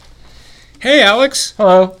Hey, Alex.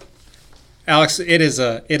 Hello. Alex, it is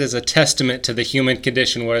a testament to the human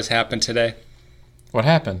condition what has happened today. What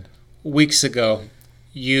happened? Weeks ago,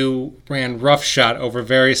 you ran roughshod over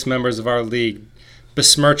various members of our league,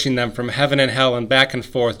 besmirching them from heaven and hell and back and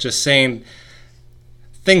forth, just saying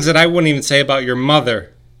things that I wouldn't even say about your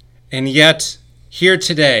mother. And yet, here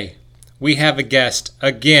today, we have a guest,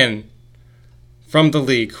 again, from the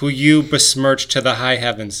league, who you besmirched to the high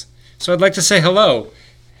heavens. So I'd like to say hello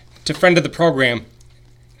to friend of the program,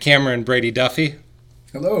 Cameron Brady Duffy.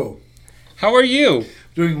 Hello. How are you?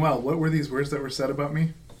 Doing well. What were these words that were said about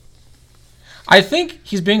me? I think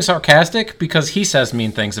he's being sarcastic because he says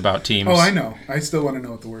mean things about teams. Oh, I know. I still want to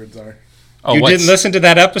know what the words are. Oh, You didn't listen to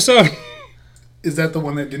that episode? Is that the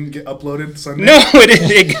one that didn't get uploaded Sunday? No,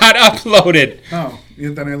 it got uploaded. Oh, yeah,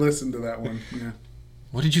 then I listened to that one. Yeah.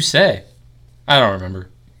 What did you say? I don't remember.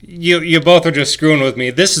 You both are just screwing with me.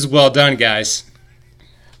 This is well done, guys.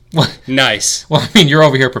 What? Nice. Well, I mean, you're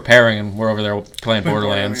over here preparing, and we're over there playing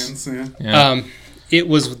Borderlands. Yeah. It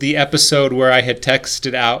was the episode where I had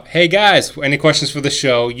texted out, "Hey guys, any questions for the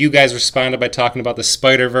show?" You guys responded by talking about the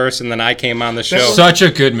Spider-Verse, and then I came on the show. Such a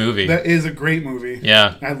good movie. That is a great movie.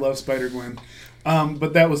 Yeah. I love Spider-Gwen.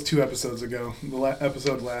 But that was 2 episodes ago. The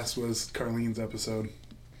episode last was Carlene's episode.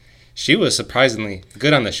 She was surprisingly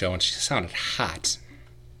good on the show, and she sounded hot.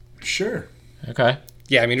 Sure. Okay.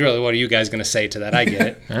 Yeah, I mean, really, what are you guys going to say to that? I get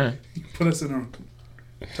it. All right. Put us in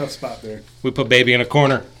a tough spot there. We put baby in a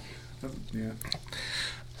corner. Yeah.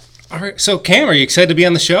 All right, so Cam, are you excited to be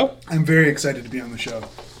on the show? I'm very excited to be on the show.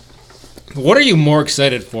 What are you more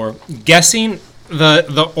excited for? Guessing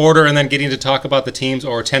the order and then getting to talk about the teams,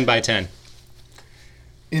 or 10 by 10?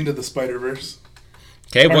 Into the Spider-Verse.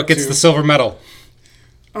 Okay, Part what gets 2. the silver medal?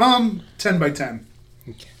 10 by 10.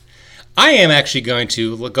 I am actually going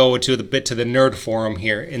to go to the nerd forum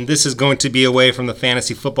here, and this is going to be away from the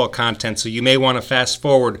fantasy football content, so you may want to fast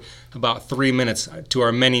forward about 3 minutes to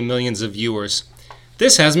our many millions of viewers.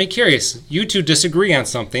 This has me curious. You two disagree on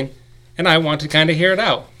something, and I want to kind of hear it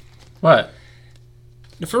out. What?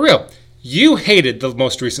 For real, you hated the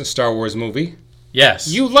most recent Star Wars movie. Yes.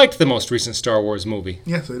 You liked the most recent Star Wars movie.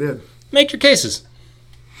 Yes, I did. Make your cases.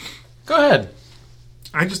 Go ahead.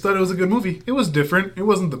 I just thought it was a good movie. It was different. It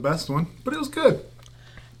wasn't the best one, but it was good.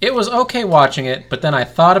 It was okay watching it, but then I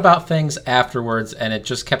thought about things afterwards, and it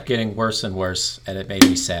just kept getting worse and worse, and it made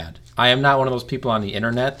me sad. I am not one of those people on the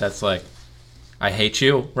internet that's like, I hate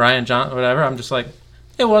you, Ryan, John, whatever. I'm just like,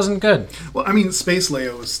 it wasn't good. Well, I mean, Space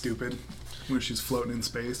Leia was stupid when she's floating in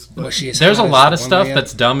space. But There's a lot of stuff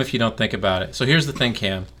that's dumb if you don't think about it. So here's the thing,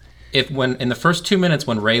 Cam. When in the first 2 minutes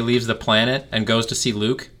when Rey leaves the planet and goes to see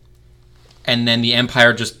Luke, and then the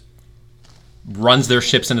Empire just runs their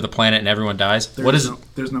ships into the planet and everyone dies,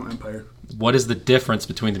 there's no Empire. What is the difference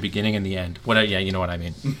between the beginning and the end? Yeah, you know what I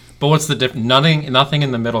mean. But what's the difference? Nothing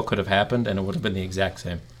in the middle could have happened, and it would have been the exact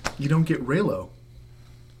same. You don't get Reylo.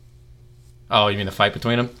 Oh, you mean the fight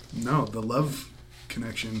between them? No, the love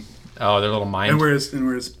connection. Oh, their little mind. And where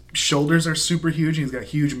his shoulders are super huge, and he's got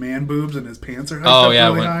huge man boobs, and his pants are hiked Oh up yeah,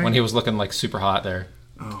 really high. when he was looking like super hot there.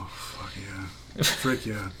 Oh fuck yeah, frick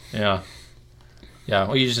yeah. Yeah. Yeah.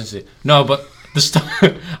 Well, you just didn't see it. No, but the stuff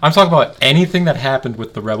I'm talking about anything that happened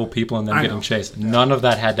with the rebel people and them I getting know. chased. Yeah. None of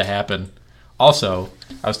that had to happen. Also,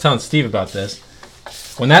 I was telling Steve about this.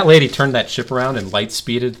 When that lady turned that ship around and light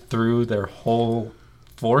speeded through their whole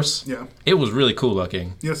force, Yeah. it was really cool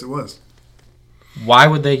looking. Yes, it was. Why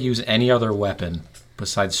would they use any other weapon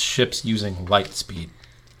besides ships using light speed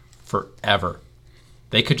forever?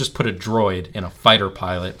 They could just put a droid in a fighter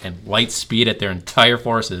pilot and light speed at their entire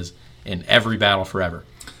forces in every battle forever.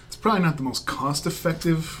 It's probably not the most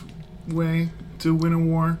cost-effective way to win a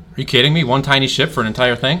war. Are you kidding me? One tiny ship for an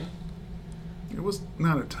entire thing? It was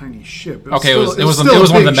not a tiny ship. It was still one of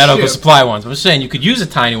a the big medical ship. supply ones. I'm just saying you could use a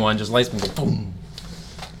tiny one, just light speed, go boom.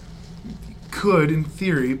 Could in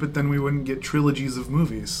theory, but then we wouldn't get trilogies of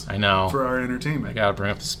movies I know. for our I entertainment. gotta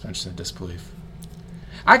bring up the suspension of disbelief.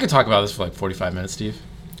 I could talk about this for like 45 minutes, Steve.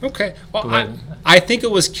 Okay. Well, Go ahead. I think it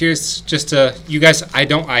was curious just to you guys.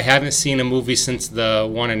 I haven't seen a movie since the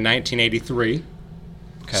one in 1983.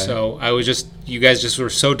 Okay. So you guys just were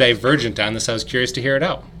so divergent on this. I was curious to hear it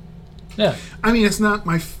out. Yeah. I mean, it's not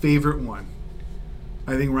my favorite one.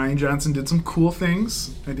 I think Rian Johnson did some cool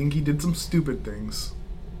things. I think he did some stupid things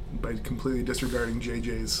by completely disregarding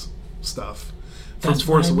JJ's stuff from That's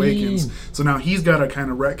Force what I Awakens. mean. So now he's got to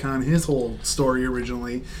kind of retcon his whole story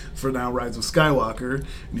originally for now Rise of Skywalker,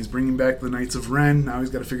 and he's bringing back the Knights of Ren. Now he's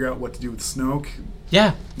got to figure out what to do with Snoke.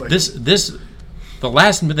 Yeah. Like- This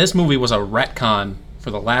movie was a retcon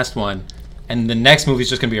for the last one, and the next movie is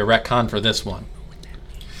just gonna be a retcon for this one.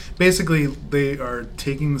 basically they are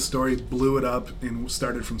taking the story, blew it up, and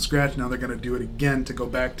started from scratch. Now they're going to do it again to go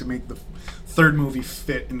back to make the third movie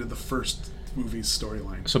fit into the first movie's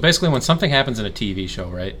storyline. So basically, when something happens in a TV show,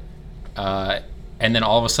 right, and then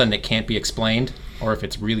all of a sudden it can't be explained, or if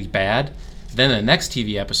it's really bad, then the next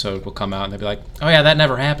TV episode will come out and they'll be like, oh yeah, that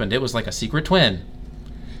never happened. It was like a secret twin.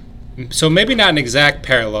 So maybe not an exact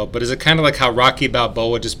parallel, but is it kind of like how Rocky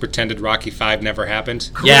Balboa just pretended Rocky 5 never happened?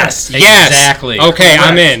 Yes, Yes. exactly. Okay,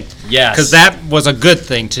 I'm in. Yes. Because that was a good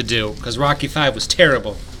thing to do, because Rocky 5 was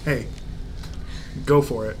terrible. Hey, go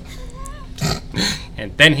for it.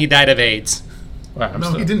 And then he died of AIDS. Wow,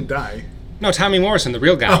 No, he didn't die. No, Tommy Morrison, the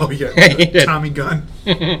real guy. Oh, yeah. He did. Tommy Gunn.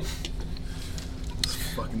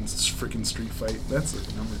 Fucking freaking street fight. That's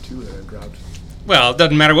like number 2 that I dropped. Well, it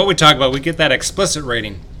doesn't matter what we talk about. We get that explicit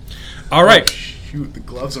rating. All right. Oh, shoot, the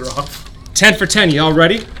gloves are off. 10 for 10. You all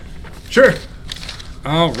ready? Sure.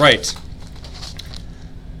 All right.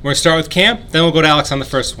 We're going to start with Cam, then we'll go to Alex on the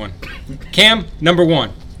first one. Cam, number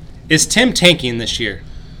 1. Is Tim tanking this year?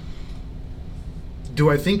 Do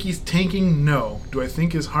I think he's tanking? No. Do I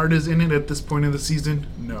think his heart is in it at this point of the season?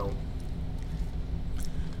 No.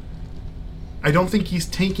 I don't think he's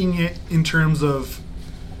tanking it in terms of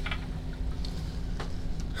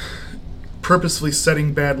purposefully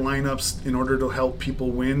setting bad lineups in order to help people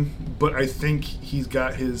win, but I think he's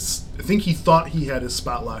got his... I think he thought he had his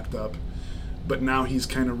spot locked up, but now he's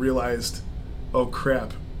kind of realized, oh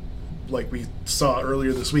crap, like we saw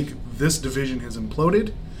earlier this week, this division has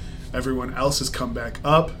imploded. Everyone else has come back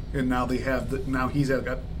up, and now they have now he's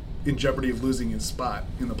got in jeopardy of losing his spot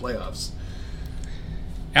in the playoffs.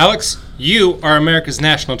 Alex, you are America's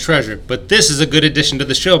national treasure, but this is a good addition to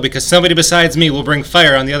the show because somebody besides me will bring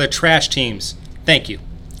fire on the other trash teams. Thank you.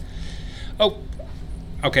 Oh,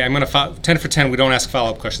 okay, I'm going to 10 for 10. We don't ask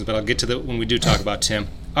follow-up questions, but I'll get to that when we do talk about Tim.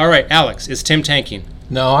 All right, Alex, is Tim tanking?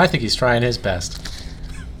 No, I think he's trying his best.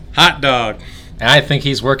 Hot dog. And I think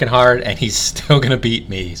he's working hard, and he's still going to beat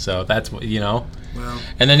me. So that's what, Well,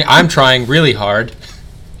 And then I'm trying really hard,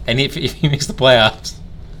 and if he makes the playoffs,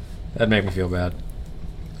 that'd make me feel bad.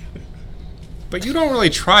 But you don't really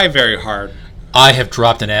try very hard. I have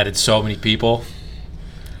dropped and added so many people.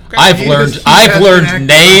 Okay. I've he learned has been active on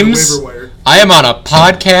the names. waiver wire. I am on a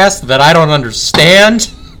podcast that I don't understand.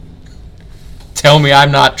 Tell me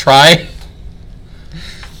I'm not trying.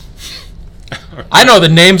 I know the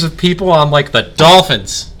names of people on like the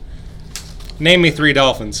Dolphins. Name me 3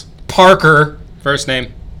 Dolphins. Parker, First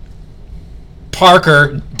name.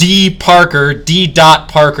 D. Parker, D.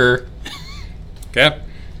 Parker. Okay.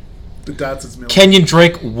 The dots is milk. Kenyon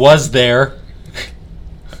Drake was there,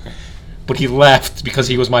 but he left because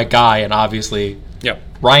he was my guy, and obviously Yep.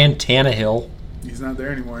 Ryan Tannehill. He's not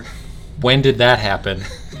there anymore. When did that happen?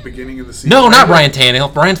 The beginning of the season. No, not Ryan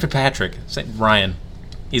Tannehill. Ryan Fitzpatrick. Say Ryan.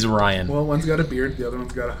 He's Ryan. Well, one's got a beard, the other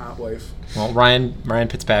one's got a hot wife. Well, Ryan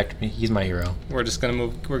Fitzpatrick. He's my hero. We're just going to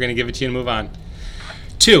move. We're going to give it to you and move on.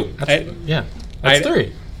 2. Yeah, that's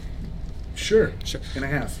 3. Sure. And a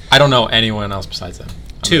half. I don't know anyone else besides them.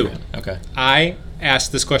 2. Okay. I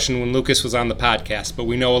asked this question when Lucas was on the podcast, but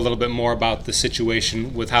we know a little bit more about the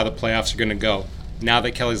situation with how the playoffs are going to go. Now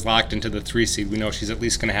that Kelly's locked into the 3 seed, we know she's at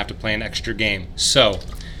least going to have to play an extra game. So,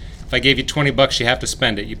 if I gave you $20, you have to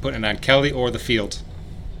spend it. You put it on Kelly or the field.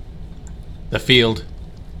 The field.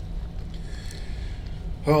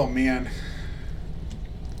 Oh, man.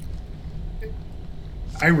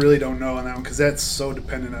 I really don't know on that one because that's so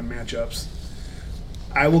dependent on matchups.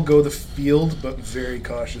 I will go the field, but very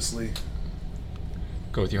cautiously.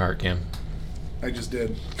 Go with your heart, Cam. I just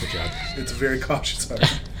did. Good job. It's a very cautious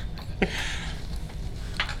heart.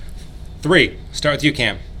 3. Start with you,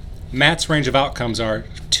 Cam. Matt's range of outcomes are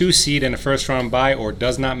 2 seed and a first-round bye or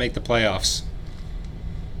does not make the playoffs.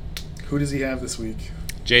 Who does he have this week?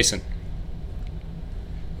 Jason.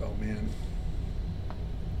 Oh, man.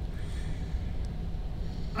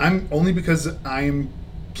 I'm only because I'm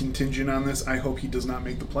contingent on this. I hope he does not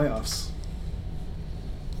make the playoffs.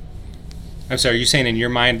 I'm sorry, are you saying in your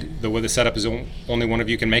mind the way the setup is only one of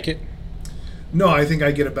you can make it? No, I think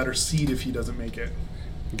I get a better seed if he doesn't make it.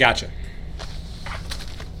 Gotcha.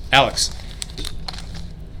 Alex.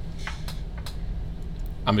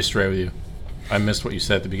 I'm be straight with you. I missed what you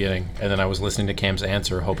said at the beginning, and then I was listening to Cam's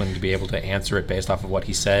answer, hoping to be able to answer it based off of what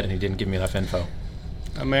he said, and he didn't give me enough info.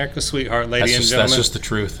 America's sweetheart, ladies and That's gentlemen. just the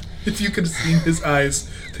truth. If you could have seen his eyes,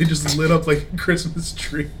 they just lit up like a Christmas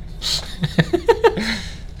tree.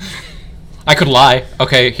 I could lie.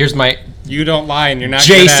 Okay, here's my You don't lie and you're not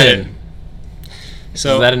good at it. Jason.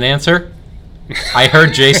 So Is that an answer? I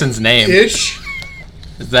heard Jason's name. Ish.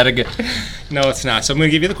 Is that a good? no, it's not. So I'm going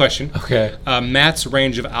to give you the question. Okay. Matt's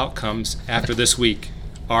range of outcomes after this week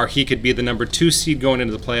are he could be the number 2 seed going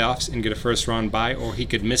into the playoffs and get a first-round bye, or he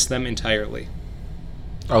could miss them entirely.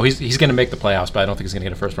 Oh, he's going to make the playoffs, but I don't think he's going to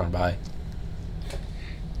get a first-round bye.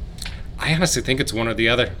 I honestly think it's one or the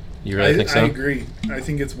otother. You really think so? I agree. I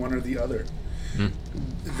think it's one or the other.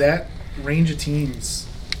 That range of teams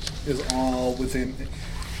is all within...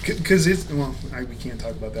 Because it's... Well, we can't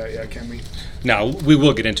talk about that yet, can we? No, we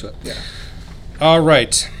will get into it. Yeah. All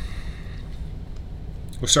right.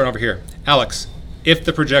 We're starting over here. Alex, if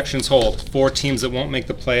the projections hold, 4 teams that won't make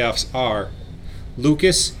the playoffs are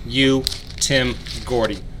Lucas, you, Tim,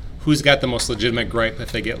 Gordy. Who's got the most legitimate gripe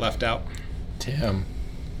if they get left out? Tim.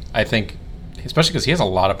 I think, especially because he has a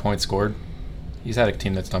lot of points scored. He's had a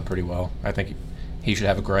team that's done pretty well. I think he should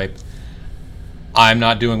have a gripe. I'm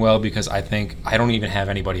not doing well because I think I don't even have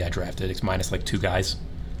anybody I drafted. It's minus like 2 guys.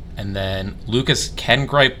 And then Lucas can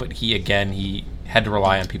gripe, but he had to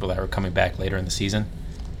rely on people that were coming back later in the season.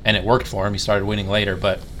 And it worked for him. He started winning later,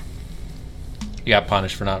 but he got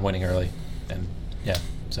punished for not winning early. And yeah,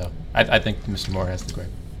 so I think Mr. Moore has the gripe.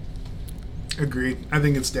 Agreed. I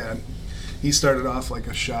think it's Dad. He started off like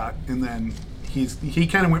a shot, and then he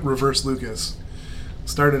kind of went reverse Lucas.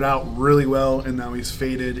 Started out really well, and now he's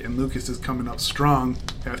faded, and Lucas is coming up strong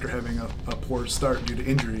after having a poor start due to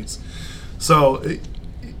injuries. So,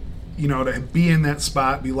 to be in that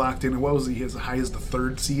spot, be locked in, and what was he as high as the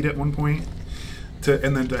 3rd seed at one point?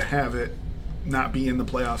 And then to have it not be in the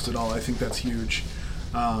playoffs at all, I think that's huge.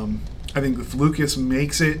 I think if Lucas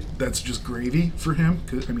makes it, that's just gravy for him,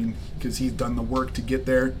 because he's done the work to get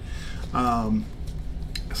there.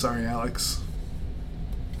 Sorry, Alex.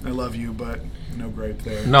 I love you, but no gripe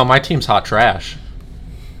there. No, my team's hot trash.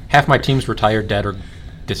 Half my team's retired, dead, or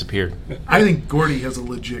disappeared. I think Gordy has a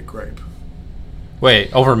legit gripe.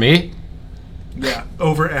 Wait, over me? Yeah,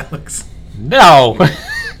 over Alex. No!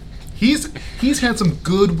 He's had some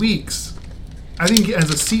good weeks. I think as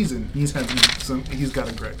a season, he's got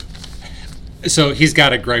a gripe. So he's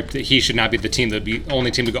got a gripe that he should not be the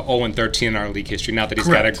only team to go 0-13 in our league history. Not that he's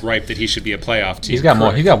got a gripe that he should be a playoff team. He's got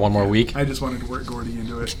more. He's got one more week. I just wanted to work Gordy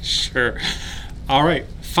into it. Sure. All right.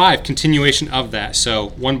 5, continuation of that. So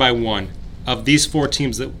 1 by 1. Of these 4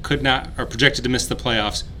 teams that could not are projected to miss the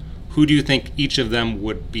playoffs, who do you think each of them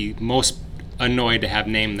would be most annoyed to have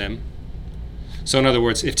named them? So in other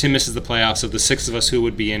words, if Tim misses the playoffs, of the 6 of us who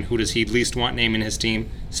would be in, who does he least want naming his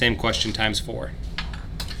team? Same question times 4.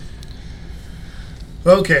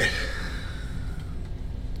 Okay.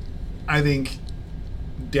 I think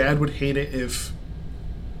Dad would hate it if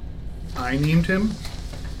I named him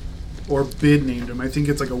or Bid named him. I think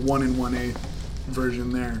it's like a 1 and 1A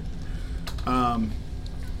version there.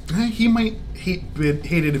 He might hate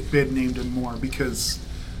it if Bid named him more, because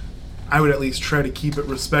I would at least try to keep it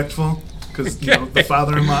respectful, because the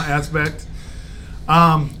father-in-law aspect.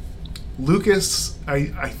 Lucas,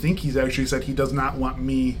 I think he's actually said he does not want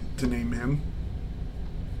me to name him.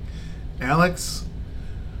 Alex,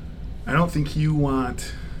 I don't think you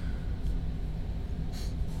want...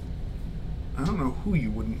 I don't know who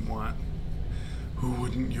you wouldn't want. Who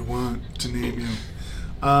wouldn't you want to name you?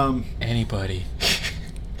 Anybody.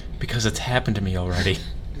 Because it's happened to me already.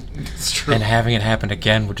 It's true. And having it happen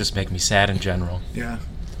again would just make me sad in general. Yeah.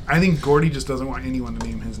 I think Gordy just doesn't want anyone to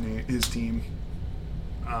name his team.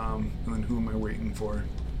 And then who am I waiting for?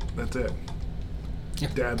 That's it. Yeah.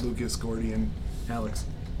 Dad, Lucas, Gordy, and Alex.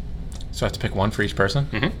 So I have to pick one for each person?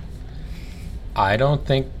 Mm-hmm. I don't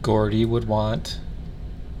think Gordy would want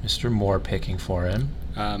Mr. Moore picking for him.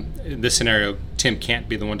 In this scenario, Tim can't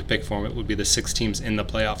be the one to pick for him. It would be the 6 teams in the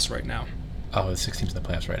playoffs right now. Oh, the 6 teams in the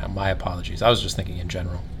playoffs right now. My apologies. I was just thinking in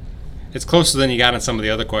general. It's closer than you got on some of the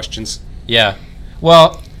other questions. Yeah.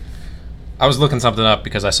 Well, I was looking something up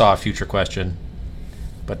because I saw a future question,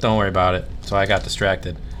 but don't worry about it. So I got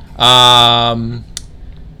distracted. I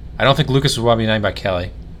don't think Lucas would want to be named by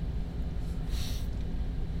Kelly.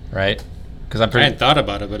 Right? Because I hadn't thought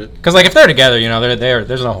about it, but because if they're together,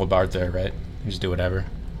 there's no hold barred there, right? You just do whatever.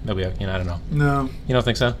 They'll be, I don't know. No. You don't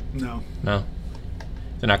think so? No. No.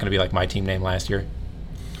 They're not going to be like my team name last year.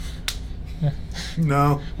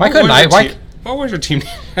 No. Why couldn't I? What was your team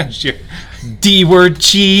name last year? D-word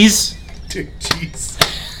cheese. Dude, jeez.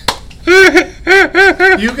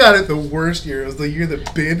 You got it the worst year. It was the year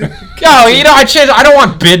that Bid. I don't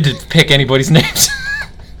want Bid to pick anybody's names.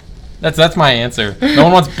 That's my answer. No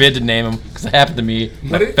one wants Bid to name him because it happened to me.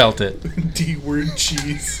 I felt it. D-word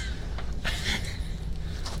cheese.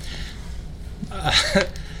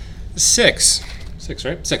 6. 6,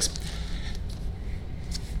 right? 6.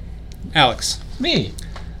 Alex. Me.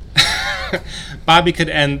 Bobby could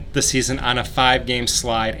end the season on a 5-game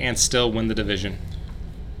slide and still win the division.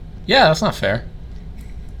 Yeah, that's not fair.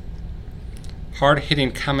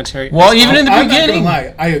 hard-hitting commentary. Well, even in the I'm beginning, not gonna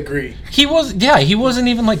lie, I agree. he wasn't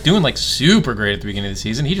even like doing like super great at the beginning of the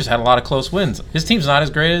season. He just had a lot of close wins. His team's not as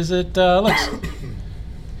great as it looks.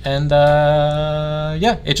 And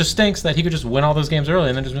it just stinks that he could just win all those games early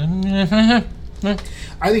and then just.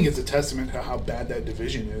 I think it's a testament to how bad that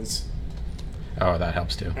division is. Oh, that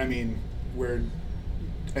helps too. I mean,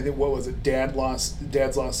 I think what was it? Dad's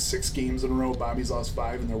lost 6 games in a row. Bobby's lost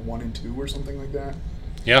 5, and they're 1-2 or something like that.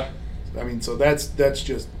 Yeah. I mean, so that's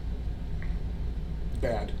just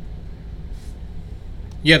bad.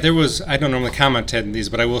 Yeah, there was, I don't normally comment on these,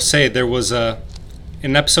 but I will say there was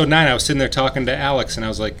in episode 9, I was sitting there talking to Alex, and I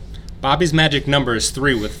was like, Bobby's magic number is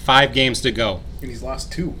 3 with 5 games to go. And he's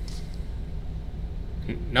lost 2.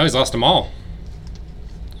 No, he's lost them all.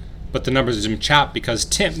 But the numbers have been chopped because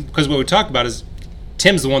what we talked about is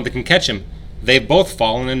Tim's the one that can catch him. They've both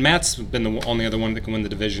fallen, and Matt's been the only other one that can win the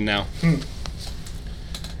division now.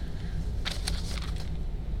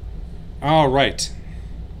 All right.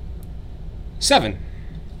 7.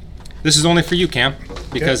 This is only for you, Cam,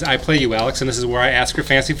 because I play you, Alex, and this is where I ask your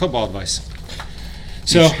fantasy football advice.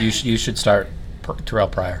 So you should start Terrell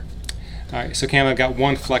Pryor. All right, so Cam, I've got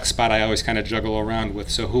one flex spot I always kind of juggle around with.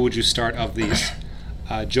 So who would you start of these?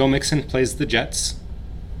 Joe Mixon plays the Jets.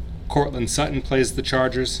 Cortland Sutton plays the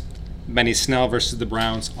Chargers. Benny Snell versus the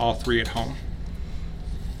Browns, all 3 at home.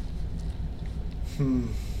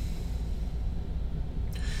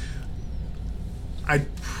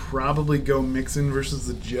 I'd probably go Mixon versus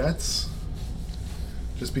the Jets,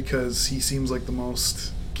 just because he seems like the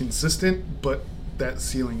most consistent, but that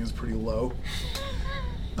ceiling is pretty low.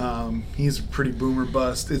 He's a pretty boomer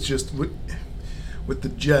bust. It's just with the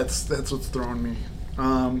Jets, that's what's throwing me.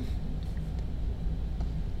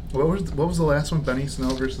 What was the last one? Benny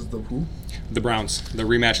Snell versus the who? The Browns, the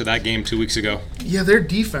rematch of that game 2 weeks ago. Yeah, their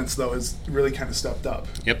defense though has really kind of stepped up.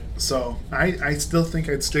 Yep. So I still think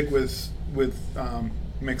I'd stick with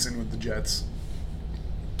Mixon with the Jets.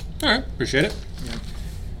 All right, appreciate it. Yeah.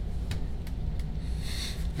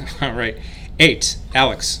 All right, 8.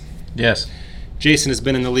 Alex. Yes. Jason has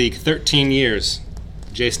been in the league 13 years.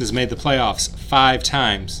 Jason has made the playoffs 5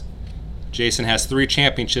 times. Jason has 3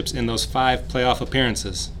 championships in those 5 playoff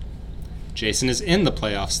appearances. Jason is in the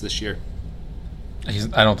playoffs this year.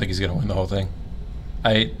 I don't think he's going to win the whole thing.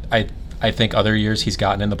 I think other years he's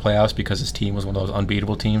gotten in the playoffs because his team was one of those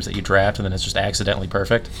unbeatable teams that you draft and then it's just accidentally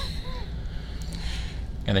perfect.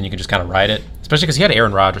 And then you can just kind of ride it. Especially because he had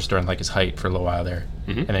Aaron Rodgers during like his height for a little while there.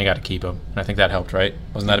 Mm-hmm. And then he got to keep him. And I think that helped, right?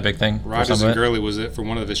 Wasn't that a big thing? Rodgers and Gurley was it for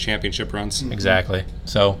one of his championship runs. Mm-hmm. Exactly.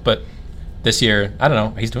 So, but this year, I don't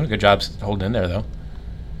know. He's doing a good job holding in there, though.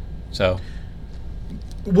 So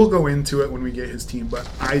we'll go into it when we get his team, but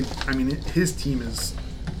I mean, his team is,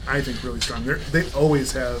 I think, really strong. They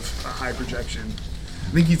always have a high projection.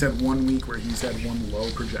 I think he's had 1 week where he's had 1 low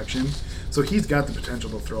projection, so he's got the potential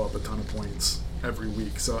to throw up a ton of points every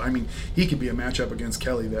week. So I mean, he could be a matchup against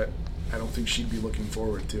Kelly that I don't think she'd be looking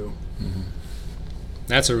forward to. Mm-hmm.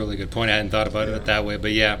 That's a really good point. I hadn't thought about it that way,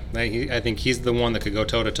 but yeah, I think he's the one that could go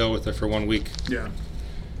toe to toe with her for 1 week. Yeah.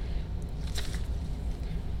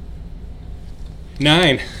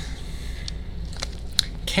 9.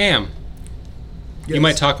 Cam. Yes. You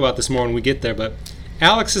might talk about this more when we get there, but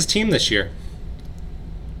Alex's team this year.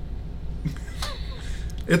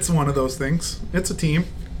 It's one of those things. It's a team.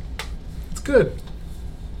 It's good.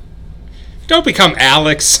 Don't become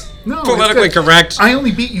Alex. No, politically it's good. correct. I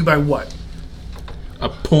only beat you by what? A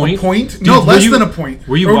point? A point? Dude, no, less you, than a point.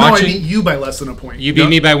 Were you or watching? No, I beat you by less than a point. You beat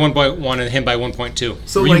me by 1.1 and him by 1.2.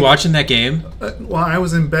 So were you watching that game? Well, I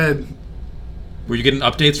was in bed. Were you getting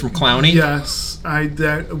updates from Clowney? Yes.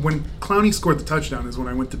 When Clowney scored the touchdown is when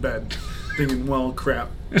I went to bed, thinking, well, crap,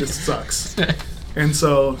 this sucks. And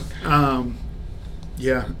so,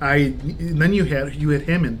 yeah, and then you had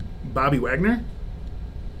him and Bobby Wagner.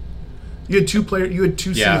 You had 2 players. You had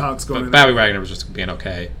 2 Seahawks going. But Bobby Wagner was just being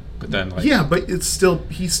okay. But then, yeah, but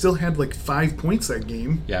he still had like 5 points that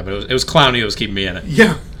game. Yeah, but it was Clowney who was keeping me in it.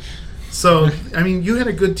 Yeah. So I mean, you had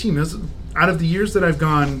a good team. Out of the years that I've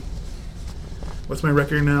gone, what's my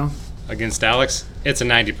record now? Against Alex, it's a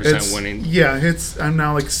 90% winning. Yeah, I'm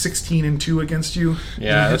now like 16-2 against you.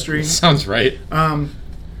 Yeah, in history. That sounds right.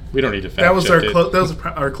 We don't need to fact that was check that was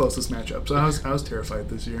our closest matchup. So I was terrified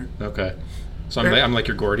this year. Okay, so I'm like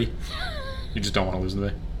your Gordy. You just don't want to lose to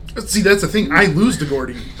me. See, that's the thing. I lose to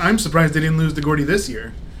Gordy. I'm surprised they didn't lose to Gordy this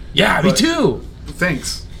year. Yeah, me too.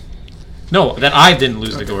 Thanks. No, that I didn't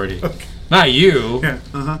lose to Gordy. Okay. Not you.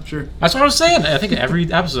 Yeah, sure. That's what I was saying. I think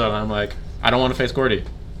every episode I'm like, I don't want to face Gordy.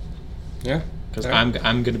 Yeah. Because I'm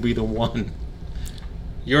going to be the one.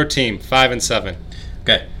 Your team, 5 and 7.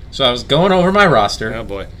 Okay, so I was going over my roster. Oh,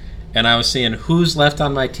 boy. and I was seeing who's left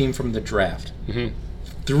on my team from the draft. Mm-hmm.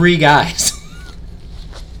 3 guys.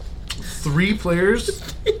 3 players?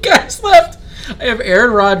 3 guys left. I have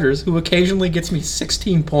Aaron Rodgers, who occasionally gets me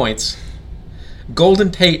 16 points.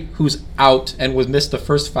 Golden Tate, who's out and was missed the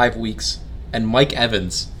first 5 weeks. And Mike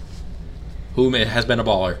Evans, who has been a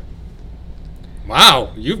baller.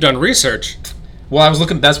 Wow, you've done research. Well, I was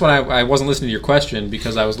looking. That's what I wasn't listening to your question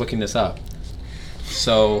because I was looking this up.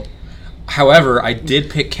 So, however, I did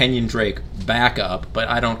pick Kenyon Drake back up, but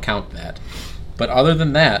I don't count that. But other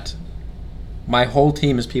than that, my whole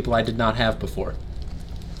team is people I did not have before.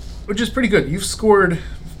 Which is pretty good. You've scored,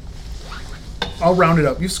 I'll round it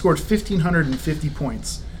up, you've scored 1,550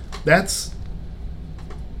 points. That's,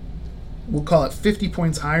 we'll call it 50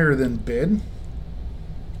 points higher than Bid.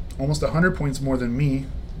 Almost 100 points more than me.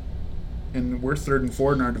 And we're 3rd and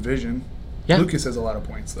 4th in our division. Yeah. Lucas has a lot of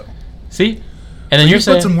points, though. See? And then you're You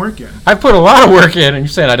saying put some work in. I put a lot of work in, and you're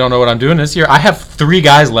saying I don't know what I'm doing this year. I have 3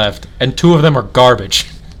 guys left, and 2 of them are garbage.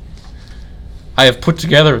 I have put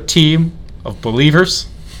together a team of believers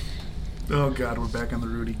Oh, God, we're back on the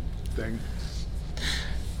Rudy thing.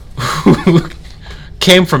 who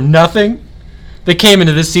came from nothing. They came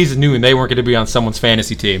into this season knowing they weren't going to be on someone's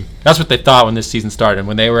fantasy team. That's what they thought when this season started.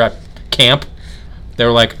 When they were at camp, they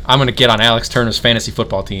were like, I'm going to get on Alex Turner's fantasy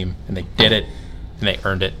football team. And they did it, and they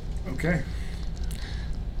earned it. Okay.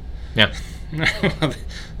 Yeah.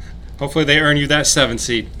 Hopefully they earn you that 7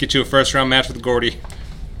 seed. Get you a first-round match with Gordy.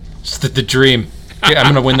 Just the dream. Yeah,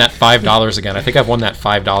 I'm going to win that $5 again. I think I've won that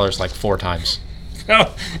 $5 like 4 times.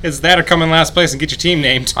 Oh, it's that or come in last place and get your team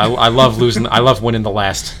named. I love losing. I love winning the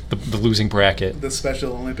losing bracket. The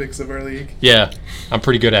Special Olympics of our league. Yeah, I'm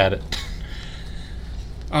pretty good at it.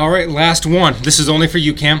 All right, last one. This is only for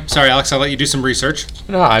you, Cam. Sorry, Alex, I'll let you do some research.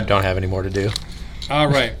 No, I don't have any more to do. All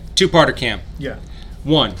right, 2-parter, Cam. Yeah.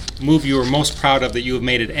 1, move you are most proud of that you have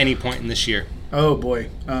made at any point in this year. Oh,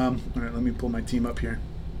 boy. All right, let me pull my team up here.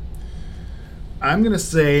 I'm going to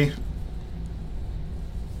say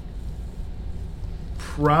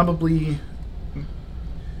probably I'm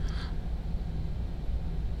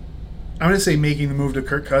going to say making the move to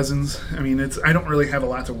Kirk Cousins. I mean, I don't really have a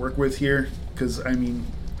lot to work with here because, I mean,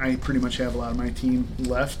 I pretty much have a lot of my team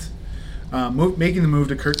left. Making the move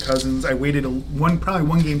to Kirk Cousins, I waited probably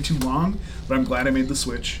one game too long, but I'm glad I made the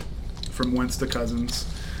switch from Wentz to Cousins.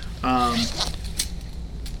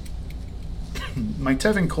 My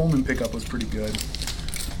Tevin Coleman pickup was pretty good.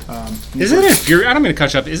 Is it infuriating? I don't mean to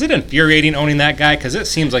cut you up. Is it infuriating owning that guy? Because it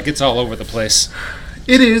seems like it's all over the place.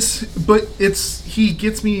 It is, but he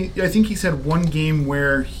gets me. I think he's had one game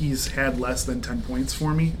where he's had less than 10 points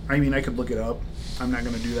for me. I mean, I could look it up. I'm not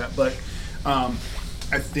going to do that, but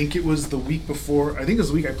I think it was the week before. I think it was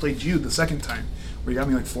the week I played you the second time, where you got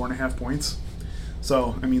me like 4.5 points.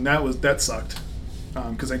 So I mean, that sucked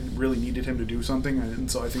because I really needed him to do something, and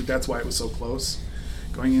so I think that's why it was so close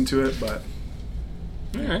going into it. But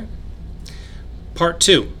all right. Part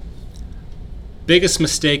 2. Biggest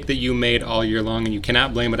mistake that you made all year long, and you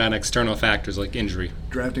cannot blame it on external factors like injury.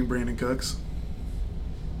 drafting Brandon Cooks.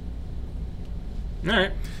 All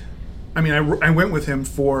right. I mean, I went with him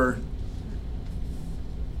for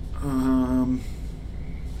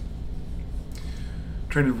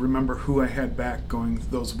trying to remember who I had back going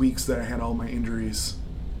those weeks that I had all my injuries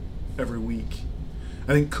every week.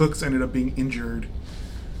 I think Cooks ended up being injured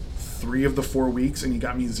 3 of the 4 weeks, and he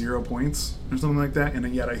got me 0 points or something like that,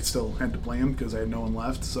 and yet I still had to play him because I had no one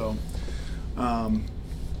left. So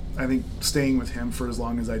I think staying with him for as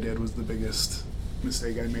long as I did was the biggest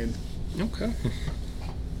mistake I made. Okay.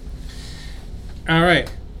 All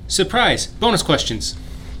right. Surprise. Bonus questions.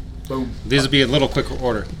 Boom. These will be a little quicker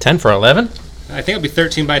order. 10 for 11? I think it'll be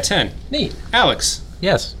 13 by 10. Neat. Alex,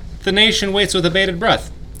 Yes. the nation waits with bated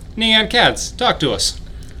breath. Neon Cats, talk to us.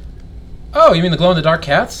 Oh, you mean the glow-in-the-dark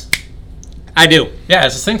cats? I do. Yeah,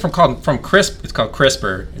 it's this thing from CRISP. It's called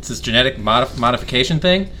CRISPR. It's this genetic modification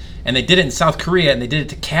thing, and they did it in South Korea, and they did it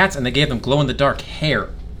to cats, and they gave them glow-in-the-dark hair.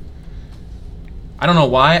 I don't know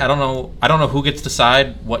why. I don't know who gets to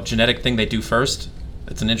decide what genetic thing they do first.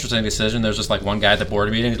 It's an interesting decision. There's just like one guy at the board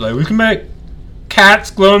meeting. He's like, "We can make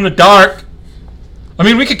cats glow in the dark. I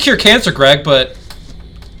mean, we could cure cancer, Greg, but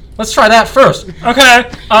let's try that first."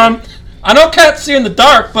 Okay. I know cats see in the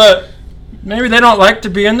dark, but maybe they don't like to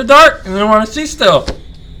be in the dark and they want to see still.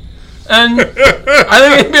 And I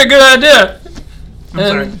think it'd be a good idea. I'm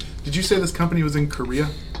sorry. Did you say this company was in Korea?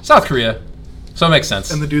 South Korea. So it makes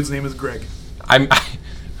sense. And the dude's name is Greg. I'm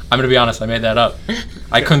going to be honest, I made that up.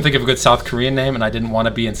 I couldn't think of a good South Korean name, and I didn't want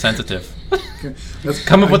to be insensitive. Okay. That's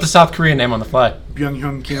Come up with the South Korean name on the fly.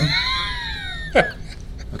 Byung-Hyun Kim.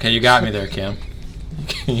 Okay, you got me there, Cam.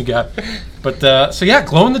 You got, but so yeah,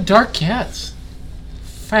 glow in the dark cats.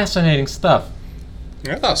 Fascinating stuff.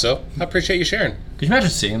 I thought so. I appreciate you sharing. Could you imagine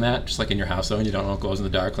seeing that just like in your house though, and you don't know what glows in the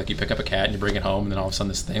dark? Like you pick up a cat and you bring it home, and then all of a sudden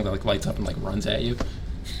this thing that like lights up and like runs at you.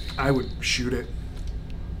 I would shoot it.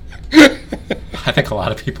 I think a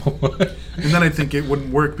lot of people would. And then I think it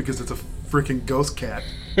wouldn't work because it's a freaking ghost cat.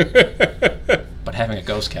 But having a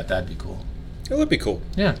ghost cat, that'd be cool. It would be cool.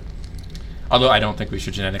 Yeah. Although I don't think we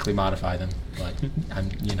should genetically modify them, but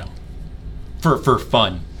for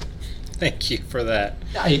fun. Thank you for that.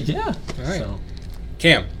 Yeah. All right. So.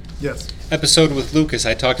 Cam, Yes. episode with Lucas,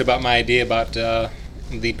 I talked about my idea about the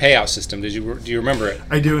payout system. Do you remember it?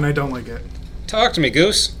 I do, and I don't like it. Talk to me,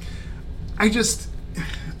 Goose.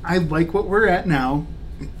 I like what we're at now.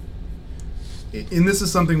 And this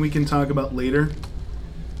is something we can talk about later.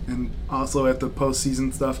 And also at the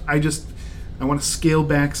postseason stuff. I want to scale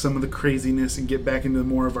back some of the craziness and get back into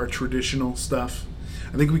more of our traditional stuff.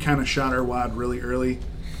 I think we kind of shot our wad really early.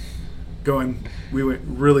 We went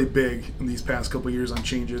really big in these past couple years on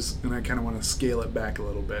changes, and I kind of want to scale it back a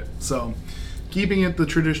little bit. So, keeping it the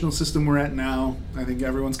traditional system we're at now, I think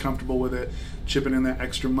everyone's comfortable with it. Chipping in that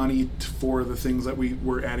extra money for the things that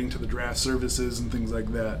we're adding to the draft services and things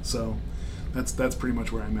like that. So, that's pretty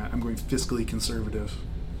much where I'm at. I'm going fiscally conservative.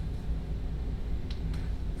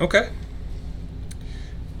 Okay.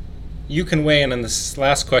 You can weigh in on this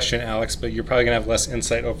last question, Alex, but you're probably going to have less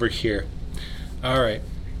insight over here. All right.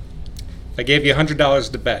 If I gave you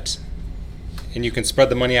 $100 to bet, and you can spread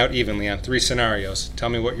the money out evenly on 3 scenarios, tell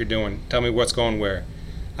me what you're doing. Tell me what's going where.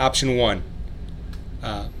 Option 1,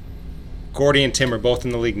 Gordy and Tim are both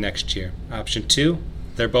in the league next year. Option 2,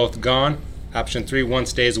 they're both gone. Option 3, one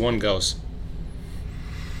stays, one goes.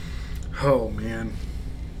 Oh, man.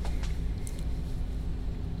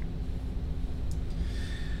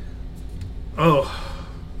 Oh.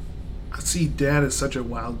 See, Dad is such a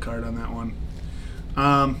wild card on that one.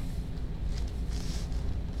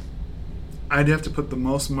 I'd have to put the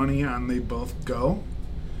most money on they both go.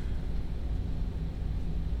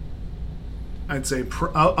 I'd say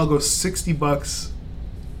I'll go $60.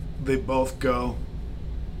 They both go.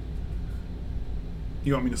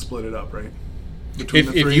 You want me to split it up, right? Between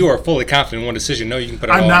the If three? you are fully confident in one decision, no, you can put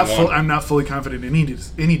it I'm all not in one. I'm not fully confident in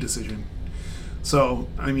any decision. So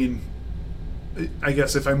I mean, I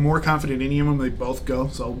guess if I'm more confident in any of them, they both go.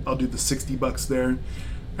 So I'll do the $60 there,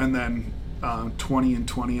 and then 20 and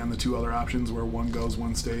 20 on the 2 other options where one goes,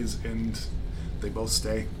 one stays, and they both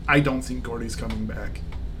stay. I don't think Gordy's coming back.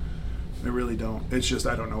 I really don't. It's just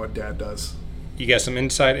I don't know what Dad does. You got some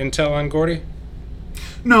inside intel on Gordy?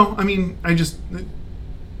 No, I mean is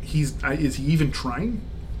he even trying?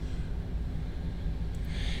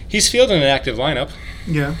 He's fielding an active lineup.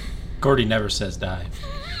 Yeah. Gordy never says die.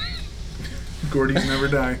 Gordy's never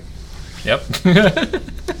die. Yep.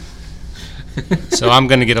 So I'm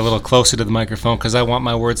going to get a little closer to the microphone because I want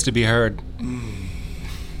my words to be heard.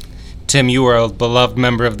 Tim, you are a beloved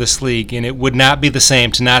member of this league, and it would not be the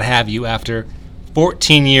same to not have you after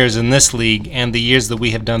 14 years in this league and the years that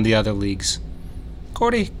we have done the other leagues.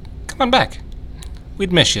 Gordy, come on back.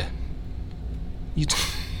 We'd miss you.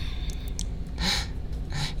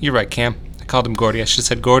 You're right, Cam. I called him Gordy. I should have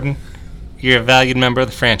said Gordon. You're a valued member of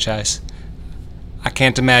the franchise. I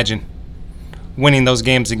can't imagine winning those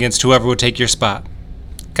games against whoever would take your spot.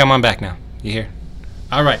 Come on back now. You hear?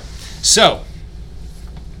 All right. So,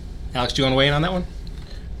 Alex, do you want to weigh in on that one?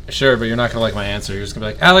 Sure, but you're not going to like my answer. You're just going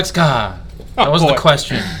to be like, Alex, God. That Oh, wasn't boy. the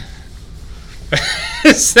question.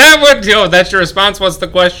 Is that what? Oh, that's your response? What's the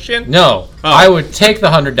question? No. Oh. I would take the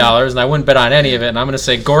 $100, and I wouldn't bet on any of it, and I'm going to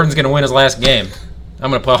say Gordon's going to win his last game. I'm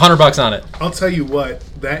going to put $100 on it. I'll tell you what,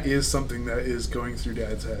 that is something that is going through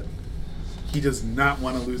Dad's head. He does not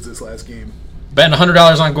want to lose this last game. Betting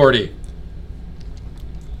 $100 on Gordy.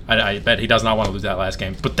 I bet he does not want to lose that last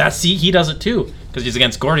game. But he does it too. Because he's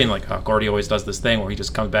against Gordy, and Gordy always does this thing where he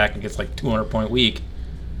just comes back and gets 200-point week.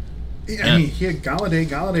 I mean, he had Galladay.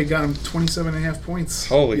 Galladay got him 27.5 points.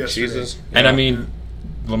 Holy yesterday. Jesus. And I mean,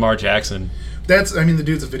 Lamar Jackson. The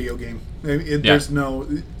dude's a video game. There's Yeah. no.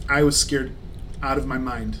 I was scared out of my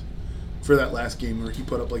mind for that last game where he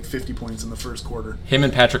put up 50 points in the first quarter. Him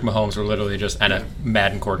and Patrick Mahomes were literally just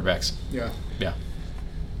Madden quarterbacks. Yeah. Yeah.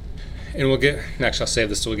 And we'll get... Actually, I'll save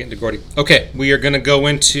this till we get into Gordy. Okay, we are going to go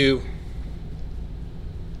into...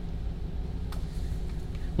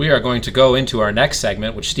 We are going to go into our next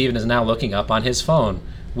segment, which Steven is now looking up on his phone,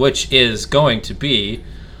 which is going to be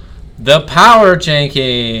the Power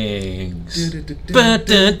Jankings.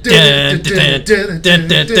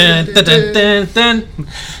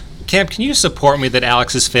 Cam, can you support me that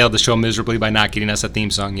Alex has failed to show miserably by not getting us a theme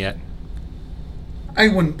song yet? I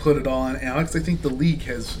wouldn't put it all on Alex. I think the league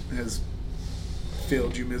has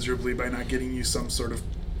failed you miserably by not getting you some sort of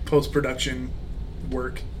post-production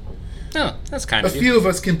work. Oh, that's kind A of you. few of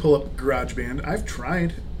us can pull up GarageBand. I've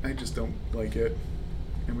tried. I just don't like it.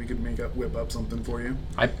 And we could whip up something for you.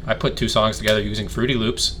 I put 2 songs together using Fruity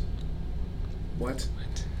Loops. What?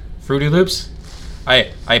 Fruity Loops?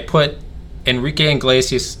 I put Enrique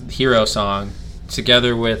Iglesias' Hero song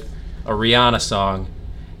together with a Rihanna song,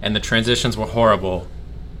 and the transitions were horrible.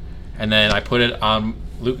 And then I put it on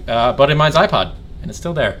Buddy Mine's iPod, and it's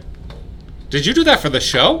still there. Did you do that for the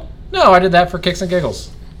show? No, I did that for kicks and giggles.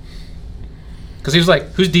 Because he was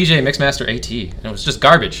like, who's DJ Mixmaster AT? And it was just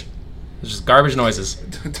garbage. It was just garbage noises.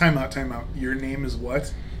 Time out. Your name is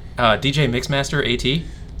what? DJ Mixmaster AT?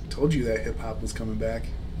 Told you that hip-hop was coming back.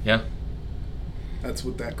 Yeah. That's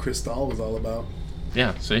what that Cristal was all about.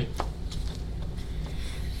 Yeah, see?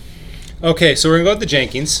 Okay, so we're going to go with the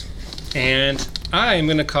Jenkins. And I'm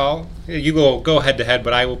going to call... You go head-to-head,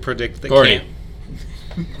 but I will predict that Gordy.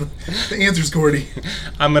 Cam... The answer's Gordy.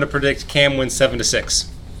 I'm going to predict Cam wins 7-6.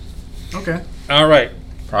 Okay. All right.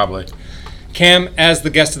 Probably. Cam, as the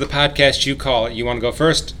guest of the podcast, you call it. You want to go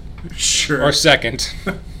first Sure. or second?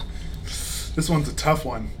 This one's a tough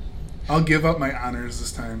one. I'll give up my honors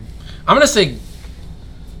this time. I'm going to say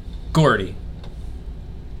Gordy.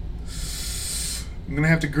 I'm going to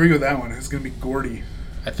have to agree with that one. It's going to be Gordy.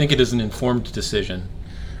 I think it is an informed decision.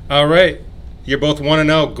 All right. You're both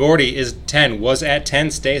 1-0. Gordy is 10. Was at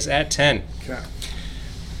 10. Stays at 10. Okay.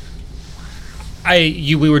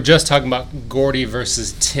 We were just talking about Gordy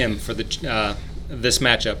versus Tim for the this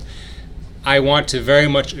matchup. I want to very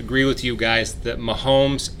much agree with you guys that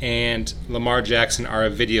Mahomes and Lamar Jackson are a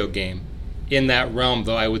video game. In that realm,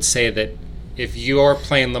 though, I would say that if you're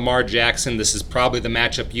playing Lamar Jackson, this is probably the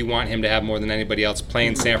matchup you want him to have more than anybody else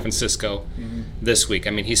playing San Francisco this week. I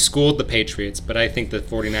mean, he schooled the Patriots, but I think the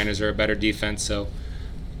 49ers are a better defense. So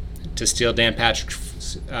to steal Dan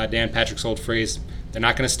Patrick's old phrase, they're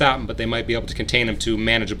not going to stop him, but they might be able to contain him to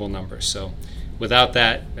manageable numbers. So without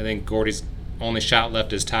that, I think Gordy's only shot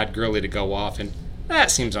left is Todd Gurley to go off, and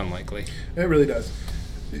that seems unlikely. It really does.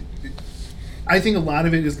 I think a lot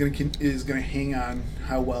of it is going to hang on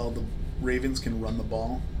how well the Ravens can run the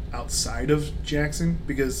ball outside of Jackson,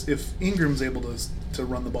 because if Ingram's able to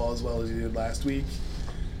run the ball as well as he did last week,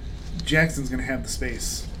 Jackson's going to have the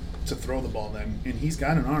space to throw the ball then, and he's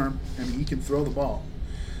got an arm. I mean, he can throw the ball.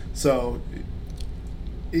 So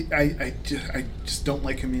I just don't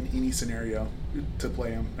like him in any scenario to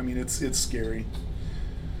play him. I mean, it's scary.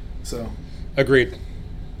 So Agreed.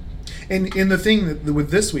 And the thing that with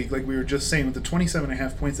this week, like we were just saying, with the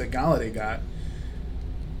 27.5 points that Galladay got,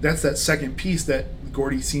 that's that second piece that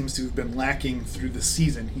Gordy seems to have been lacking through the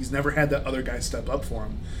season. He's never had that other guy step up for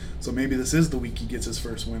him. So maybe this is the week he gets his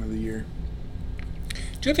first win of the year.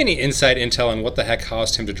 Do you have any inside intel on what the heck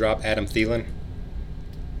caused him to drop Adam Thielen?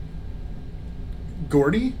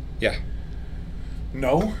 Gordy? Yeah.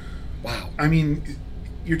 No. Wow. I mean,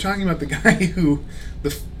 you're talking about the guy who,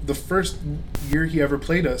 the first year he ever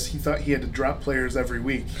played us, he thought he had to drop players every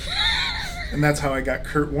week. And that's how I got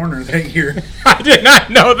Kurt Warner that year. I did not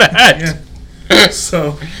know that. Yeah.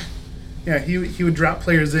 So, yeah, he would drop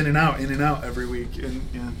players in and out every week. And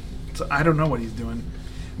yeah. So I don't know what he's doing.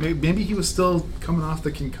 Maybe he was still coming off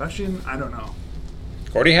the concussion. I don't know.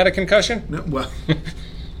 Gordy had a concussion? No,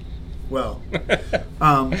 well,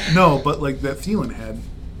 no, but like that Thielen had,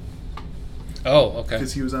 Oh, okay.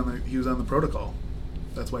 because he was on the protocol.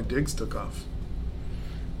 That's why Diggs took off.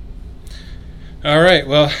 All right.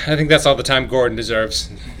 Well, I think that's all the time Gordon deserves.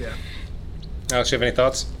 Yeah. Alex, you have any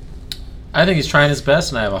thoughts? I think he's trying his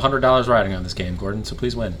best, and I have $100 riding on this game, Gordon, so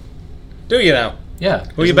please win. Do you now? Yeah.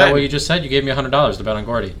 Who you Isn't that betting? what you just said? You gave me $100 to bet on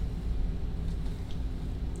Gordy.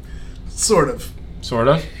 Sort of. Sort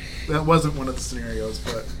of. That wasn't one of the scenarios,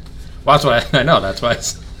 but Well, that's what I know. That's why.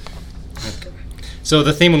 So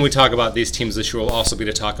the theme when we talk about these teams this year will also be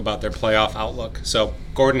to talk about their playoff outlook. So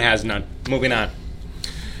Gordon has none. Moving on.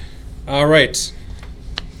 All right.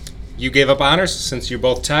 You gave up honors since you're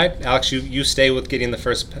both tied. Alex, you stay with getting the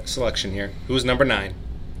first selection here. Who's number 9?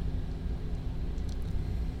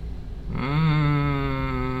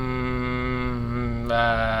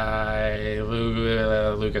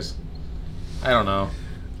 Lucas. I don't know.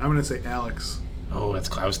 I'm going to say Alex. Oh, that's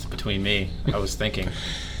close between me. I was thinking.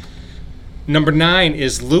 Number 9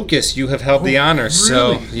 is Lucas. You have held the honors.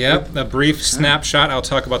 Really? So, yep, a brief snapshot. I'll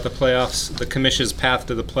talk about the playoffs, the commission's path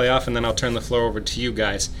to the playoff, and then I'll turn the floor over to you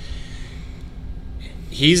guys.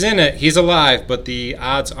 He's in it. He's alive, but the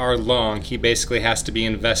odds are long. He basically has to be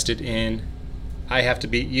invested in, I have to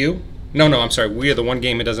beat you. No, I'm sorry. We are the one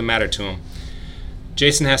game it doesn't matter to him.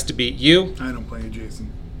 Jason has to beat you. I don't play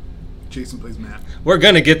Jason. Jason plays Matt. We're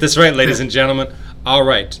going to get this right, ladies and gentlemen. All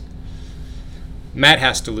right. Matt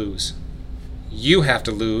has to lose. You have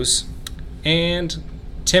to lose. And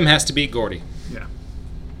Tim has to beat Gordy. Yeah.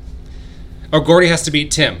 Or Gordy has to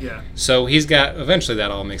beat Tim. Yeah. So he's got, eventually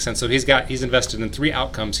that all makes sense. So he's invested in 3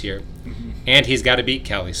 outcomes here. Mm-hmm. And he's got to beat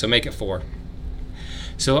Kelly. So make it 4.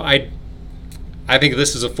 So I think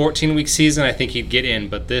this is a 14-week season. I think he'd get in.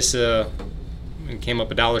 But this came up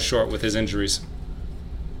 $1 short with his injuries.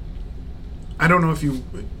 I don't know if you...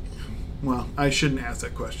 Well, I shouldn't ask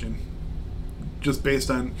that question. Just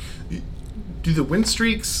based on... Do the win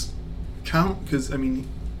streaks count? Because, I mean...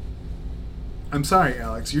 I'm sorry,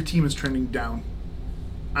 Alex. Your team is trending down.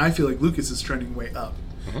 I feel like Lucas is trending way up.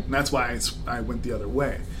 Mm-hmm. And that's why I went the other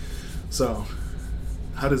way. So,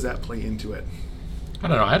 how does that play into it? I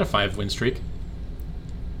don't know. I had a 5-win streak.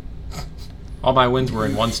 All my wins were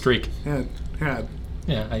in one streak. Had.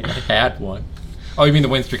 Yeah, I had one. Oh, you mean the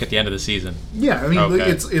win streak at the end of the season? Yeah, I mean,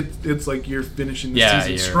 Okay. it's like you're finishing the Yeah,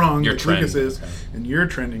 season you're strong, like trending, Lucas is, okay. and you're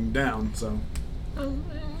trending down, so... I'm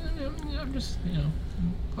just,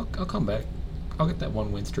 I'll come back. I'll get that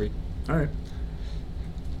 1 win streak. All right.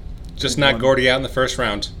 Just knock Gordy out in the first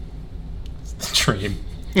round. It's the dream.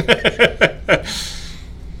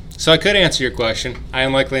 So I could answer your question. I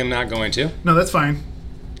unlikely am not going to. No, that's fine.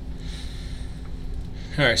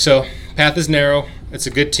 All right, so path is narrow. It's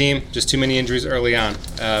a good team. Just too many injuries early on.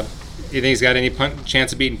 You think he's got any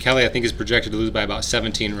chance of beating Kelly? I think he's projected to lose by about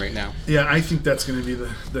 17 right now. Yeah, I think that's going to be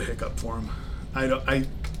the hiccup for him.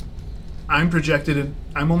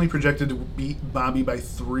 I'm only projected to beat Bobby by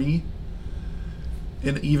 3,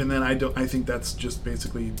 and even then, I think that's just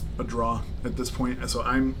basically a draw at this point. So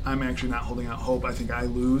I'm actually not holding out hope. I think I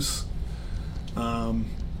lose. What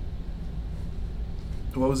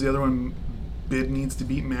was the other one? Bid needs to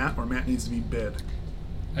beat Matt, or Matt needs to beat Bid.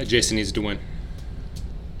 Jason needs to win.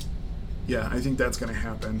 Yeah, I think that's going to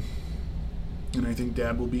happen, and I think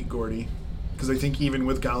Dad will beat Gordy, because I think even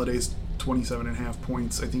with Galladay's 27.5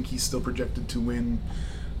 points, I think he's still projected to win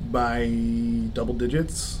by double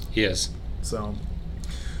digits. He is. So,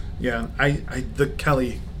 yeah, the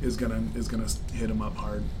Kelly is gonna hit him up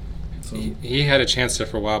hard. So He had a chance there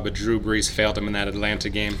for a while, but Drew Brees failed him in that Atlanta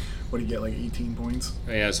game. what do you get, like 18 points?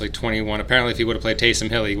 Yeah, it's like 21. Apparently, if he would have played Taysom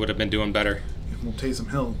Hill, he would have been doing better. Well, Taysom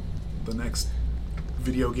Hill, the next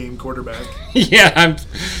video game quarterback. Yeah,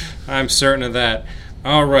 I'm certain of that.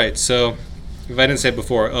 All right, so if I didn't say it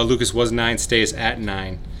before, Lucas was 9, stays at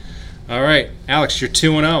 9. All right, Alex, you're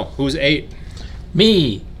 2-0. Who's 8?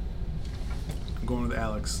 Me. I'm going with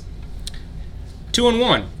Alex.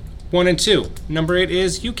 2-1. 1-2. Number 8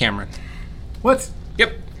 is you, Cameron. What?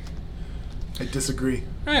 Yep, I disagree.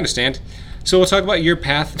 I understand. So we'll talk about your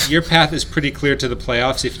path. Your path is pretty clear to the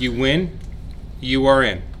playoffs. If you win, you are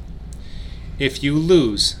in. If you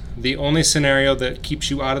lose, the only scenario that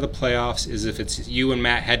keeps you out of the playoffs is if it's you and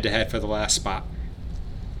Matt head-to-head for the last spot.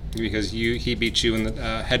 Because he beat you in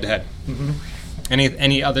the head-to-head. Mm-hmm.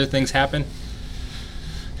 Any other things happen,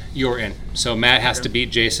 you're in. So Matt has to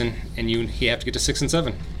beat Jason, and he have to get to 6 and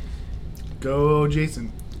 7. Go,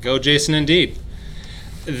 Jason. Go, Jason, indeed.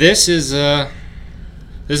 This is a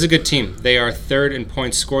good team. They are 3rd in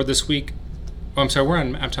points scored this week. Oh, I'm sorry.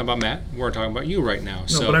 I'm talking about Matt. We're talking about you right now.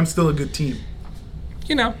 No, but I'm still a good team.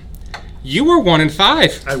 You were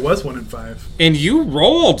 1-5, I was 1-5. and you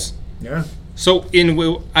rolled. Yeah. So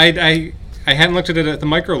I hadn't looked at it at the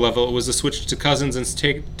micro level. It was the switch to Cousins and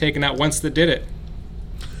taking out Wentz that did it.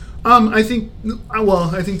 I think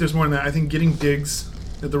there's more than that. I think getting Diggs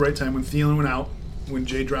at the right time when Thielen went out, when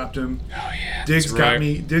Jay dropped him. Oh yeah, Diggs got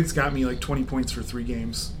me. Diggs got me like 20 points for 3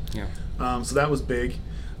 games. Yeah. So that was big.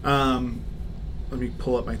 Let me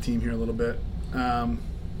pull up my team here a little bit.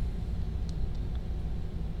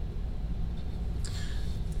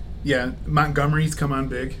 Yeah, Montgomery's come on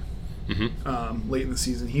big. Mm-hmm. Late in the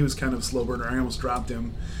season, he was kind of a slow burner. I almost dropped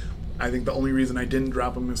him. I think the only reason I didn't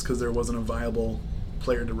drop him is because there wasn't a viable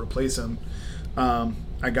player to replace him.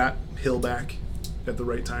 I got Hill back at the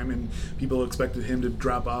right time, and people expected him to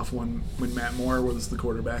drop off when Matt Moore was the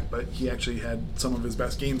quarterback, but he actually had some of his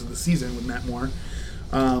best games of the season with Matt Moore.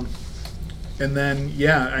 And then,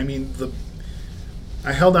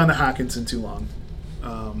 I held on to Hawkinson too long.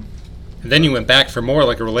 And then you went back for more,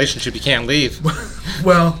 like a relationship you can't leave.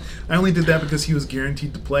 Well, I only did that because he was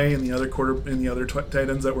guaranteed to play, and the other tight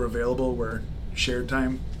ends that were available were shared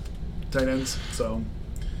time tight ends. So,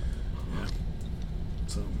 yeah.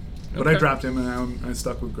 So, but I dropped him, and I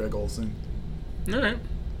stuck with Greg Olsen. All right.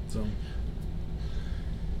 So,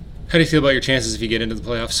 How do you feel about your chances if you get into the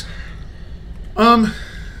playoffs?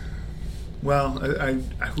 Well, I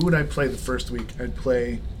who would I play the first week? I'd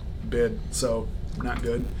play Bid, so not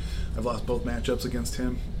good. I've lost both matchups against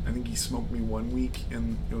him. I think he smoked me 1 week,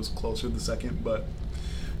 and it was closer the second, but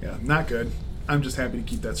yeah, not good. I'm just happy to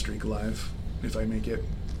keep that streak alive if I make it.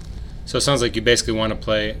 So it sounds like you basically want to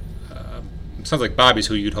play. It sounds like Bobby's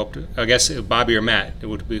who you'd hope to. I guess Bobby or Matt. It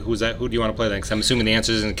would be who's that? Who do you want to play then? Because I'm assuming the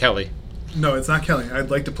answer isn't Kelly. No, it's not Kelly.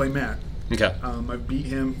 I'd like to play Matt. Okay. I've beat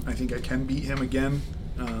him. I think I can beat him again.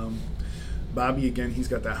 Bobby, again, he's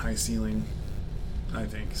got that high ceiling, I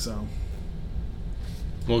think, so.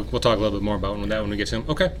 We'll talk a little bit more about that when we get to him.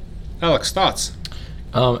 Okay. Alex, thoughts?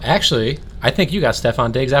 Actually, I think you got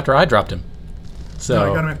Stefan Diggs after I dropped him. So,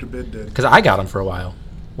 No, I got him after Bid did. because I got him for a while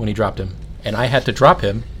when he dropped him. And I had to drop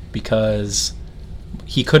him because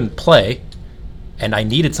he couldn't play, and I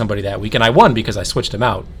needed somebody that week. And I won because I switched him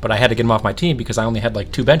out. But I had to get him off my team because I only had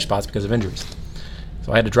like 2 bench spots because of injuries.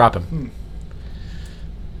 So I had to drop him.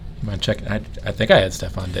 You mind checking? I think I had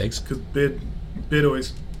Stefan Diggs. Because Bid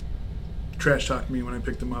always trash talked me when I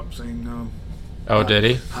picked him up, saying no. Oh, did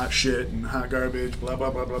he? Hot shit and hot garbage, blah, blah,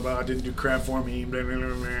 blah, blah, blah. Didn't do crap for me, blah, blah,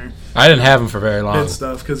 blah, blah. I didn't have him for very long. Bid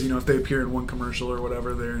stuff, because, if they appear in one commercial or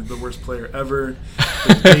whatever, they're the worst player ever.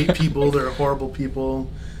 They hate people. They're horrible people.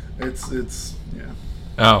 It's yeah.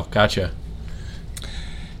 Oh, gotcha.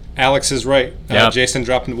 Alex is right. Yep. Jason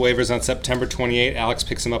dropped him to waivers on September 28. Alex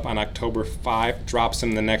picks him up on October 5, drops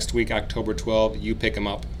him the next week, October 12. You pick him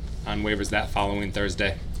up on waivers that following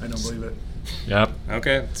Thursday. I don't believe it. Yep.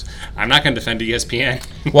 Okay. I'm not going to defend ESPN.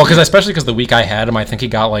 Well, especially because the week I had him, I think he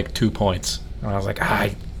got like 2 points. And I was like,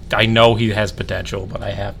 I know he has potential, but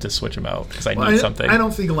I have to switch him out because I need something. I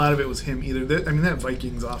don't think a lot of it was him either. That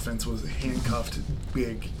Vikings offense was handcuffed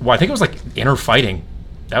big. Well, I think it was like inner fighting.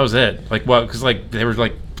 That was it. Like, well, because like they were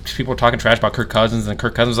like people were talking trash about Kirk Cousins, and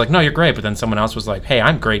Kirk Cousins was like, "No, you're great," but then someone else was like, "Hey,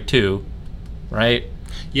 I'm great too," right?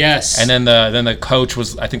 Yes. And then the coach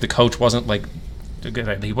was. I think the coach wasn't like.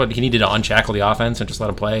 He needed to unshackle the offense and just let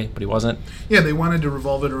him play, but he wasn't. Yeah, they wanted to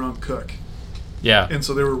revolve it around Cook. Yeah. And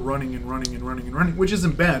so they were running, which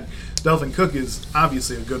isn't bad. Dalvin Cook is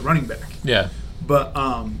obviously a good running back. Yeah. But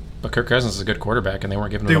Kirk Cousins is a good quarterback, and they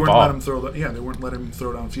weren't giving him they the weren't ball. they weren't letting him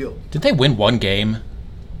throw downfield. Did they win one game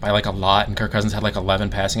by like a lot, and Kirk Cousins had like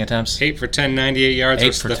 11 passing attempts? 8 for 10, 98 yards 8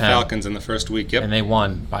 versus for the 10. Falcons in the first week. Yep. And they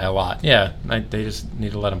won by a lot. Yeah, they just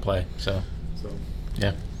need to let him play. So,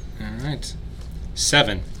 yeah. All right.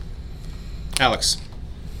 7. Alex.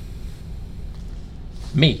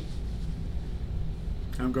 Me.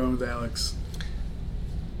 I'm going with Alex.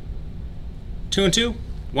 2 and 2,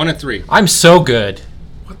 1 and 3. I'm so good,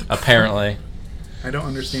 What the apparently. I don't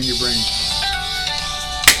understand your brain.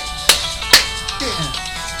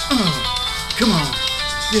 Yeah. Come on.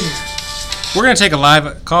 Yeah. We're going to take a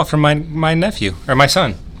live call from my nephew, or my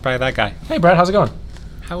son, probably that guy. Hey, Brett, how's it going?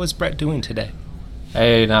 How is Brett doing today?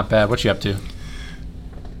 Hey, not bad. What you up to?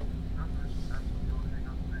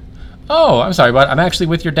 Oh, I'm sorry, but I'm actually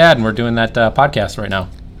with your dad, and we're doing that podcast right now.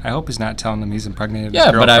 I hope he's not telling them he's impregnated his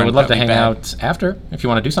Yeah, but I girlfriend. would love to That'd hang be bad. out after if you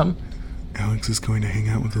want to do something. Alex is going to hang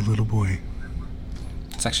out with the little boy.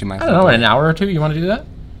 It's actually my I don't know, in an hour or two, you want to do that?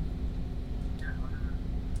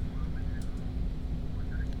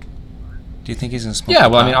 Do you think he's going to smoke? Yeah, the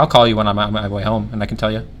well, I mean, pot? I'll call you when I'm on my way home, and I can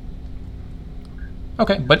tell you.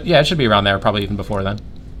 Okay, but yeah, it should be around there, probably even before then.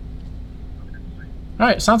 All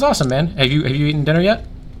right, sounds awesome, man. Have you eaten dinner yet?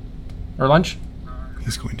 Or lunch?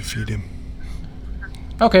 He's going to feed him.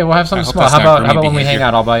 Okay, we'll have something I hope small. that's How not about grooming when we hang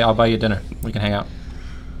behavior. out? I'll buy you dinner. We can hang out.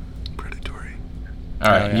 Predatory.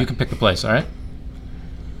 All right, Oh, yeah. you can pick the place. All right.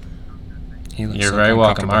 He looks You're so very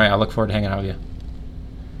welcome. uncomfortable. All right, I look forward to hanging out with you.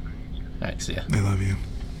 All right, see ya. I love you.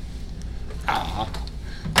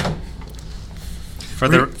 For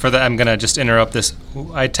the, I'm gonna just interrupt this.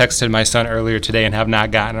 I texted my son earlier today and have not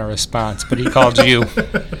gotten a response, but he called you.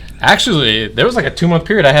 Actually, there was like a 2-month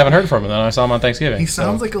period I haven't heard from him. Then I saw him on Thanksgiving. He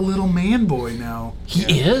sounds like a little man boy now.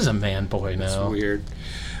 he is a man boy now. Weird.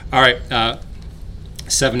 All right.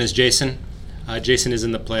 7 is Jason. Jason is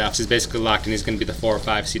in the playoffs. He's basically locked in. He's going to be the 4 or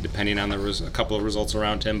 5 seed, depending on a couple of results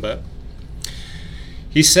around him. But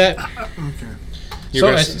he's set. Okay.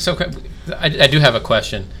 I do have a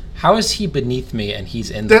question. How is he beneath me and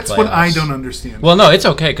he's in the That's playoffs? what I don't understand. Well, no, it's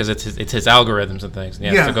okay because it's his algorithms and things. And he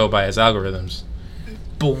has Yeah. to go by his algorithms.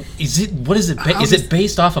 But is it How is does- it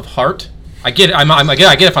based off of heart? I get it. I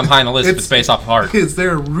get if I'm high on the list. If it's based off of heart. Is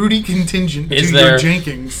there a Rudy contingent Is to there your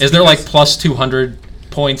Jenkins? Is there like plus 200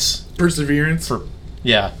 points perseverance? for?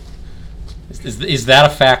 Yeah. Is that a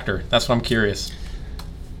factor? That's what I'm curious.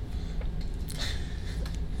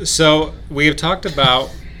 So we have talked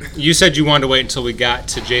about You said you wanted to wait until we got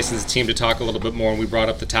to Jason's team to talk a little bit more, and we brought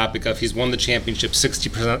up the topic of he's won the championship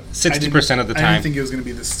 60% of the I time. didn't think it was going to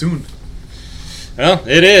be this soon. Well,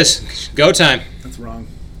 it is. Go time. That's wrong.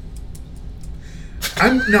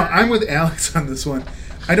 I'm with Alex on this one.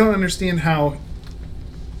 I don't understand how.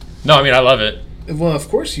 No, I mean, I love it. Well, of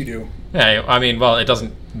course you do. Yeah, I mean, well, it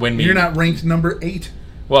doesn't win me. You're not ranked number 8.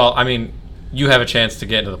 Well, I mean, you have a chance to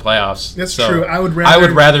get into the playoffs. That's so true. I would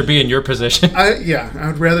rather be in your position. I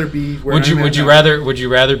would rather be where Would you I'm would at you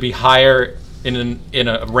now. rather be higher in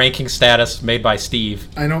a ranking status made by Steve?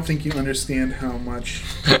 I don't think you understand how much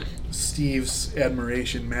Steve's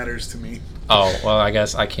admiration matters to me. Oh, well, I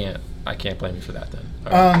guess I can't blame you for that then.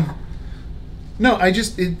 All right. No,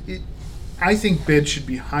 I think Bid should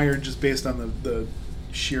be higher just based on the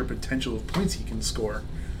sheer potential of points he can score.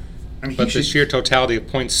 I mean, But the sheer totality of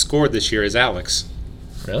points scored this year is Alex.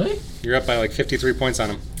 Really? You're up by like 53 points on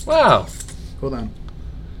him. Wow. Hold on.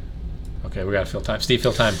 Okay, we got to fill time. Steve,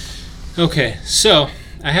 fill time. Okay, so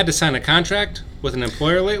I had to sign a contract with an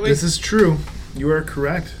employer lately. This is true. You are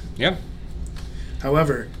correct. Yeah.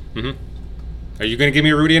 However, Are you going to give me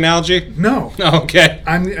a Rudy analogy? no. Okay.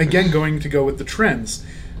 I'm again going to go with the trends.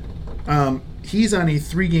 He's on a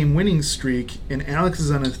 3-game winning streak, and Alex is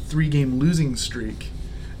on a 3-game losing streak,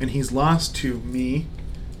 and he's lost to me,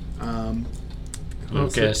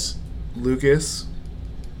 Lucas Lucas.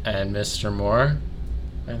 and Mr. Moore,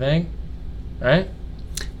 I think. Right?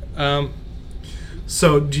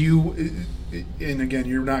 So do you? And again,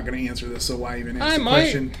 you're not going to answer this, so why even ask I the might.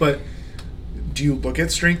 question? But do you look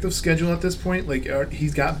at strength of schedule at this point? Like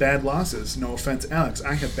he's got bad losses. No offense, Alex.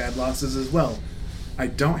 I have bad losses as well. I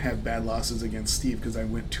don't have bad losses against Steve because I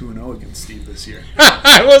went 2-0 against Steve this year.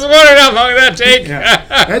 I was wondering how long that take. Yeah,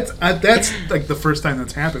 that's like the first time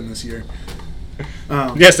that's happened this year.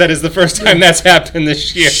 Yes, that is the first time that's happened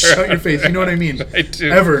this year. Shut your face. You know what I mean? I do.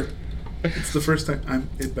 Ever. It's the first time.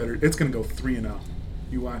 It's gonna go 3-0.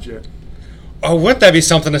 You watch it. Oh, wouldn't that be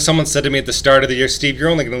something if someone said to me at the start of the year, Steve, you're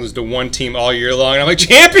only going to lose to one team all year long? And I'm like,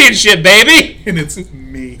 championship, baby! And it's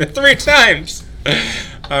me. 3 times.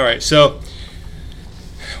 All right, so,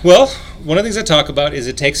 well, one of the things I talk about is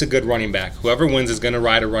it takes a good running back. Whoever wins is going to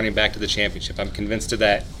ride a running back to the championship. I'm convinced of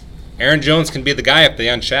that. Aaron Jones can be the guy if they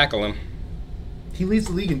unshackle him. He leads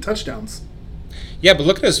the league in touchdowns. Yeah, but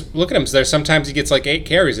look at him. There's sometimes he gets like 8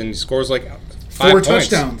 carries and he scores like 5 4 points.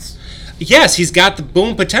 touchdowns. Yes, he's got the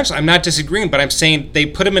boom potential. I'm not disagreeing, but I'm saying they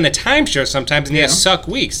put him in a timeshare sometimes and he has suck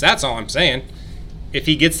weeks. That's all I'm saying. If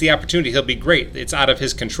he gets the opportunity, he'll be great. It's out of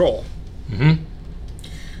his control. Mm-hmm.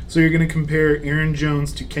 So you're going to compare Aaron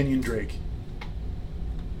Jones to Kenyon Drake.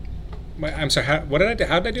 I'm sorry, what did I do?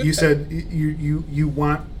 How did I do You that? said you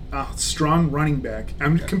want a strong running back.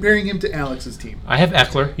 I'm comparing him to Alex's team. I have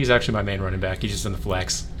Eckler. He's actually my main running back. He's just in the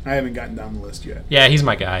flex. I haven't gotten down the list yet. Yeah, he's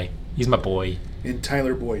my guy. He's my boy. And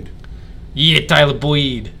Tyler Boyd. Yeah, Tyler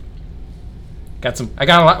Boyd. I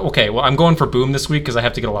got a lot. Okay, well, I'm going for boom this week because I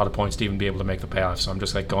have to get a lot of points to even be able to make the payoff. So I'm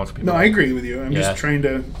just like going for people. No, I agree with you. I'm Yeah. just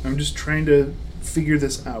trying to figure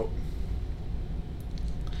this out.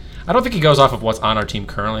 I don't think he goes off of what's on our team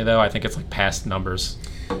currently, though. I think it's like past numbers.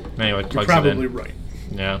 Anyway, You're plugs probably it in. right.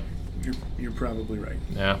 Yeah, You're probably right.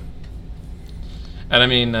 yeah. And I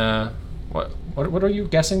mean, what are you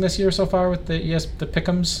guessing this year so far with the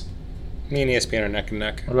pick'ems? Me and ESPN are neck and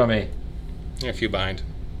neck. What about me? You're a few behind.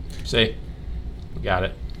 See, we got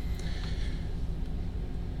it.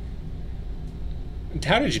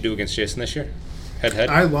 How did you do against Jason this year? Head-head?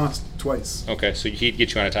 I lost twice. Okay, so he'd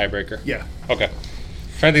get you on a tiebreaker. Yeah. Okay.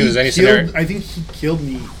 Trying to think if there's any scenario. I think he killed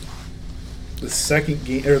me the second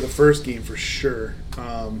game or the first game for sure.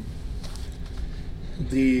 I'm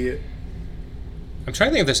trying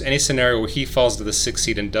to think if there's any scenario where he falls to the 6th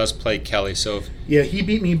seed and does play Kelly. So He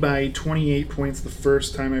beat me by 28 points the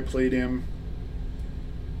first time I played him,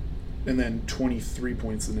 and then 23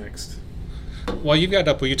 points the next. while you've got it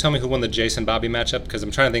up, will you tell me who won the Jason Bobby matchup? Because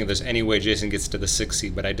I'm trying to think if there's any way Jason gets to the 6th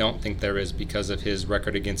seed, but I don't think there is because of his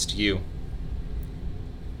record against you.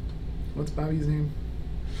 What's Bobby's name?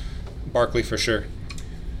 Barkley for sure.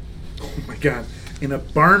 Oh my god. In a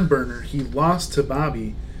barn burner, he lost to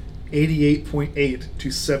Bobby 88.8 to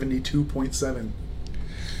 72.7.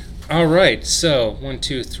 All right, so 1,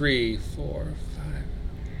 2, 3, 4, 5.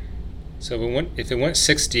 So if it went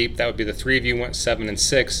 6 deep, that would be the 3 of you went 7 and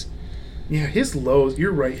 6. Yeah, his lows,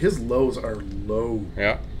 you're right, his lows are low.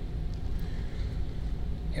 Yeah.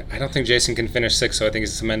 I don't think Jason can finish 6, so I think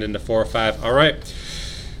it's cemented into 4 or 5. All right.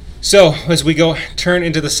 So as we turn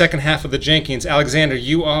into the second half of the Jenkins, Alexander,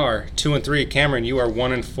 you are 2 and 3. Cameron, you are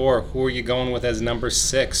 1 and 4. Who are you going with as number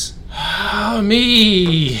 6? Oh,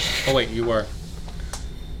 me. Oh wait, you are.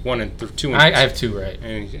 2 and 3. I have 2 right.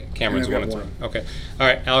 And Cameron's And I've 1 and got 3. Okay. All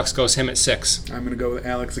right. Alex goes him at 6. I'm going to go with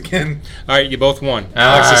Alex again. All right. You both won.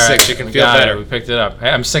 Alex is 6. You can we feel got better. it. We picked it up. Hey,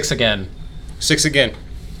 I'm 6 again. 6 again.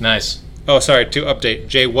 Nice. Oh, sorry. To update,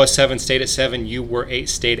 Jay was 7, stayed at 7. You were 8,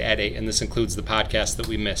 stayed at 8, and this includes the podcast that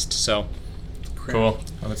we missed. So, Crap. Cool.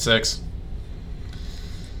 I'm at 6.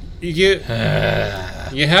 you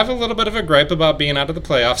have a little bit of a gripe about being out of the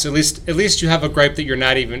playoffs. At least you have a gripe that you're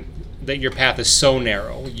not even that your path is so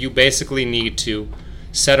narrow. You basically need to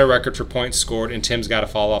set a record for points scored, and Tim's got to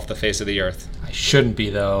fall off the face of the earth. I shouldn't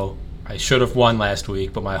be, though. I should have won last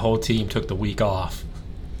week, but my whole team took the week off.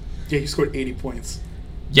 Yeah, he scored 80 points.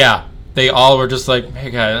 Yeah. They all were just like,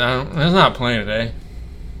 hey, guys, I'm not playing today.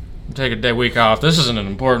 Take a day week off. This isn't an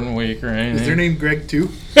important week or anything. Is their name Greg too?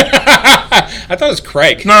 I thought it was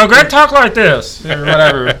Craig. No, Greg, talk like this. Or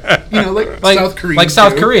whatever. You know, like South Korean. Like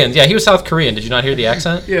South Koreans. Yeah, he was South Korean. Did you not hear the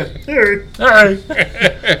accent? Yeah. Hey. All right.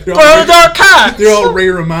 They're Where's all, our cats? they're all Ray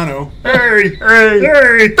Romano. Hey. Hey,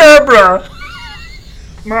 Hey. Deborah.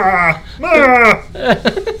 Ma. Ma.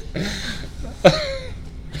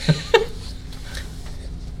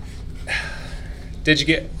 Do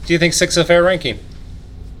you think 6 is a fair ranking?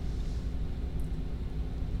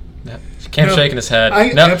 Cam's No, shaking his head. I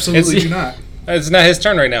No, absolutely it's- do not. It's not his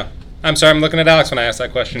turn right now. I'm sorry, I'm looking at Alex when I asked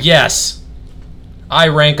that question. Yes. I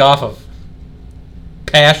rank off of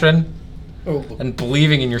passion Oh, and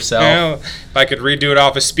believing in yourself. Well, if I could redo it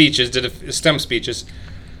off his speeches, STEM speeches,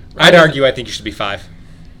 I'd argue I think you should be 5.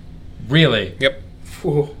 Really? Yep.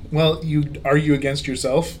 well, you argue against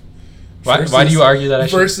yourself. Why do you argue that I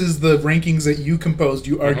should? Versus the rankings that you composed,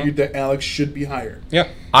 you argued that Alex should be higher. Yeah.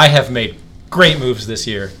 I have made great moves this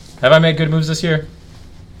year. Have I made good moves this year?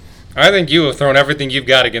 I think you have thrown everything you've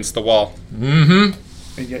got against the wall.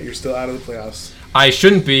 Mm-hmm. And yet you're still out of the playoffs. I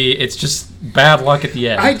shouldn't be. It's just bad luck at the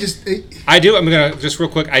end. I do. I'm going to, just real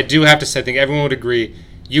quick, I do have to say, I think everyone would agree,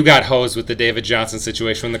 you got hosed with the David Johnson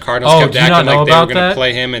situation when the Cardinals kept do you not acting know like they were about going to that?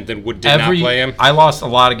 play him and then did not play him. I lost a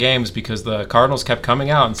lot of games because the Cardinals kept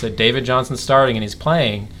coming out and said David Johnson's starting and he's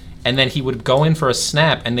playing, and then he would go in for a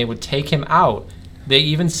snap and they would take him out. They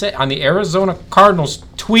even said on the Arizona Cardinals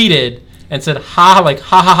tweeted and said ha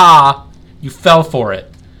ha, you fell for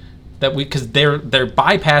it. Because they're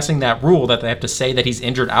bypassing that rule that they have to say that he's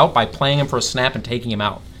injured out by playing him for a snap and taking him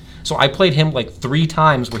out. So I played him like 3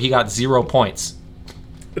 times where he got 0 points.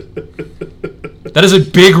 That is a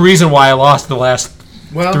big reason why I lost the last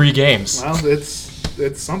 3 games. Well,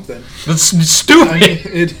 it's something. That's stupid. I mean,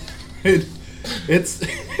 it's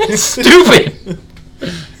It's stupid.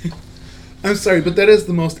 I'm sorry, but that is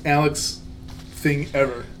the most Alex thing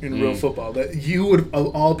ever in Mm. real football. That you would,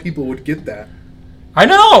 of all people, would get that. I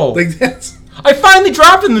know. Like that's. I finally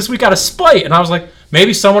dropped him this week out of spite, and I was like,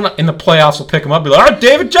 maybe someone in the playoffs will pick him up and be like,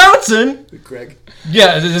 David Johnson. Greg.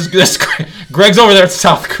 Yeah, this Greg's over there in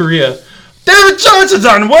South Korea. David Johnson's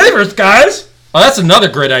on waivers, guys. Oh, that's another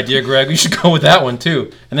great idea, Greg. You should go with that one,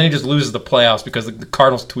 too. And then he just loses the playoffs because the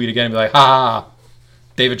Cardinals tweet again and be like, ha.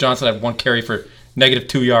 David Johnson had 1 carry for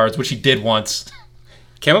 -2 yards, which he did once.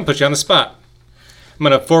 Cam, I'll put you on the spot. I'm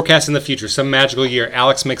going to forecast in the future, some magical year,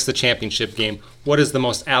 Alex makes the championship game. What is the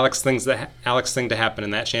most Alex thing to happen in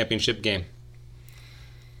that championship game?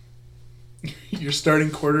 Your starting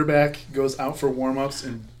quarterback goes out for warm-ups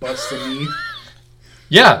and busts a knee.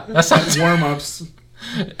 Yeah, that sounds. Warm-ups.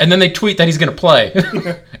 And then they tweet that he's going to play.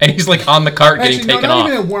 And he's like on the cart getting Actually, no, taken not off.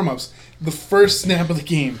 even at warm-ups. The first snap of the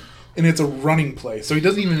game, and it's a running play, so he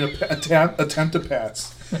doesn't even attempt to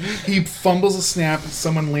pass. He fumbles a snap,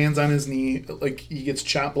 someone lands on his knee, like he gets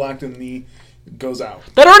chop blocked in the knee, goes out.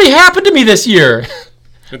 That already happened to me this year.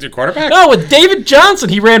 With your quarterback? No, with David Johnson.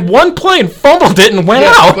 He ran 1 play and fumbled it and went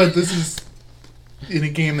out. But this is in a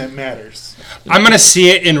game that matters. I'm going to see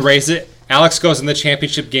it and raise it. Alex goes in the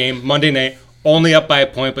championship game Monday night, only up by a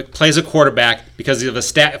point, but plays a quarterback because of a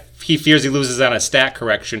stat. He fears he loses on a stat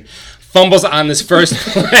correction. Fumbles on this first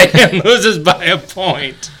play and loses by a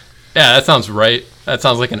point. Yeah, that sounds right. That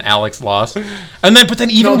sounds like an Alex loss. And then, but then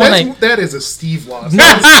even No, when that is a Steve loss.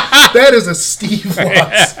 That is a Steve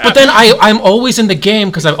loss. but then I'm always in the game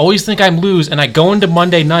because I always think I'm lose, and I go into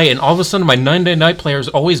Monday night, and all of a sudden my Monday night players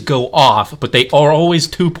always go off, but they are always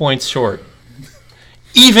 2 points short.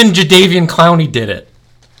 Even Jadeveon Clowney did it.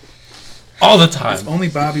 All the time. If only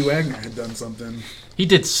Bobby Wagner had done something. He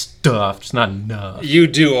did stuff, just not enough. You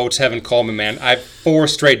do owe Tevin Coleman, man. I have 4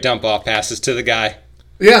 straight dump-off passes to the guy.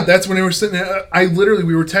 Yeah, that's when they were sitting there.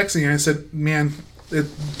 We were texting, and I said, man,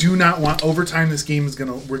 do not want overtime. This game is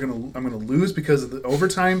I'm gonna lose because of the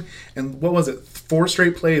overtime. And what was it? 4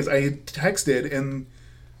 straight plays. I texted, and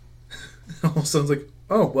all of a sudden, like,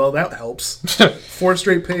 oh, well, that helps. 4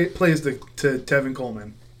 straight plays to Tevin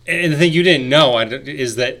Coleman. And the thing you didn't know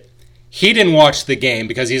is that he didn't watch the game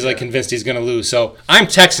because he's like convinced he's going to lose. So I'm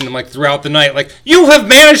texting him like throughout the night, like, you have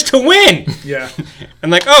managed to win. Yeah. I'm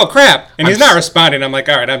like, oh crap, and he's not responding. I'm like,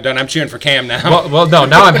 all right, I'm done. I'm cheering for Cam now. Well, no.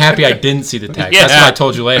 Now I'm happy I didn't see the text. Yeah. That's what I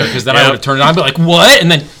told you later, because then I would have turned it on and be like, what?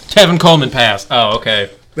 And then Kevin Coleman passed. Oh, okay.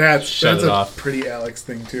 That's it a off. pretty Alex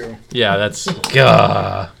thing too. Yeah, that's.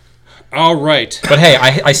 Gah. All right, But hey,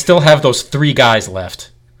 I still have those 3 guys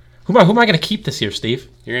left. Who am I going to keep this year, Steve?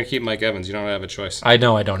 you're gonna keep Mike Evans. You don't have a choice. I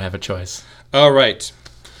know I don't have a choice. All right,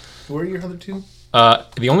 Who are your other 2?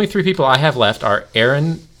 The only 3 people I have left are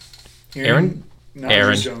Aaron Jones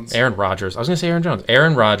Rodgers. I was going to say Aaron Jones.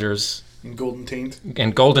 Aaron Rodgers and Golden Taint.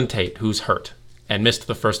 and Golden Tate, who's hurt and missed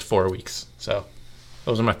the first 4 weeks. So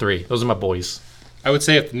those are my 3. Those are my boys. I would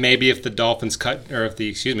say if the Dolphins cut, or if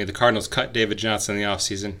the Cardinals cut David Johnson in the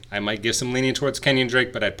offseason, I might give some leaning towards Kenyon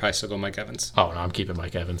Drake, but I'd probably still go Mike Evans. Oh no, I'm keeping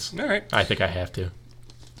Mike Evans. All right. I think I have to.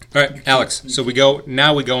 All right, Alex. So we go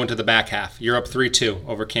into the back half. You're up 3-2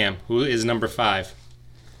 over Cam. Who is number 5?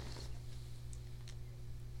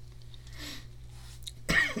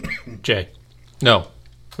 Jay. No.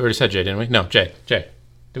 We already said Jay, didn't we? No, Jay. Did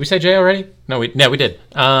we say Jay already? No, we did.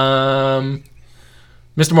 Mr.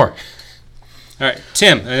 Moore. All right,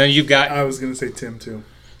 Tim. And then you've got. I was going to say Tim too.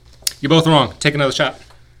 You're both wrong. Take another shot.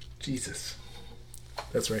 Jesus.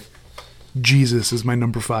 That's right. Jesus is my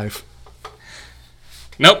number 5.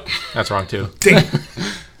 Nope. That's wrong too. Dang.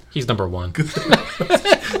 He's number 1.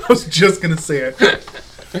 I was just going to say it.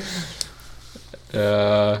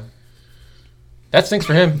 That stinks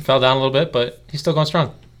for him. Fell down a little bit, but he's still going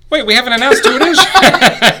strong. Wait, we haven't announced who it is.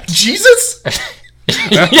 Jesus?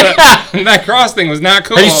 That cross thing was not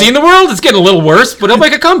cool. Have you seen the world? It's getting a little worse, but he'll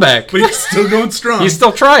make a comeback. But he's still going strong. He's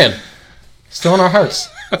still trying. Still in our hearts.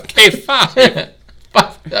 Okay, 5.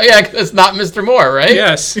 Oh, yeah, 'cause it's not Mr. Moore, right?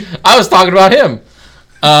 Yes. I was talking about him.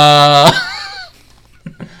 I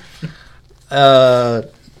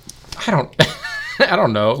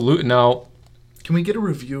don't know. No. Can we get a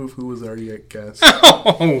review of who was already at guest?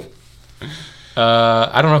 Oh.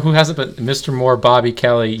 I don't know who hasn't, but Mr. Moore, Bobby,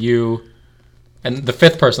 Kelly, you, and the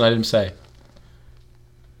 5th person I didn't say.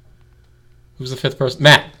 Who's the 5th person?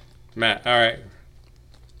 Matt. All right.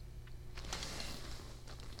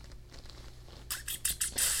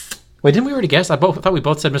 Wait, didn't we already guess? I thought we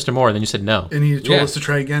both said Mr. Moore, and then you said no. And he told us to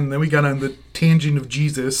try again. Then we got on the tangent of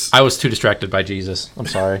Jesus. I was too distracted by Jesus. I'm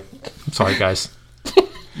sorry. I'm sorry, guys.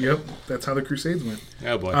 Yep, that's how the Crusades went.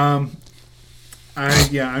 Oh boy. I'm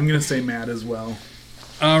gonna say Matt as well.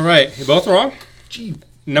 All right, you're both wrong. Gee,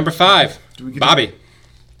 Number 5, do we get Bobby.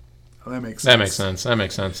 Oh, that makes sense.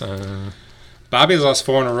 Bobby has lost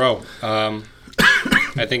 4 in a row.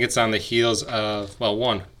 I think it's on the heels of,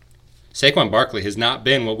 one, Saquon Barkley has not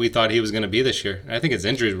been what we thought he was going to be this year. I think it's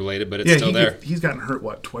injury related, but it's still there. He's gotten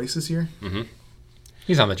hurt, twice this year? Mm-hmm.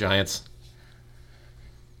 He's on the Giants.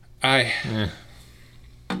 I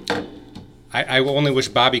only wish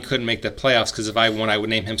Bobby couldn't make the playoffs, because if I won, I would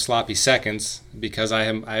name him Sloppy Seconds, because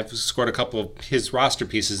I've scored a couple of his roster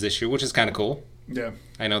pieces this year, which is kind of cool. Yeah.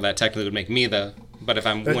 I know that technically would make me but if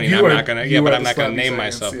I'm But winning, you I'm are- not gonna. you Yeah, are but the I'm not gonna Sloppy name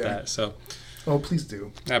Seconds, myself yeah. that. So Oh, please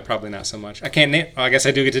do. probably not so much. I can't name. I guess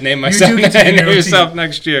I do get to name myself. do get to name name your yourself team.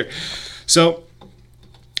 next year. So,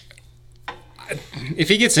 if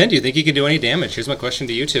he gets in, do you think he can do any damage? Here's my question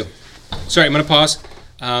to you two. Sorry, I'm gonna pause.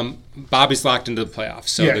 Bobby's locked into the playoffs,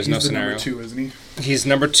 so yeah, there's he's no the scenario. number 2, isn't he? He's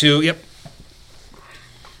number 2. Yep.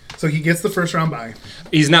 So he gets the first round bye.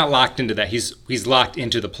 He's not locked into that. He's locked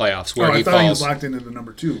into the playoffs where I he thought falls. he was locked into the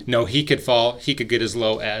number 2. No, he could fall. He could get as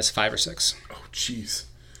low as 5 or 6. Oh, jeez.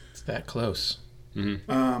 It's that close.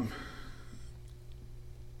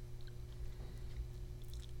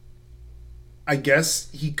 I guess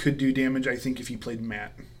he could do damage. I think if he played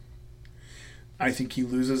Matt, I think he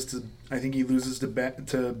loses to. I think he loses to Bed.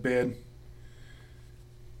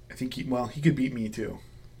 I think he could beat me too.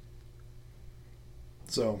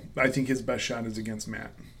 So I think his best shot is against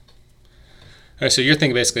Matt. All right, so you're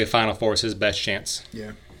thinking basically a Final Four is his best chance.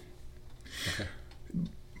 Yeah. Okay.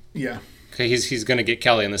 Yeah. Okay, he's going to get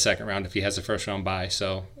Kelly in the second round if he has a first round bye.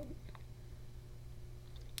 So,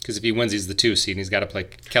 because if he wins, he's the 2 seed, and he's got to play.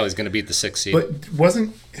 Kelly's going to beat the 6 seed. But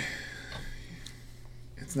wasn't.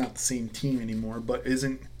 It's not the same team anymore. But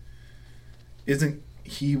isn't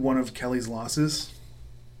he one of Kelly's losses?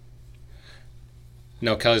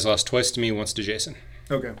 No, Kelly's lost twice to me, once to Jason.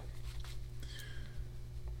 Okay.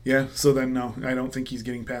 Yeah, so then no, I don't think he's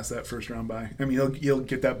getting past that first round bye. I mean, he'll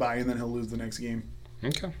get that bye and then he'll lose the next game.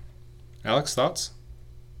 Okay. Alex, thoughts?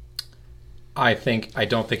 I think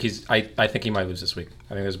he might lose this week.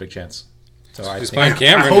 I think there's a big chance. So I He's think playing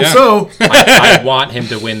Cameron. I hope yeah. so. I want him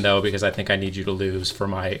to win, though, because I think I need you to lose for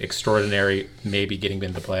my extraordinary maybe getting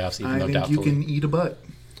into the playoffs, even I though think doubtful. you can eat a butt.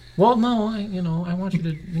 Well, no, I want you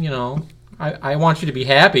to, I want you to be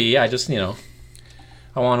happy. I just, I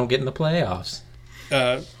want to get in the playoffs.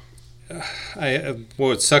 What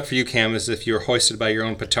would suck for you, Cam, is if you were hoisted by your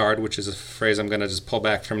own petard, which is a phrase I'm going to just pull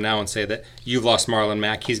back from now and say that you've lost Marlon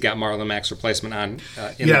Mack. He's got Marlon Mack's replacement on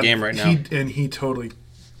in the game right now. He totally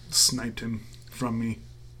sniped him from me.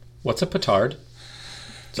 What's a petard?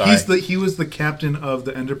 Sorry. He was the captain of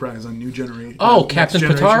the Enterprise on New Generation. Oh, Captain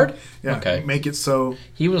Next Petard? Generation. Yeah, Okay. make it so.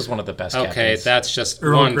 He was one of the best Okay, captains. that's just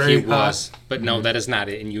Earl one. Grey, He was, but no, that is not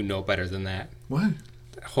it, and you know better than that. What?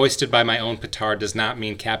 Hoisted by my own petard does not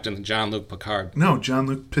mean Captain Jean-Luc Picard. No,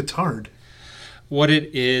 Jean-Luc Petard. What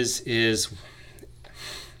it is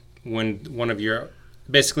when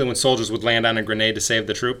basically when soldiers would land on a grenade to save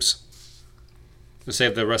the troops, to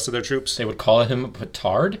save the rest of their troops. They would call him a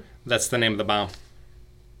petard? That's the name of the bomb.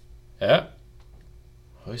 Yeah.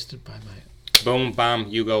 Hoisted by my Boom, bomb,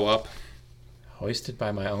 you go up.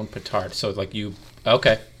 own petard. So,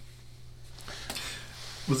 okay.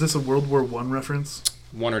 Was this a World War I reference?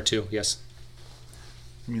 1 or 2, yes.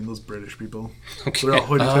 I mean, those British people. Okay. They're all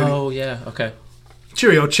hoity-toity. Oh, yeah, okay.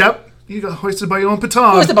 Cheerio, chap. You got hoisted by your own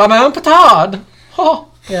petard. Hoisted by my own petard.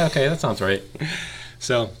 Oh, yeah, okay, that sounds right.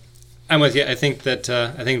 So, I'm with you. I think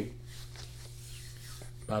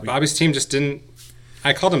Bobby's team just didn't.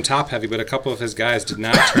 I called him top heavy, but a couple of his guys did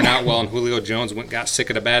not turn out well, and Julio Jones got sick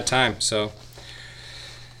at a bad time. So,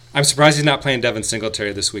 I'm surprised he's not playing Devin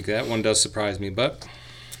Singletary this week. That one does surprise me, but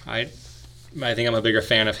I think I'm a bigger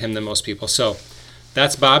fan of him than most people. So,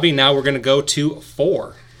 that's Bobby. Now we're going to go to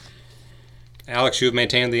 4. Alex, you have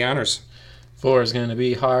maintained the honors. 4 is going to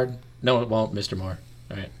be hard. No, it won't, Mr. Moore.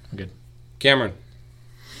 All right, I'm good. Cameron.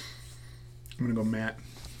 I'm going to go Matt.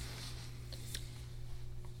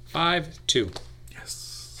 5-2.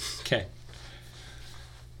 Yes. Okay.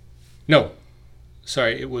 No.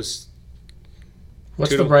 Sorry, it was...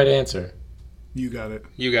 What's 2 the to- right answer? You got it.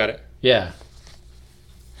 You got it. Yeah.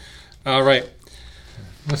 All right.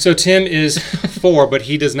 So Tim is 4, but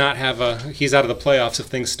he does not have he's out of the playoffs if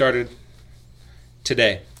things started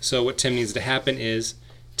today. So what Tim needs to happen is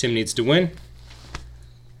Tim needs to win,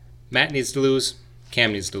 Matt needs to lose,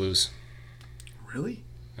 Cam needs to lose. Really?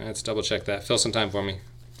 Let's double check that. Fill some time for me.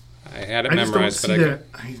 I had it I just don't memorized, see but that.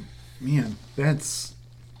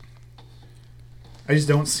 I just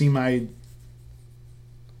don't see my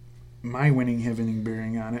winning having any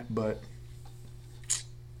bearing on it, but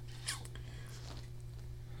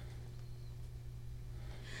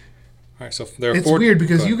all right. So there are it's 4. weird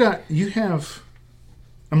because go ahead. you have.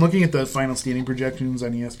 I'm looking at the final standing projections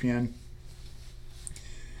on ESPN,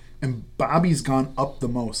 and Bobby's gone up the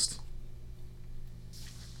most.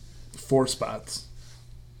 4 spots.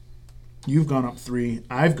 You've gone up 3.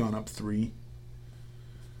 I've gone up 3.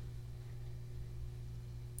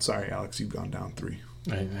 Sorry, Alex, you've gone down 3.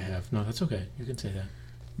 I have. No, that's okay. You can say that.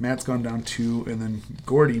 Matt's gone down 2, and then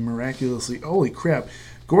Gordy miraculously. Holy crap!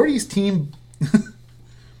 Gordy's team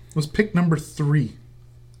was picked number 3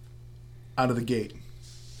 out of the gate,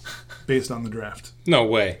 based on the draft. No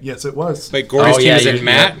way. Yes, it was. Wait, Gordy's team is you- in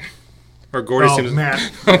Matt? Or Gordy's team is...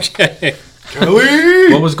 Matt. Okay.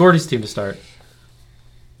 Kelly. What was Gordy's team to start?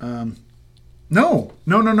 No.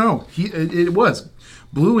 It was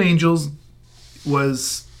Blue Angels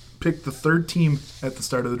was picked the 3rd team at the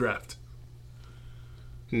start of the draft.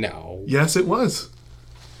 No. Yes, it was.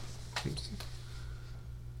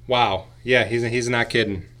 Wow. Yeah, he's not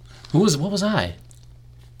kidding. What was I?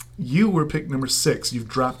 You were picked number 6. You've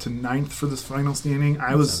dropped to 9th for this final standing.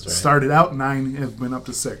 I was sounds right. started out 9, have been up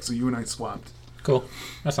to 6. So you and I swapped. Cool.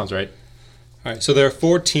 That sounds right. All right, so there are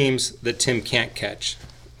 4 teams that Tim can't catch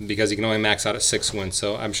because he can only max out at 6 wins.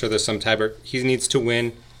 So I'm sure there's some tiebreak. He needs to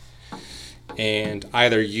win, and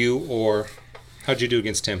either you or... How'd you do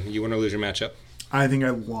against Tim? You win or lose your matchup? I think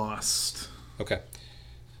I lost. Okay.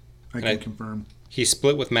 I can confirm. He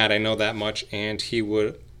split with Matt, I know that much, and he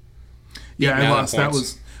would... Yeah, Matt I on lost.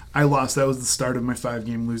 points. I lost. That was the start of my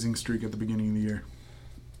 5-game losing streak at the beginning of the year.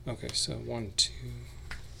 Okay, so 1, 2...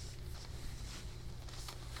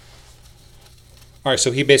 All right,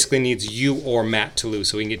 so he basically needs you or Matt to lose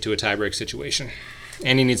so he can get to a tiebreak situation,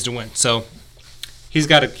 and he needs to win. So he's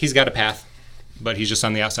got a path, but he's just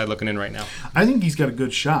on the outside looking in right now. I think he's got a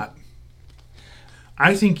good shot.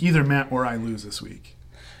 I think either Matt or I lose this week.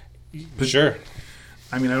 Sure.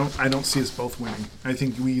 I mean, I don't see us both winning. I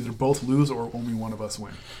think we either both lose or only one of us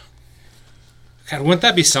win. God, wouldn't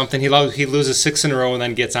that be something? He loses 6 in a row and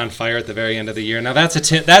then gets on fire at the very end of the year. Now that's a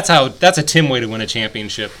Tim way to win a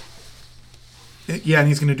championship. Yeah, and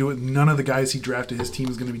he's going to do it. None of the guys he drafted, his team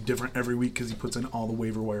is going to be different every week because he puts in all the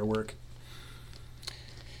waiver wire work.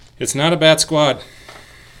 It's not a bad squad.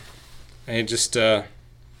 I just, when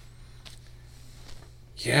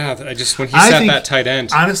he sat that tight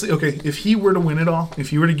end. Honestly, okay, if he were to win it all, if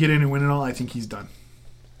he were to get in and win it all, I think he's done.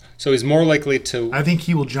 So he's more likely to. I think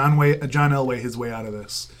he will John Elway his way out of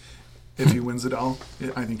this. If he wins it all,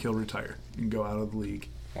 I think he'll retire and go out of the league.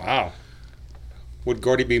 Wow. Would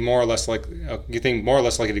Gordy be more or less likely? You think more or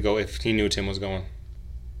less likely to go if he knew Tim was going?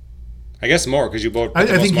 I guess more because you both put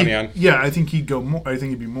the most money on. Yeah, I think he'd go more. I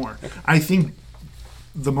think it'd be more. Okay. I think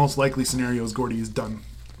the most likely scenario is Gordy is done,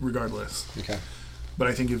 regardless. Okay. But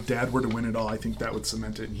I think if Dad were to win it all, I think that would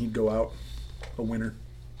cement it, and he'd go out a winner.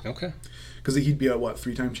 Okay. Because he'd be a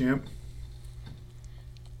 3-time champ?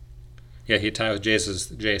 Yeah, he'd tie with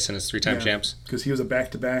Jason as 3-time champs. Because he was a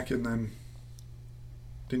back-to-back, and then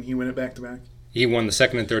didn't he win it back-to-back? He won the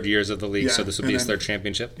second and third years of the league, so this would be his third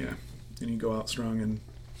championship. Yeah, and he'd go out strong. And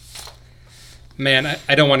man,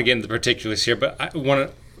 I don't want to get into the particulars here, but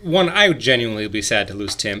I genuinely would be sad to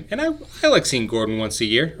lose Tim, and I like seeing Gordon once a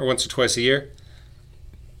year or once or twice a year.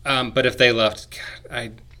 But if they left,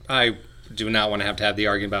 God, I do not want to have the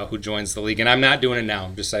argument about who joins the league, and I'm not doing it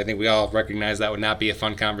now. I think we all recognize that would not be a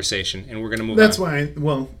fun conversation, and we're going to move on. That's why.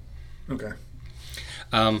 Okay.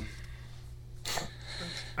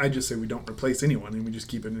 I just say we don't replace anyone, and we just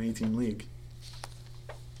keep it an 18 league.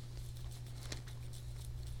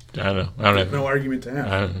 I don't know. I don't have no argument to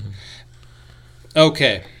have.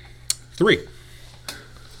 Okay. 3.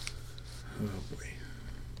 Oh boy.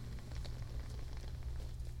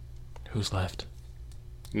 Who's left?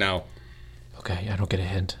 No. Okay, I don't get a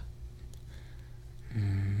hint.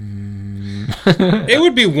 It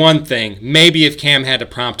would be one thing, maybe if Cam had to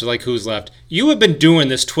prompt who's left. You have been doing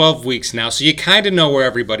this 12 weeks now, so you kind of know where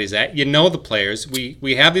everybody's at. You know the players.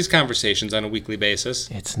 We have these conversations on a weekly basis.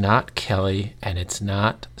 It's not Kelly, and it's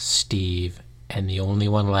not Steve, and the only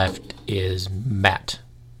one left is Matt.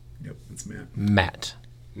 Yep, it's Matt. Matt.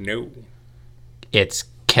 No. It's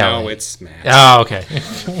Kelly. No, it's Matt. Oh, okay.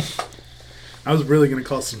 I was really going to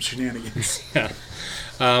call some shenanigans. Yeah.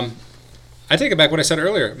 I take it back what I said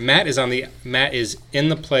earlier. Matt is in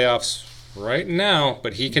the playoffs right now,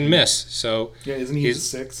 but he can miss. So yeah, isn't he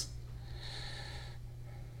 6?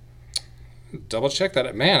 Double check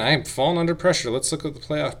that. Man, I am falling under pressure. Let's look at what the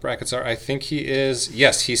playoff brackets are. I think he is.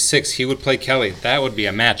 Yes, he's 6. He would play Kelly. That would be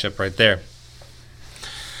a matchup right there.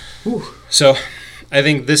 Whew. So I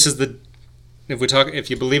think this is if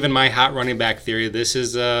you believe in my hot running back theory, this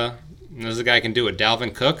is a guy who can do it.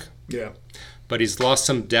 Dalvin Cook. Yeah. But he's lost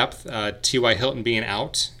some depth, T.Y. Hilton being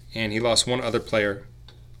out, and he lost one other player.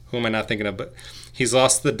 Who am I not thinking of? But he's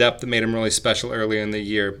lost the depth that made him really special earlier in the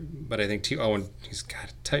year. But I think and he's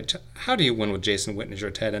got tight. How do you win with Jason Witten as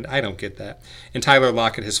your tight end? I don't get that. And Tyler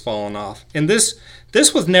Lockett has fallen off. And this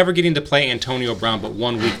was never getting to play Antonio Brown but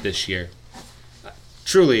 1 week this year.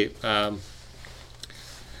 Truly,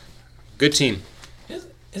 good team.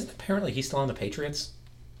 Isn't apparently he's still on the Patriots?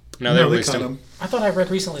 No, they released cut him. I thought I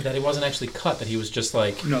read recently that he wasn't actually cut, that he was just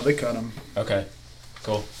like... No, they cut him. Okay,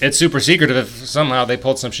 cool. It's super secretive if somehow they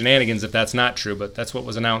pulled some shenanigans if that's not true, but that's what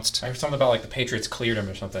was announced. I heard something about the Patriots cleared him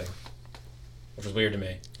or something, which was weird to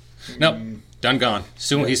me. Nope, done gone.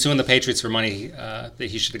 He's suing the Patriots for money that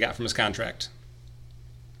he should have got from his contract.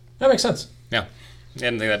 That makes sense. Yeah. I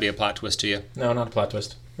didn't think that'd be a plot twist to you. No, not a plot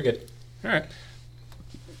twist. We're good. All right.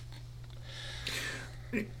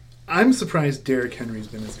 I'm surprised Derrick Henry's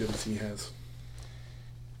been as good as he has.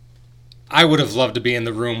 I would have loved to be in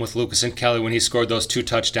the room with Lucas and Kelly when he scored those 2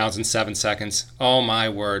 touchdowns in 7 seconds. Oh, my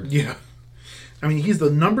word. Yeah. I mean, he's the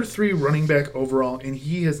number 3 running back overall, and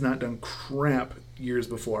he has not done crap years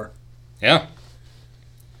before. Yeah.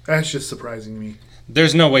 That's just surprising to me.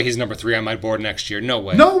 There's no way he's number 3 on my board next year. No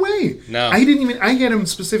way. No way. No. I had him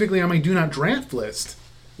specifically on my do not draft list.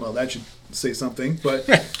 Well, that should say something, but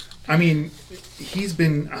I mean, he's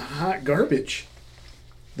been hot garbage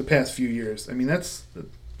the past few years. I mean, that's...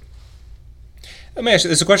 Let me ask you,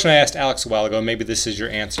 this is a question I asked Alex a while ago. Maybe this is your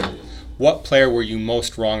answer. What player were you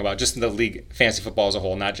most wrong about, just in the league, fantasy football as a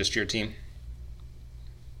whole, not just your team?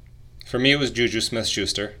 For me, it was Juju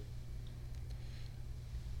Smith-Schuster.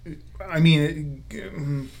 I mean,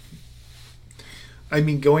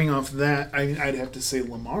 going off that, I'd have to say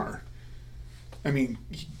Lamar. I mean,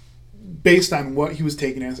 based on what he was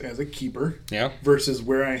taken as a keeper, yeah, versus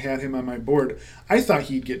where I had him on my board, I thought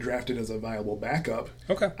he'd get drafted as a viable backup.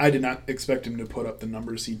 Okay. I did not expect him to put up the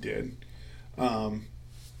numbers he did.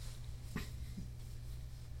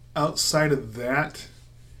 Outside of that,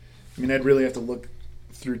 I mean, I'd really have to look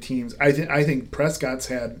through teams. I think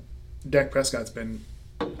Dak Prescott's been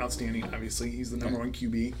outstanding. Obviously, he's the number one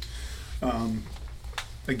QB.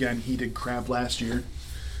 Again, he did crap last year.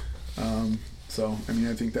 So, I mean,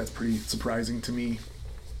 I think that's pretty surprising to me.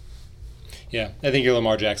 Yeah, I think your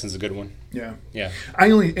Lamar Jackson's a good one. Yeah. Yeah.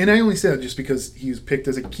 I only say that just because he was picked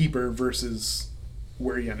as a keeper versus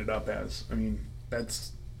where he ended up as. I mean,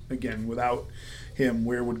 that's, again, without him,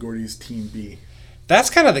 where would Gordy's team be? That's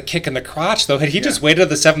kind of the kick in the crotch, though. Had he just waited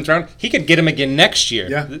the 7th round, he could get him again next year.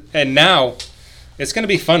 Yeah. And now it's going to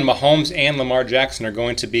be fun. Mahomes and Lamar Jackson are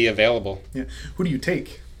going to be available. Yeah. Who do you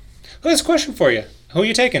take? Well, there's a question for you. Who are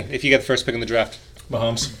you taking if you get the first pick in the draft?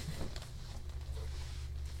 Mahomes.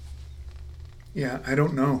 Yeah, I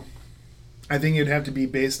don't know. I think it'd have to be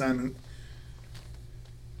based on...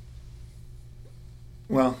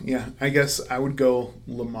 Well, yeah, I guess I would go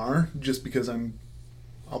Lamar just because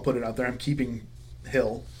I'll put it out there. I'm keeping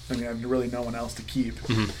Hill. I mean, I have really no one else to keep.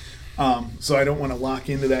 Mm-hmm. So I don't want to lock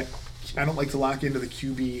into that. I don't like to lock into the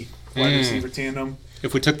QB wide receiver tandem.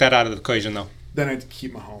 If we took that out of the equation, though. Then I'd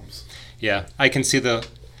keep Mahomes. Yeah, I can see the...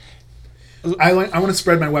 I want to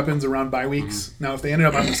spread my weapons around bye weeks. Now, if they ended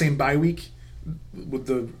up on the same bye week with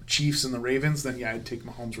the Chiefs and the Ravens, then yeah, I'd take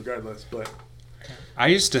Mahomes regardless. But I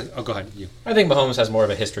used to... Oh, go ahead. You. I think Mahomes has more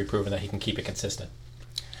of a history proving that he can keep it consistent.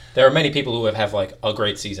 There are many people who have like a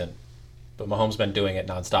great season, but Mahomes been doing it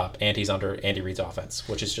nonstop, and he's under Andy Reid's offense,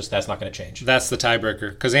 which is just that's not going to change. That's the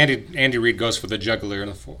tiebreaker because Andy Reid goes for the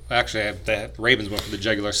jugular. Actually, the Ravens went for the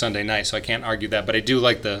jugular Sunday night, so I can't argue that. But I do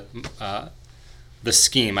like the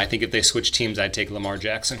scheme. I think if they switch teams, I'd take Lamar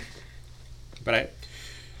Jackson. But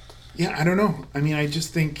I don't know. I mean, I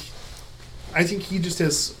think he just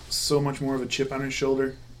has so much more of a chip on his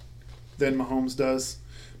shoulder than Mahomes does.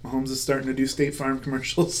 Mahomes is starting to do State Farm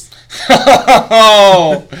commercials.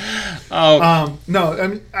 Oh. No, I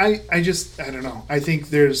mean, I don't know. I think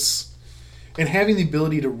there's, and having the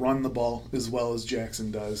ability to run the ball as well as Jackson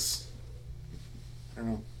does, I don't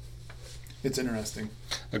know. It's interesting.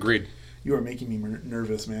 Agreed. You are making me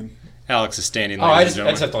nervous, man. Alex is standing there. I just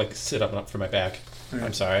have to like sit up and up for my back. Right.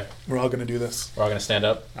 I'm sorry. We're all going to do this. We're all going to stand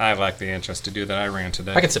up. I lack the interest to do that. I ran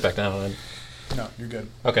today. I can sit back down then. No, you're good.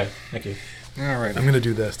 Okay, thank you. All right. I'm going to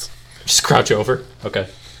do this. Just crouch over. Okay.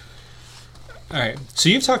 All right. So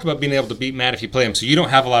you've talked about being able to beat Matt if you play him, so you don't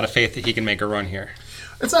have a lot of faith that he can make a run here.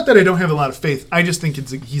 It's not that I don't have a lot of faith. I just think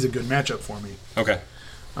he's a good matchup for me. Okay.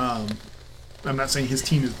 I'm not saying his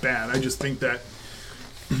team is bad. I just think that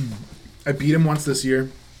I beat him once this year.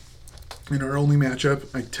 In our only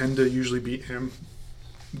matchup, I tend to usually beat him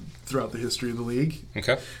throughout the history of the league.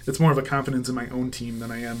 Okay. It's more of a confidence in my own team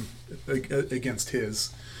than I am against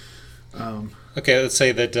his. Okay, let's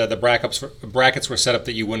say that the brackets were set up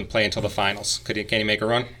that you wouldn't play until the finals. Can you make a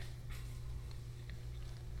run?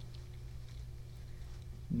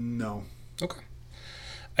 No. Okay.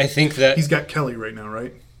 I think that... He's got Kelly right now,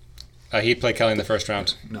 right? He'd play Kelly in the first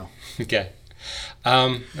round. No. Okay.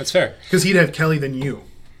 That's fair. Because he'd have Kelly than you.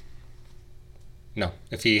 No.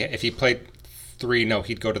 If he played 3, no,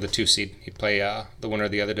 he'd go to the 2 seed. He'd play the winner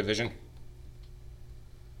of the other division.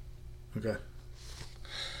 Okay.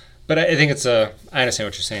 But I think it's I understand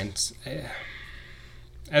what you're saying.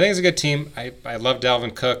 I think it's a good team. I love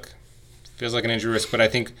Dalvin Cook. Feels like an injury risk, but I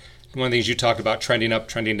think one of the things you talked about, trending up,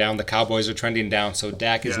 trending down, the Cowboys are trending down, so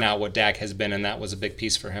Dak is not what Dak has been, and that was a big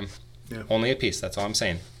piece for him. Yeah. Only a piece, that's all I'm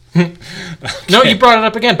saying. Okay. No, you brought it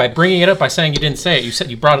up again by bringing it up by saying you didn't say it. You said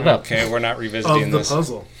you brought it up. Okay, we're not revisiting this.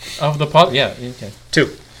 Of the puzzle, yeah. Okay.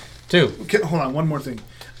 2. Okay, hold on, one more thing.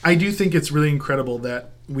 I do think it's really incredible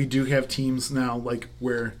that we do have teams now like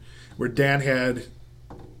where Dad had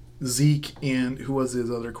Zeke and who was his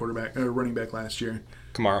other running back last year?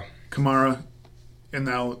 Kamara, and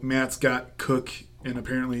now Matt's got Cook and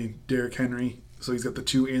apparently Derrick Henry. So he's got the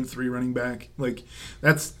 2 and 3 running back. Like,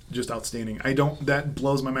 that's just outstanding. That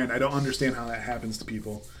blows my mind. I don't understand how that happens to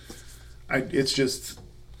people. It's just...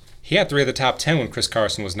 He had 3 of the top 10 when Chris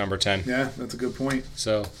Carson was number 10. Yeah, that's a good point.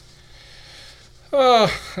 So, I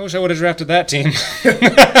wish I would have drafted that team.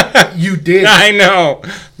 You did. I know.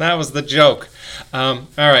 That was the joke. All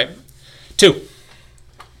right. 2.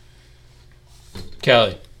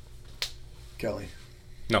 Kelly.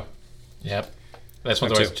 No. Yep. This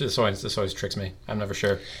always tricks me. I'm never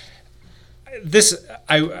sure.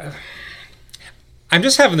 I'm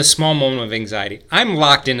just having this small moment of anxiety. I'm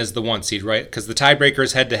locked in as the 1 seed, right? Because the tiebreaker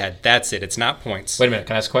is head-to-head. That's it. It's not points. Wait a minute.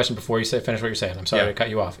 Can I ask a question before you finish what you're saying? I'm sorry to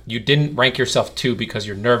cut you off. You didn't rank yourself 2 because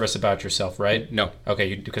you're nervous about yourself, right? No.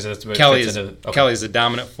 Okay, because that's what Kelly's a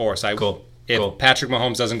dominant force. Cool. If Patrick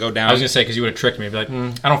Mahomes doesn't go down... I was going to say, because you would have tricked me. I'd be like,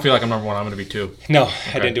 I don't feel like I'm number 1. I'm going to be 2. No,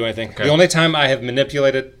 okay. I didn't do anything. Okay. The only time I have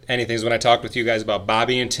manipulated anything is when I talked with you guys about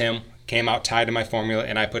Bobby and Tim, came out tied in my formula,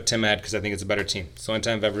 and I put Tim Ed because I think it's a better team. It's the only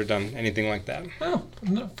time I've ever done anything like that. Oh,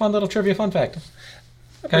 fun little trivia fun fact.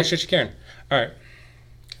 I appreciate you caring. All right.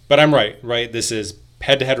 But I'm right? This is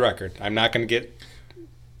head-to-head record. I'm not going to get...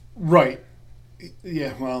 Right.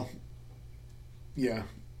 Yeah, well, yeah.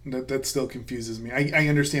 That still confuses me. I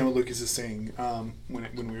understand what Lucas is saying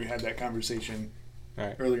when we had that conversation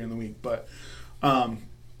earlier in the week, but I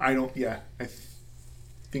don't. Yeah, I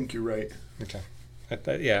think you're right. Okay.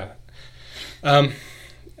 Yeah.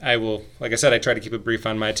 I will. Like I said, I try to keep it brief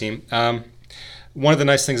on my team. One of the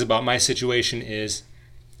nice things about my situation is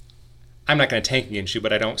I'm not going to tank against you,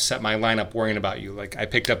 but I don't set my lineup worrying about you. Like I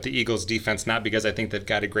picked up the Eagles defense not because I think they've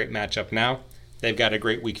got a great matchup now. They've got a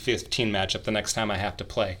great Week 15 matchup the next time I have to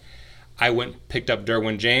play. I went and picked up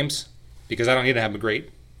Derwin James because I don't need to have a great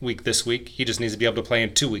week this week. He just needs to be able to play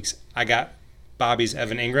in 2 weeks. I got Bobby's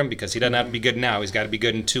Evan Ingram because he doesn't have to be good now. He's got to be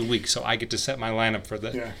good in 2 weeks. So I get to set my lineup for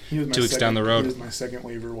the 2 weeks down the road. He was my second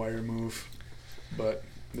waiver wire move, but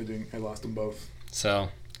I lost them both. So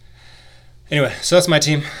anyway, so that's my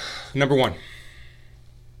team. Number 1.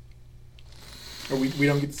 Or we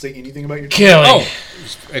don't get to say anything about your team? Kelly. Oh,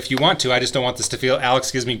 if you want to. I just don't want this to feel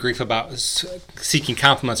Alex gives me grief about seeking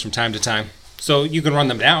compliments from time to time. So you can run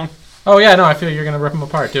them down. Oh, yeah, no, I feel you're going to rip them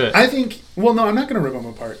apart. Do it. I think, well, no, I'm not going to rip them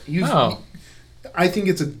apart. I think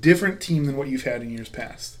it's a different team than what you've had in years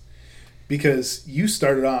past. Because you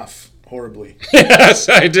started off horribly. Yes,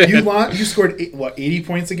 I did. You scored, 80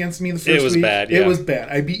 points against me the first week? It was bad, yeah. It was bad.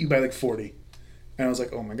 I beat you by like 40. And I was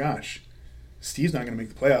like, oh my gosh. Steve's not going to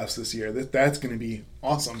make the playoffs this year. That's going to be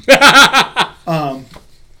awesome. But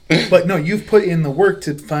no, you've put in the work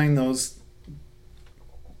to find those.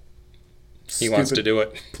 He wants to do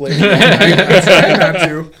it. I'm trying not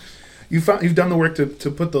to. You've done the work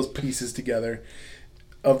to put those pieces together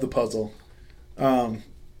of the puzzle,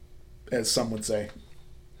 as some would say,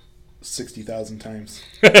 60,000 times.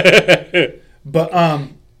 But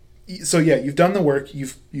so yeah, you've done the work.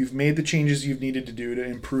 You've made the changes you've needed to do to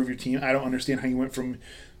improve your team. I don't understand how you went from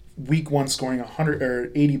week 1 scoring 100 or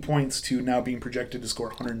 80 points to now being projected to score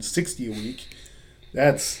 160 a week.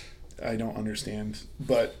 I don't understand.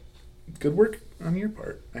 But good work on your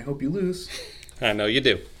part. I hope you lose. I know you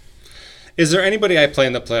do. Is there anybody I play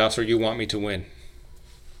in the playoffs or you want me to win?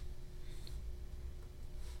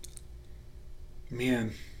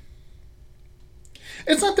 Man.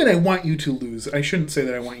 It's not that I want you to lose. I shouldn't say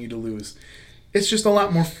that I want you to lose. It's just a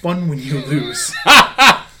lot more fun when you lose.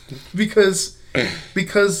 because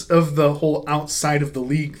of the whole outside of the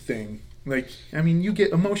league thing. Like, I mean, you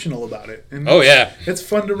get emotional about it. And yeah. It's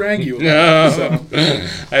fun to rag you about it. So.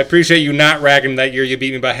 I appreciate you not ragging that year you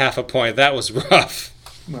beat me by half a point. That was rough.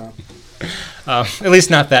 Well. At least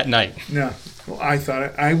not that night. No. Well,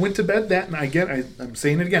 I went to bed that night. Again, I'm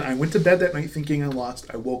saying it again. I went to bed that night thinking I lost.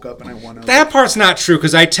 I woke up and I won. That part's not true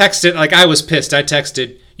because I texted, like I was pissed. I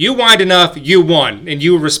texted, you whined enough, you won. And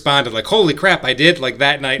you responded like, holy crap, I did, like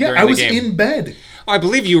that night during the game. I was in bed. I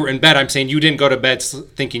believe you were in bed. I'm saying you didn't go to bed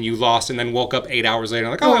thinking you lost and then woke up 8 hours later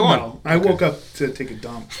like, I won. No. I woke up to take a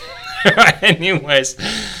dump. Anyways,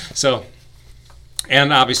 so,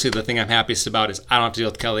 and obviously the thing I'm happiest about is I don't have to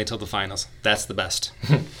deal with Kelly until the finals. That's the best.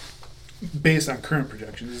 Based on current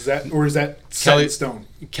projections, is that set in stone?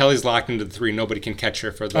 Kelly's locked into the 3. Nobody can catch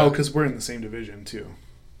her for the... Oh, because we're in the same division, too.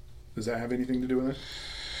 Does that have anything to do with it?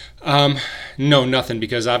 No, nothing,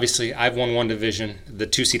 because obviously I've won one division. The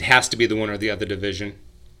 2 seed has to be the winner of the other division.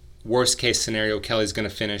 Worst case scenario, Kelly's going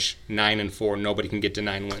to finish 9-4. Nobody can get to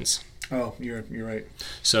 9 wins. Oh, you're right.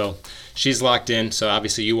 So she's locked in. So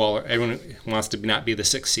obviously everyone wants to not be the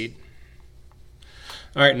 6th seed.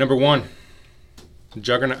 All right, number 1.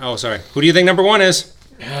 Juggernaut. Oh, sorry. Who do you think number 1 is?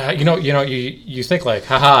 You think like,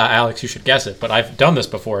 haha, Alex, you should guess it. But I've done this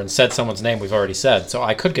before and said someone's name we've already said, so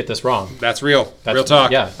I could get this wrong. That's real. Real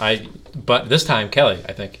talk. Yeah, but this time Kelly,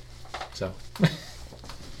 I think. So.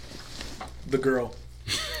 The girl.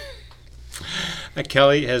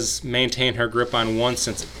 Kelly has maintained her grip on 1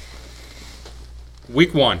 since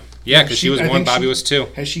week 1. Yeah, because she was 1, Bobby was 2.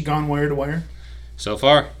 Has she gone wire to wire? So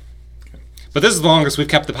far. But this is the longest we've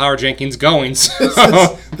kept the Power Jenkins going.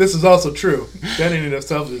 So. This is also true. That in and of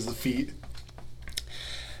itself is a feat.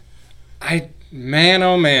 Man,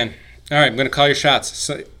 oh man. All right, I'm going to call your shots.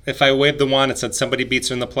 So if I waved the wand and said somebody beats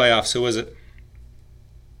her in the playoffs, who is it?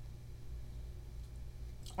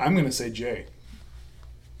 I'm going to say Jay.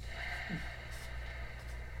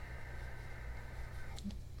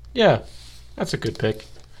 Yeah, that's a good pick.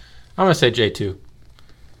 I'm going to say Jay too.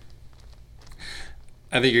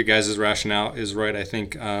 I think your guys' rationale is right. I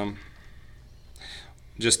think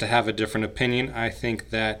just to have a different opinion, I think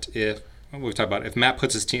that if Matt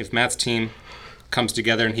puts his team, if Matt's team comes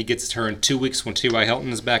together and he gets her in 2 weeks when T.Y.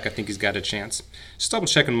 Hilton is back, I think he's got a chance. Just double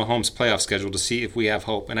checking Mahomes' playoff schedule to see if we have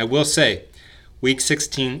hope. And I will say, week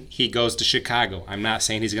 16, he goes to Chicago. I'm not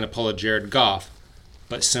saying he's going to pull a Jared Goff,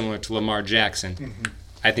 but similar to Lamar Jackson. Mm-hmm.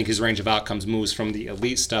 I think his range of outcomes moves from the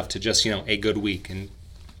elite stuff to just, a good week. And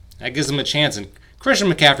that gives him a chance. And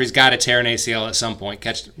Christian McCaffrey's got to tear an ACL at some point,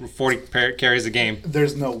 catch 40 carries a game.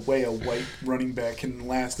 There's no way a white running back can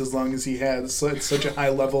last as long as he has at such a high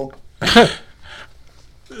level.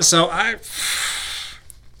 So I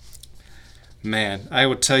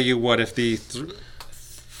would tell you what, if if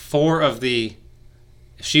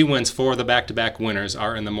she wins, 4 of the back-to-back winners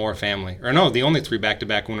are in the Moore family. Or no, the only 3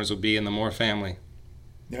 back-to-back winners would be in the Moore family.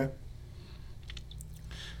 Yeah.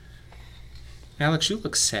 Alex, you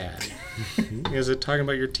look sad. Is it talking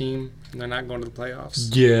about your team and they're not going to the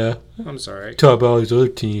playoffs? Yeah. I'm sorry. Talk about all these other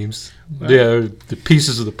teams. Well, yeah, the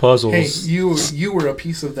pieces of the puzzles. Hey, you were a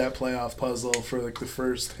piece of that playoff puzzle for like the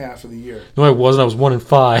first half of the year. No, I wasn't. I was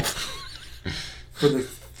 1-5. For the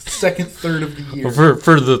second third of the year.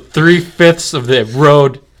 For the 3/5 of the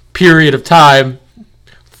road period of time,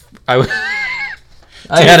 I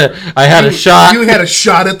had a shot. You had a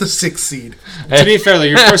shot at the 6th seed. To be fair, though,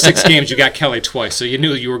 your first 6 games, you got Kelly twice, so you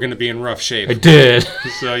knew you were going to be in rough shape. I did.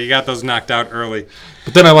 So you got those knocked out early.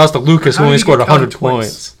 But then I lost to Lucas, who How only did you scored get Kelly 100 twice?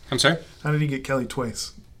 points. I'm sorry? How did he get Kelly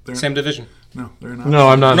twice? Same division. No, they're not. No,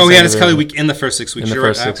 I'm not. No, he had his Kelly week in the first 6 weeks. In the You're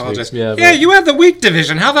first right. I 6 apologize. weeks. Yeah, Yeah, but- you have the weak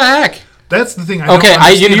division. How the heck? That's the thing.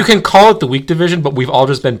 Okay, you can call it the weak division, but we've all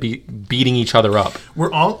just been beating each other up. They've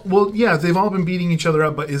all been beating each other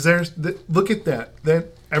up. But is there? Look at that. That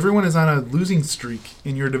everyone is on a losing streak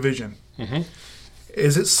in your division. Mm-hmm.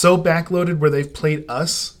 Is it so backloaded where they've played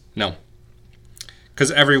us? No.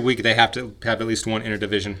 Because every week they have to have at least one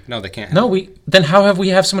interdivision. No, they can't. No, then how have we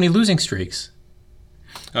have so many losing streaks?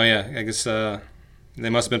 Oh, yeah. I guess they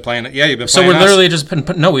must have been playing it. Yeah, you've been So playing we're us. literally just been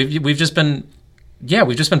we've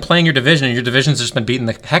just been playing your division, and your division's just been beating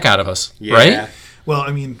the heck out of us, Yeah. right? Well,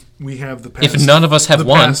 I mean, we have the past. If none of us have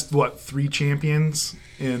won, past, 3 champions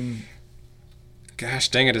in? Gosh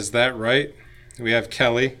dang it, is that right? We have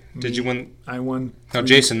Kelly. Did you win? I won. No, 3.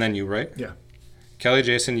 Jason, then you, right? Yeah. Kelly,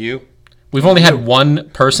 Jason, you. we've only had one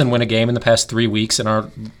person win a game in the past 3 weeks in our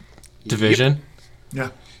division. Yeah.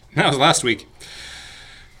 That was last week.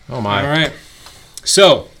 Oh my! All right.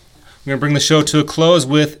 So, we're going to bring the show to a close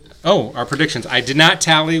with, our predictions. I did not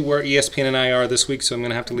tally where ESPN and I are this week, so I'm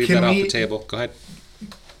going to have to leave that off the table. Go ahead.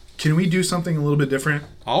 Can we do something a little bit different?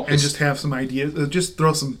 Always. And just have some ideas? Just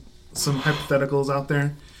throw some hypotheticals out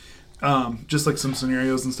there. Just like some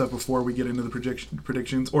scenarios and stuff before we get into the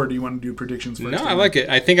predictions. Or do you want to do predictions first? No, I like it.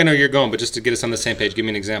 I think I know where you're going, but just to get us on the same page, give me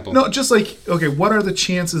an example. No, just like, okay, what are the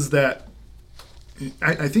chances that...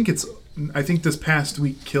 I think this past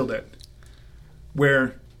week killed it.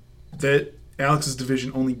 Where that Alex's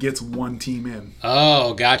division only gets one team in.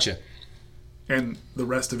 Oh, gotcha. And the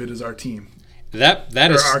rest of it is our team. That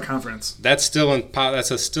Or is our conference. that's still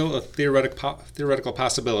still a theoretical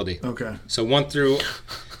possibility. Okay. So 1 through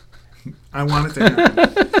I want it to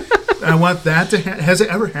happen. I want that to Has it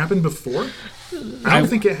ever happened before? I don't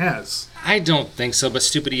think it has. I don't think so, but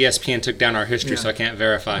stupid ESPN took down our history, so I can't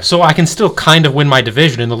verify. So I can still kind of win my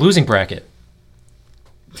division in the losing bracket,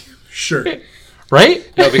 Sure. right?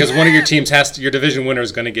 No, because one of your teams your division winner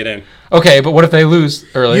is going to get in. Okay, but what if they lose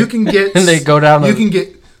early? You can get and they go down. You can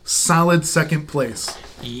get solid second place.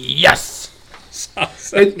 Yes.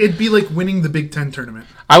 It'd be like winning the Big Ten tournament.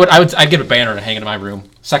 I'd get a banner to hang in my room.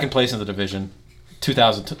 Second place in the division,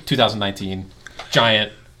 2019,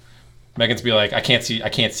 giant. Megan's be like, I can't see.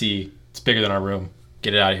 It's bigger than our room.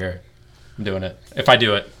 Get it out of here. I'm doing it. If I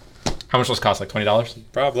do it, how much does it cost? Like $20?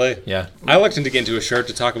 Probably. Yeah. I looked into getting into a shirt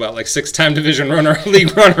to talk about like 6-time division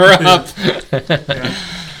league runner up. Yeah.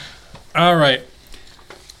 All right.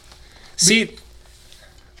 Seed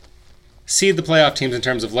the playoff teams in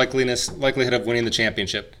terms of likelihood of winning the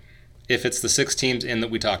championship. If it's the 6 teams in that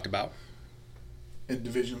we talked about. And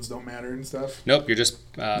divisions don't matter and stuff. Nope, you're just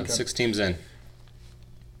 6 teams in.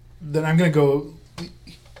 Then I'm going to go...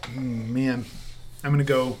 Man. I'm going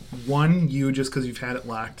to go 1, you, just because you've had it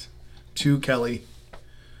locked. 2, Kelly.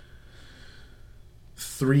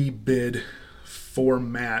 3, Bid. 4,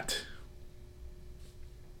 Matt.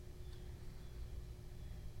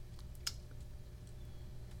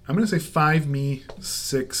 I'm going to say 5, me.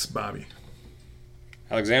 6, Bobby.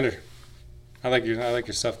 Alexander, I like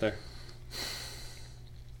your stuff there.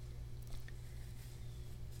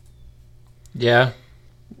 Yeah.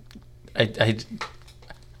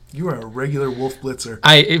 You are a regular Wolf Blitzer.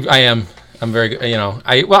 I am. I'm very good.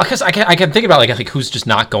 Because I can think about like who's just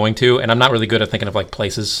not going to, and I'm not really good at thinking of like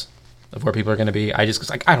places of where people are going to be. I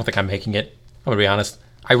don't think I'm making it I'm gonna be honest.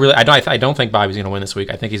 I don't think Bobby's gonna win this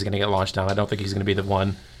week. I think he's gonna get launched down. I don't think he's gonna be the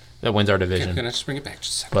one that wins our division. Can I just bring it back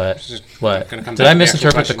just a second? But what? Gonna come Did back I to the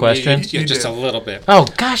misinterpret actual the question? Yeah, just a little bit. Oh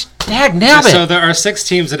gosh, dag nailed So it. there are 6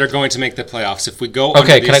 teams that are going to make the playoffs. If we go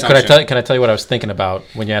Okay, under the can I tell you what I was thinking about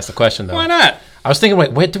when you asked the question though? why not? I was thinking,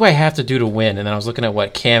 wait, what do I have to do to win? And then I was looking at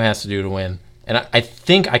what Cam has to do to win. And I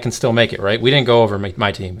think I can still make it, right? We didn't go over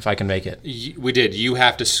my team, if I can make it. We did. You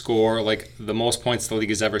have to score like the most points the league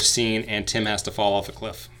has ever seen, and Tim has to fall off a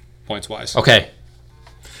cliff, points-wise. Okay.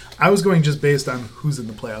 I was going just based on who's in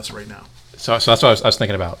the playoffs right now. So that's what I was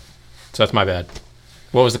thinking about. So that's my bad.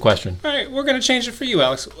 What was the question? All right, we're going to change it for you,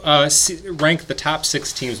 Alex. Rank the top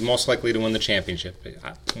 6 teams most likely to win the championship,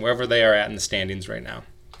 wherever they are at in the standings right now.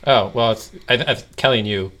 Oh, well, it's Kelly and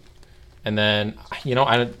you. And then,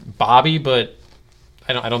 Bobby, but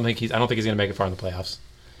I don't think he's going to make it far in the playoffs.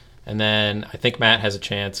 And then I think Matt has a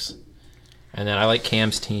chance. And then I like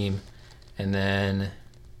Cam's team. And then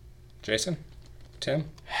Jason? Tim?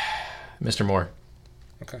 Mr. Moore.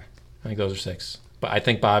 Okay. I think those are 6. But I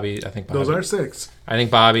think Bobby. Those are 6. I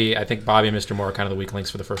think Bobby and Mr. Moore are kind of the weak links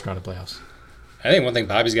for the first round of playoffs. I think one thing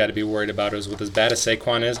Bobby's got to be worried about is with as bad as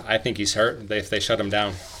Saquon is, I think he's hurt if they shut him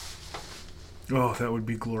down. Oh, that would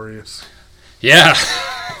be glorious. Yeah.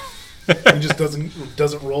 He just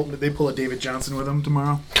doesn't roll. They pull a David Johnson with him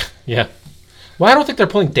tomorrow. Yeah. Well, I don't think they're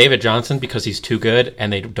pulling David Johnson because he's too good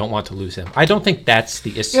and they don't want to lose him. I don't think that's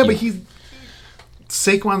the issue. Yeah, but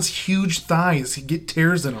Saquon's huge thighs. He get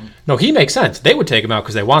tears in them. No, he makes sense. They would take him out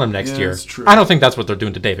because they want him next year. That's true. I don't think that's what they're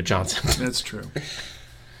doing to David Johnson. That's true.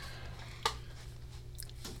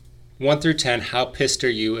 1 through 10, how pissed are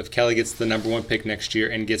you if Kelly gets the number 1 pick next year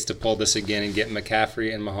and gets to pull this again and get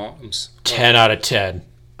McCaffrey and Mahomes? 10 out of 10.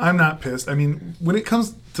 I'm not pissed. I mean, when it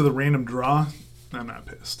comes to the random draw, I'm not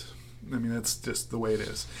pissed. I mean, that's just the way it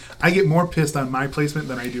is. I get more pissed on my placement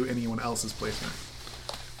than I do anyone else's placement.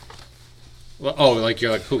 Well,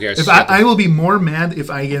 you're like, who cares? If I will be more mad if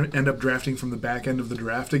I end up drafting from the back end of the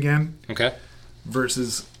draft again. Okay.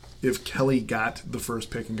 Versus if Kelly got the first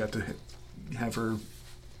pick and got to have her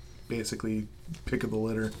basically pick of the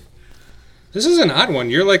litter. This is an odd one.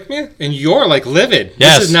 You're like, man, and you're like livid.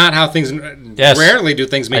 Yes. This is not how things. Yes. Rarely do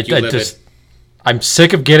things make you livid. I'm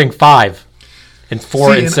sick of getting 5 and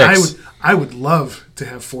 4 and 6. I would love to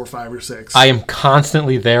have 4, 5, or 6. I am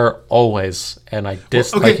constantly there always, and I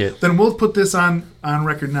dislike it. Then we'll put this on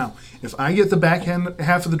record now. If I get the back end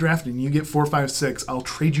half of the draft and you get 4, 5, 6, I'll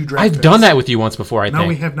trade you draft I've picks. done that with you once before, I think. No,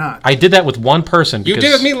 we have not. I did that with one person. You did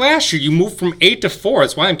it with me last year. You moved from 8 to 4.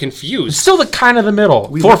 That's why I'm confused. It's still the kind of the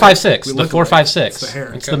middle. 4, 5, 6. The 4, 5, 6. It's the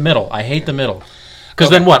hair. It's the middle. I hate the middle. Because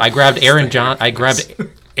then what? I grabbed Aaron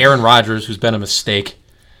Rodgers, who's been a mistake,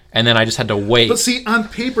 and then I just had to wait. But see, on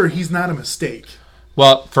paper, he's not a mistake.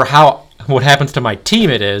 Well, for what happens to my team,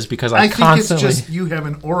 it is because I constantly. It's just you have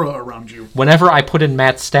an aura around you. Whenever I put in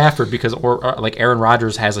Matt Stafford, because Aaron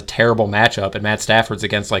Rodgers has a terrible matchup, and Matt Stafford's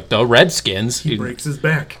against the Redskins, he breaks his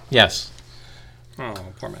back. Yes. Oh,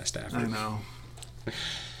 poor Matt Stafford. I know.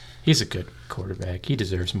 He's a good quarterback. He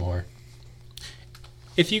deserves more.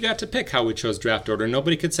 If you got to pick how we chose draft order,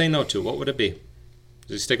 nobody could say no to. What would it be?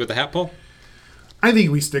 Does he stick with the hat pull? I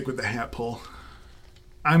think we stick with the hat pull.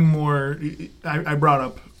 I'm more. I brought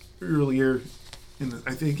up earlier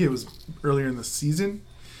I think it was earlier in the season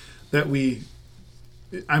that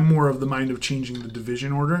I'm more of the mind of changing the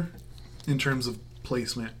division order in terms of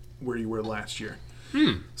placement where you were last year.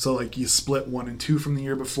 So you split 1 and 2 from the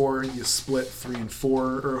year before, you split 3 and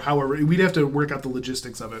 4, or however. We'd have to work out the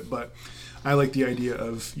logistics of it, but I like the idea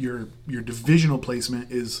of your divisional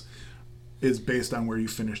placement is based on where you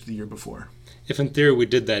finished the year before. If in theory we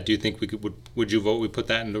did that, do you think would you vote we put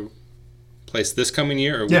that into place this coming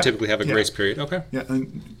year, or we typically have a grace period? Okay. Yeah,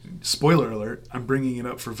 and spoiler alert, I'm bringing it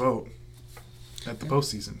up for vote at the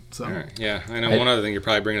postseason. So. All right. Yeah, I know one other thing you're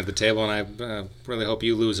probably bringing to the table, and I really hope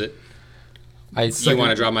you lose it. You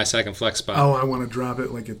want to drop my second flex spot. Oh, I want to drop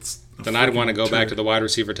it like it's... Then I'd want to go back to the wide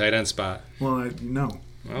receiver tight end spot. Well, no.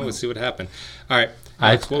 Well, let's see what happened. All right.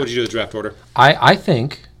 Alex, what would you do with draft order? I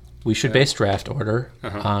think we should base draft order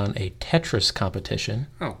on a Tetris competition.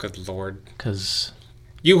 Oh, good Lord. Because...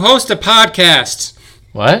 You host a podcast.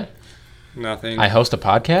 What? Nothing. I host a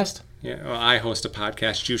podcast? Yeah, well, I host a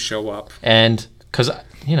podcast. You show up. And, because,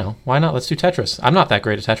 why not? Let's do Tetris. I'm not that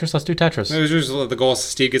great at Tetris. Let's do Tetris. The goal is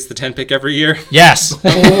Steve gets the 10 pick every year. Yes.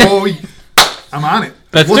 Oh, I'm on it.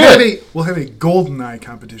 Let's do it. We'll have a GoldenEye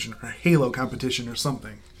competition or a Halo competition or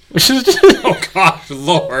something. Oh, God,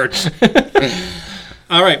 Lord.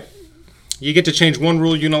 All right. You get to change one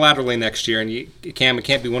rule unilaterally next year, and it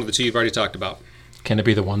can't be one of the two you've already talked about. Can it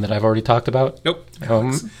be the one that I've already talked about? Nope.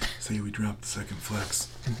 Say we drop the second flex.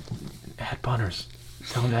 Add punters.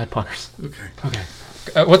 Tell them to add punters. Okay.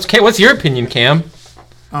 Okay. What's your opinion, Cam?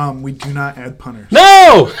 We do not add punters.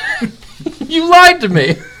 No! You lied to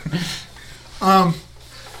me.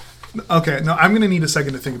 Okay, no, I'm going to need a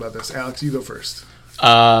second to think about this. Alex, you go first.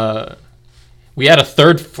 We had a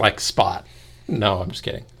third flex spot. No, I'm just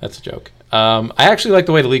kidding. That's a joke. I actually like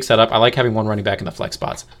the way the league's set up. I like having one running back in the flex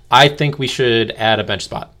spots. I think we should add a bench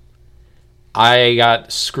spot. I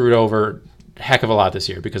got screwed over a heck of a lot this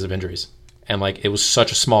year because of injuries. And it was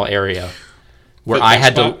such a small area where I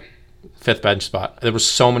had to... Fifth bench spot. There were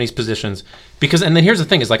so many positions. And then here's the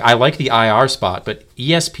thing is I like the IR spot, but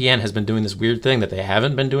ESPN has been doing this weird thing that they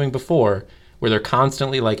haven't been doing before where they're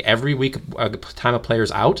constantly every week time a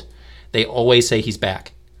player's out, they always say he's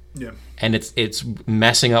back. Yeah. And it's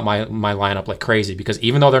messing up my lineup like crazy because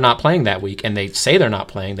even though they're not playing that week and they say they're not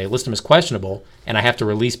playing, they list them as questionable and I have to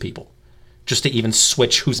release people just to even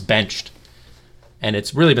switch who's benched. And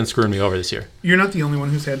it's really been screwing me over this year. You're not the only one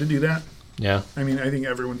who's had to do that. Yeah. I mean, I think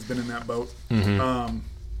everyone's been in that boat. Mm-hmm.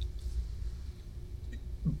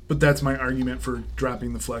 But that's my argument for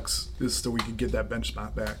dropping the flex is so we could get that bench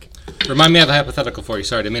spot back. Remind me of a hypothetical for you.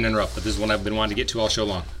 Sorry, I didn't mean to interrupt, but this is one I've been wanting to get to all show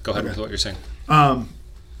long. Go ahead with what you're saying.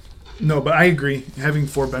 No, but I agree. Having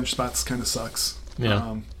 4 bench spots kind of sucks.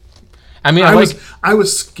 Yeah. I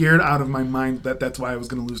was scared out of my mind that's why I was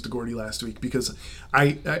going to lose to Gordy last week because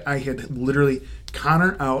I had literally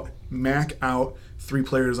Connor out, Mac out, 3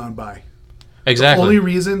 players on bye. Exactly.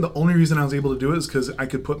 The only reason I was able to do it is because I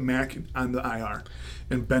could put Mac on the IR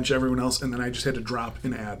and bench everyone else, and then I just had to drop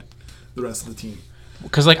and add the rest of the team.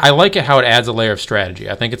 Because I like it how it adds a layer of strategy.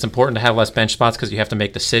 I think it's important to have less bench spots because you have to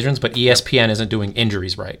make decisions, but ESPN isn't doing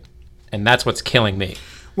injuries right, and that's what's killing me.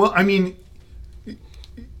 Well, I mean,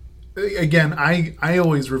 again, I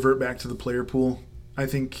always revert back to the player pool. I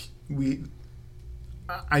think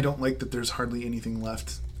I don't like that there's hardly anything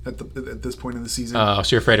left at this point in the season.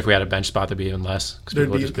 So you're afraid if we had a bench spot, there'd be even less?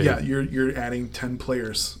 Yeah, you're adding 10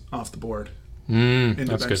 players off the board.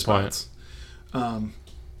 That's a good spots. Point.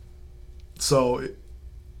 So,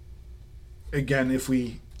 again, if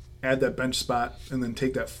we add that bench spot and then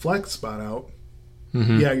take that flex spot out,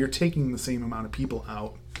 you're taking the same amount of people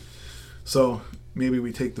out. So maybe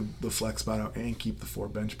we take the flex spot out and keep the 4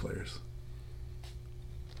 bench players.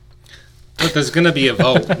 But there's going to be a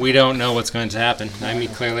vote. We don't know what's going to happen. I mean,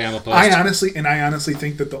 clearly I'm opposed. I honestly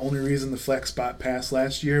think that the only reason the flex spot passed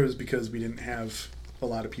last year was because we didn't have a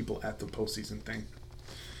lot of people at the postseason thing.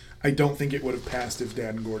 I don't think it would have passed if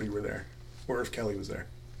Dad and Gordy were there, or if Kelly was there.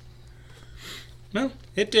 No,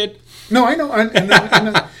 it did. No, I know. I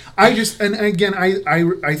know. I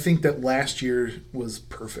think that last year was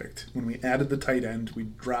perfect. When we added the tight end, we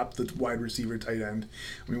dropped the wide receiver tight end.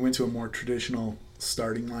 We went to a more traditional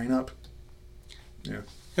starting lineup. Yeah.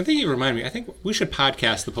 I think you remind me. I think we should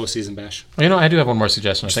podcast the postseason bash. Well, I do have one more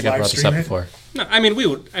suggestion. I think I brought this up before. No, I mean we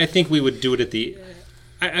would. I think we would do it at the.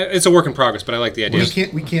 It's a work in progress, but I like the idea.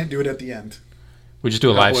 We can't do it at the end. We just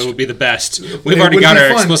do a live. It would be the best. We've already got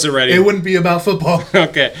our explicit ready. It wouldn't be about football.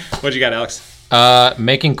 Okay, what you got, Alex?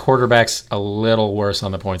 Making quarterbacks a little worse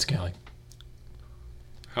on the point scaling.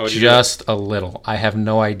 How would you just a little? I have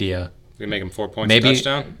no idea. We make them 4 points a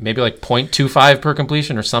touchdown? Maybe 0.25 per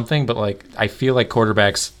completion or something, but I feel like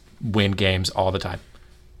quarterbacks win games all the time.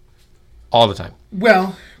 All the time.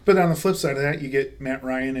 Well, but on the flip side of that, you get Matt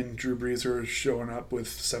Ryan and Drew Brees who are showing up with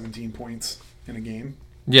 17 points in a game.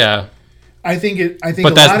 Yeah. I think but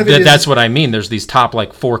a lot of it that's what I mean. There's these top 4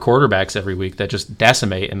 quarterbacks every week that just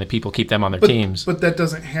decimate, and the people keep them on their teams. But that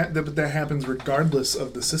doesn't but that happens regardless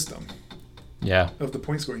of the system. Yeah. Of the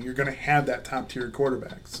point scoring, you're going to have that top tier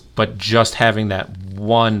quarterbacks. But just having that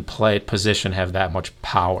one play position have that much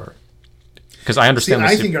power, because I understand.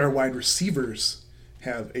 I think our wide receivers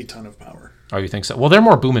have a ton of power. Oh, you think so? Well, they're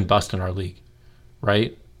more boom and bust in our league,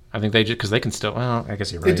 right? I think they just because they can still. Well, I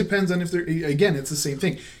guess you're right. It depends on if they're. Again, it's the same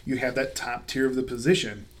thing. You have that top tier of the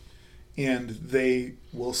position, and they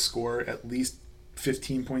will score at least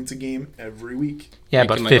 15 points a game every week. Yeah,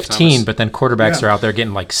 but 15. But then quarterbacks are out there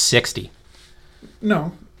getting 60.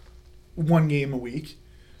 No, 1 game a week.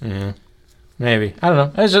 Yeah, maybe. I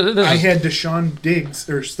don't know. I had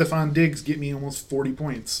Stephon Diggs get me almost 40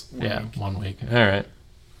 points. One week. All right.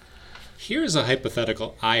 Here's a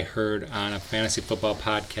hypothetical I heard on a fantasy football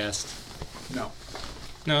podcast.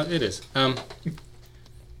 No, it is.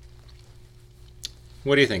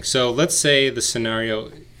 What do you think? So let's say the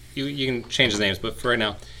scenario, you can change the names, but for right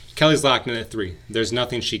now, Kelly's locked in at 3. There's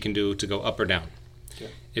nothing she can do to go up or down.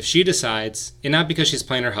 Okay. If she decides, and not because she's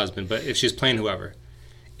playing her husband, but if she's playing whoever,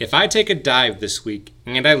 if I take a dive this week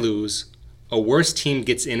and I lose, a worse team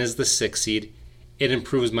gets in as the 6th seed, it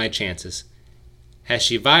improves my chances. Has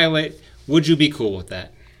she violated? Would you be cool with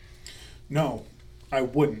that? No, I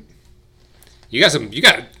wouldn't. You got some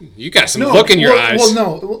look in your eyes. Well,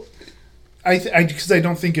 no. Because I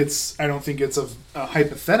don't think it's a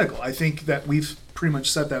hypothetical. I think that we've pretty much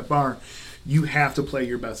set that bar. You have to play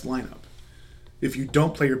your best lineup. If you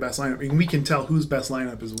don't play your best lineup, and we can tell whose best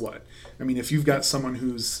lineup is what. I mean, if you've got someone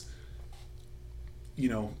who's,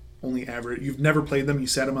 only average, you've never played them, you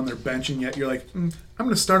sat them on their bench, and yet you're like, I'm going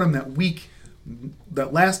to start them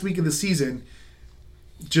that last week of the season,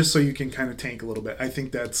 just so you can kind of tank a little bit. I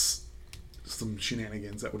think that's some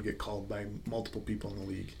shenanigans that would get called by multiple people in the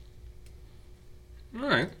league. All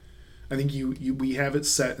right. I think we have it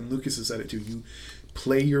set, and Lucas has said it too. You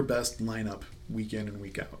play your best lineup week in and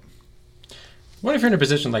week out. What if you're in a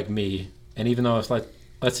position like me, and even though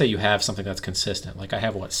let's say you have something that's consistent, like I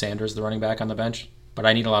have Sanders, the running back on the bench, but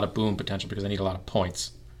I need a lot of boom potential because I need a lot of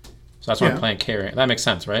points. So that's why I'm playing carry. That makes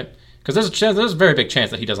sense, right? Because there's a very big chance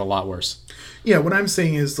that he does a lot worse. Yeah, what I'm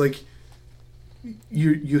saying is like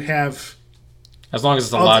you have, as long as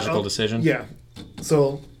it's a logical decision. Yeah.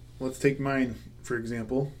 So let's take mine for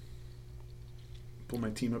example. Pull my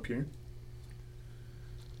team up here.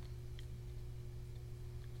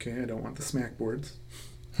 Okay, I don't want the smack boards.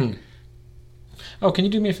 Oh, can you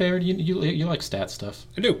do me a favor? You like stat stuff.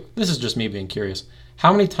 I do. This is just me being curious.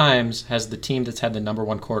 How many times has the team that's had the number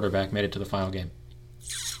one quarterback made it to the final game?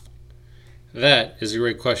 That is a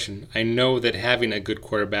great question. I know that having a good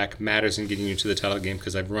quarterback matters in getting you to the title game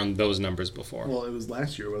because I've run those numbers before. Well, it was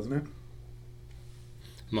last year, wasn't it?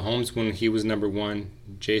 Mahomes when he was number one.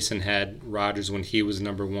 Jason had Rodgers when he was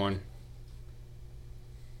number one.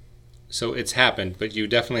 So it's happened, but you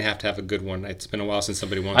definitely have to have a good one. It's been a while since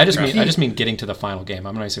somebody won. I just mean getting to the final game.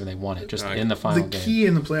 I'm not saying they won it, just in the final game. The key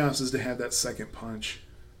in the playoffs is to have that second punch.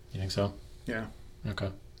 You think so? Yeah. Okay.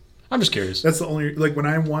 I'm just curious. That's the only when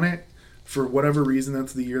I won it, for whatever reason,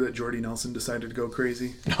 that's the year that Jordy Nelson decided to go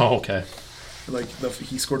crazy. Oh, okay.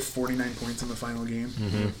 He scored 49 points in the final game.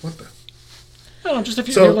 Mm-hmm. What the? No, just if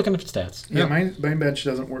you're looking at stats. Yeah, my bench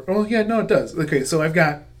doesn't work. Oh, yeah, no, it does. Okay, so I've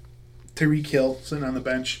got Tyreek Hill sitting on the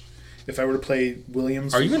bench. If I were to play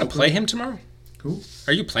Williams... Are you going to play him tomorrow? Who?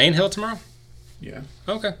 Are you playing Hill tomorrow? Yeah.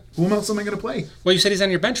 Okay. Who else am I going to play? Well, you said he's on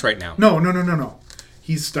your bench right now. No.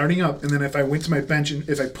 He's starting up, and then if I went to my bench, and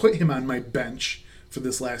if I put him on my bench for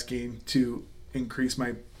this last game to increase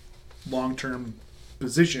my long-term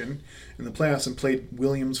position in the playoffs and played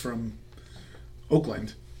Williams from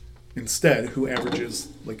Oakland instead, who averages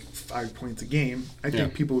 5 points a game, I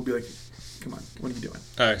think people would be like, come on, what are you doing?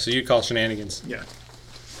 All right, so you'd call shenanigans. Yeah.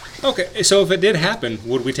 Okay, so if it did happen,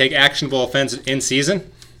 would we take actionable offense in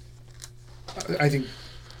season? I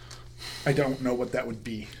don't know what that would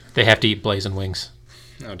be. They have to eat blazing wings.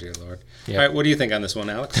 Oh, dear Lord. Yep. All right, what do you think on this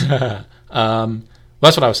one, Alex?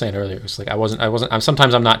 That's what I was saying earlier. It's like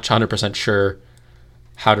sometimes I'm not 100% sure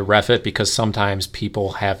how to ref it because sometimes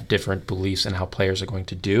people have different beliefs in how players are going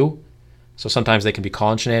to do. So sometimes they can be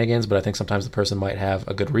calling shenanigans, but I think sometimes the person might have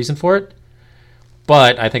a good reason for it.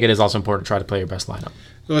 But I think it is also important to try to play your best lineup.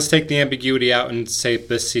 Well, let's take the ambiguity out and say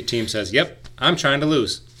this team says, yep, I'm trying to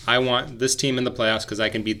lose. I want this team in the playoffs because I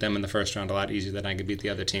can beat them in the first round a lot easier than I could beat the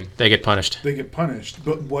other team. They get punished.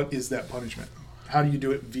 But what is that punishment? How do you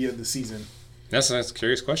do it via the season? That's a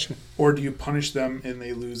curious question. Or do you punish them and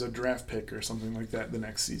they lose a draft pick or something like that the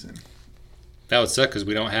next season? That would suck because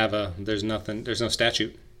we don't have there's no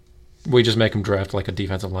statute. We just make them draft like a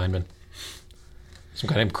defensive lineman. Some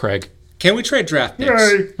guy named Craig. Can we trade draft picks?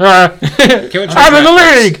 Yay. I'm in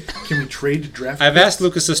the league! Can we trade draft picks? I've asked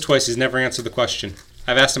Lucas this twice. He's never answered the question.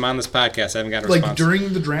 I've asked him on this podcast. I haven't got a response.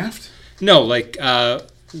 During the draft? No, if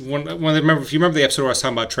you remember the episode where I was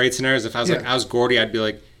talking about trade scenarios, if I was Gordy, I'd be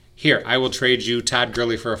like, here, I will trade you Todd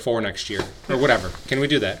Gurley for a 4 next year. Or whatever. Can we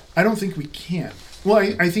do that? I don't think we can. Well,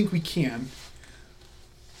 I think we can.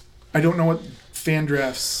 I don't know what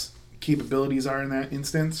FanDraft's capabilities are in that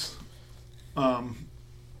instance.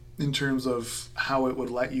 In terms of how it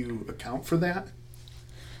would let you account for that.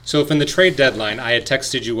 So if in the trade deadline I had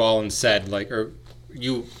texted you all and said,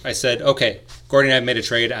 I said, okay, Gordy and I have made a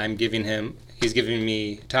trade. He's giving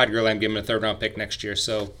me Todd Gurley. I'm giving him a 3rd round pick next year.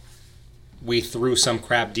 So we threw some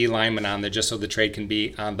crap D lineman on there just so the trade can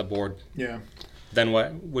be on the board. Yeah. Then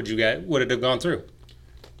what would you get? Would it have gone through?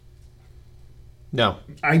 No.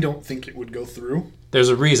 I don't think it would go through. There's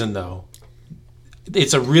a reason, though.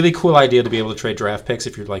 It's a really cool idea to be able to trade draft picks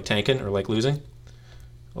if you're tanking or losing.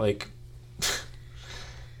 Like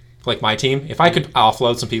my team. If I could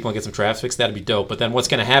offload some people and get some draft picks, that'd be dope. But then what's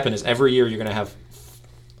going to happen is every year you're going to have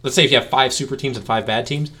let's say if you have 5 super teams and 5 bad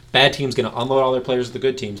teams going to unload all their players to the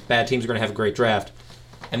good teams. Bad teams are going to have a great draft.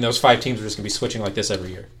 And those 5 teams are just going to be switching like this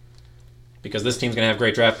every year. Because this team's going to have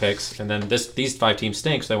great draft picks, and then these 5 teams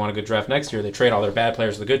stink, so they want a good draft next year. They trade all their bad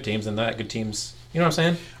players to the good teams, and that good teams, you know what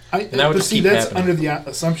I'm saying? And that would just keep that's happening. under the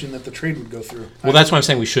assumption that the trade would go through. Well, that's why I'm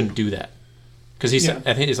saying we shouldn't do that. Because Yeah.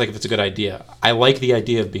 I think it's like if it's a good idea. I like the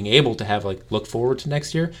idea of being able to have like look forward to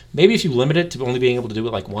next year. Maybe if you limit it to only being able to do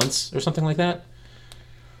it like once or something like that.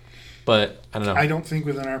 But I don't know. I don't think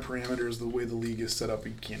within our parameters, the way the league is set up,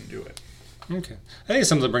 we can do it. Okay. I think it's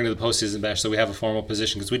something to bring to the postseason bash so we have a formal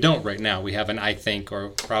position because we don't right now. We have an I think or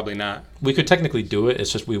probably not. We could technically do it.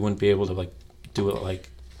 It's just we wouldn't be able to like do it like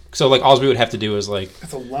so. Like all we would have to do is like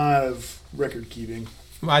That's a lot of record keeping.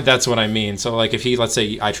 that's what I mean. So like if let's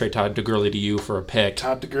say I trade Todd DeGurley to you for a pick,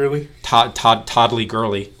 Todd DeGurley. Toddley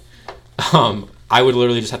Gurley, I would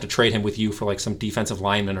literally just have to trade him with you for like some defensive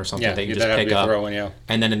lineman or something that you just pick up.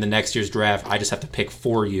 And then in the next year's draft, I just have to pick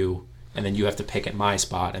for you. And then you have to pick at my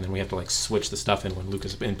spot, and then we have to like switch the stuff in when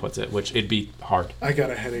Lucas inputs it, which it'd be hard. I got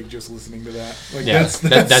a headache just listening to that. Like, Yeah,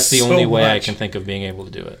 that's the so only way I much. can think of being able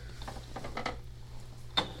to do it.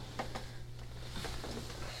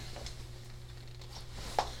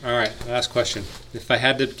 All right, last question. If I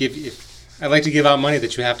had to I'd like to give out money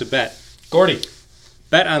that you have to bet. Gordy.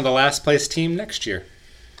 Bet on the last place team next year.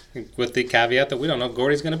 With the caveat that we don't know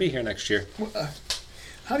Gordy's going to be here next year.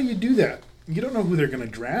 How do you do that? You don't know who they're going to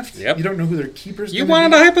draft. Yep. You don't know who their keeper's You going to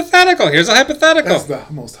be. wanted a hypothetical. Here's a hypothetical. That's the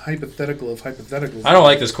most hypothetical of hypotheticals. I don't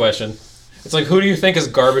like this question. It's like, who do you think is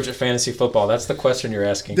garbage at fantasy football? That's the question you're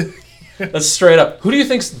asking. That's straight up. Who do you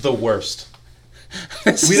think's the worst?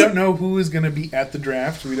 We don't know who is going to be at the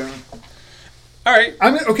draft. We don't. All right.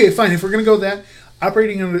 Okay, fine. If we're going to go that,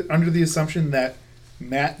 operating under the assumption that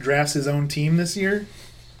Matt drafts his own team this year,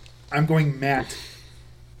 I'm going Matt.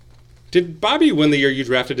 Did Bobby win the year you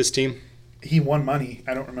drafted his team? He won money.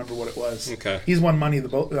 I don't remember what it was. Okay. He's won money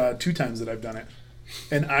the 2 times that I've done it,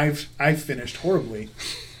 and I've finished horribly.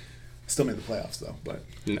 Still made the playoffs though, but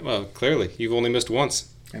Well, clearly. You've only missed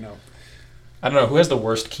once. I know. I don't know. Who has the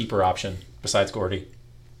worst keeper option besides Gordy?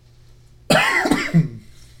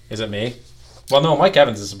 Is it me? Well, no, Mike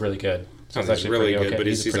Evans is really good. So it's actually really pretty good, okay. but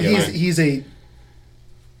he's pretty a fine.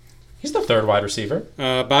 He's the third wide receiver.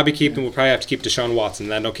 Bobby Keeping will probably have to keep Deshaun Watson.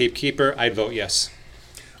 Then no keeper. I'd vote yes.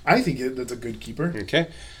 I think that's a good keeper. Okay.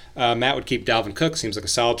 Matt would keep Dalvin Cook. Seems like a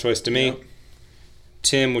solid choice to me. Yep.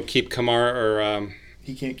 Tim would keep Kamara, or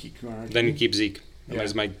He can't keep Kamara. then you keep Zeke. Yeah. That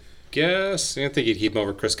is my guess. I think you'd keep him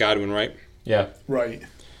over Chris Godwin, right? Yeah. Right.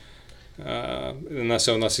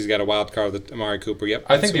 Unless he's got a wild card with Amari Cooper. Yep.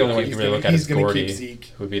 I think that's the who only one we'll you keep. can really look at he's is gonna Gordy, keep Zeke.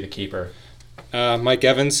 who would be the keeper. Mike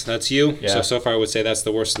Evans, that's you. Yeah. So far I would say that's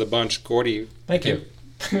the worst of the bunch. Gordy, Thank you.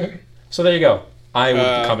 So there you go. I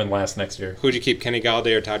would come in last next year. who'd you keep, Kenny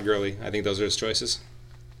Galladay or Todd Gurley? I think those are his choices.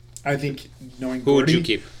 I think knowing Who would Gordy, you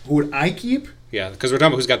keep? Who would I keep? Yeah, because we're talking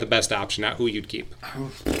about who's got the best option, not who you'd keep.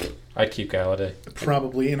 I'd keep Galladay.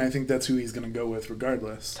 Probably, and I think that's who he's going to go with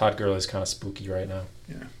regardless. Todd Gurley's kind of spooky right now.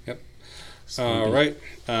 Yeah. Yep. Spooky. All right.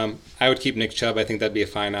 I would keep Nick Chubb. I think that'd be a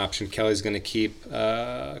fine option. Kelly's going to keep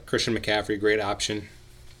Christian McCaffrey. Great option.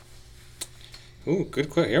 Ooh, good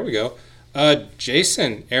quick. Here we go.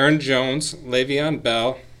 Jason, Aaron Jones, Le'Veon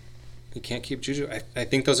Bell. You can't keep Juju. I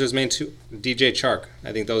think those are his main 2. DJ Chark.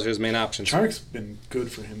 I think those are his main options. Chark's been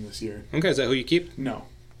good for him this year. Okay, is that who you keep? No.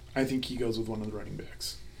 I think he goes with one of the running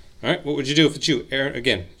backs. All right. What would you do if it's you? Aaron,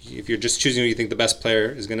 again, if you're just choosing who you think the best player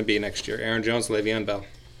is going to be next year. Aaron Jones, Le'Veon Bell.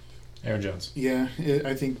 Aaron Jones. Yeah,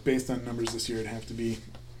 I think based on numbers this year, it'd have to be.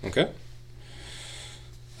 Okay.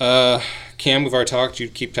 Cam, we've already talked.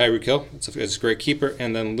 You'd keep Tyreek Hill. It's a great keeper.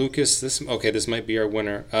 And then Lucas, this might be our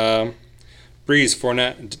winner. Breeze,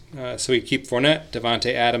 Fournette. So we keep Fournette,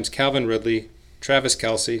 Devontae Adams, Calvin Ridley, Travis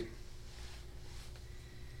Kelce.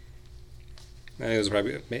 I think it was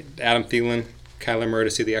probably Adam Thielen, Kyler Murray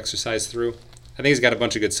to see the exercise through. I think he's got a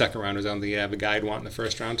bunch of good second rounders. I don't think he'd have a guy I'd want in the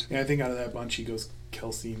first round. Yeah, I think out of that bunch, he goes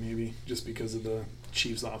Kelsey maybe, just because of the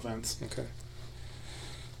Chiefs' offense. Okay.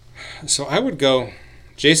 So I would go.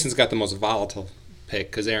 Jason's got the most volatile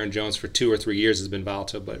pick because Aaron Jones for 2 or 3 years has been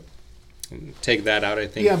volatile, but take that out, I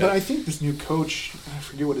think. Yeah, but I think this new coach, I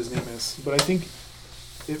forget what his name is, but I think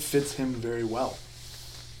it fits him very well.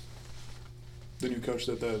 The new coach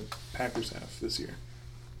that the Packers have this year.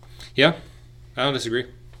 Yeah, I don't disagree.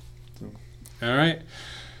 So. All right.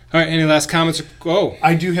 Any last comments?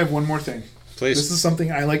 I do have one more thing. Please. This is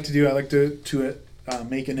something I like to do. I like to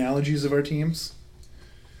make analogies of our teams.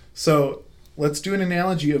 So let's do an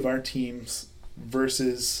analogy of our teams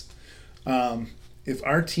versus if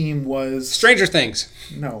our team was... Stranger Things.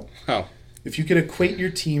 No. Oh. If you could equate your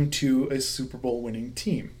team to a Super Bowl winning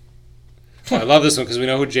team, I love this one because we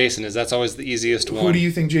know who Jason is. That's always the easiest one. who do you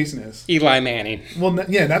think Jason is? Eli Manning. Well, not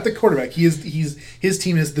the quarterback. His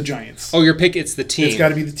team is the Giants. Oh, your pick. It's the team. It's got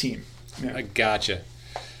to be the team. Yeah. I gotcha.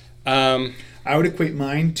 I would equate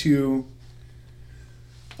mine to.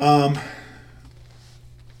 I'm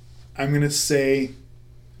gonna say,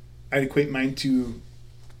 I'd equate mine to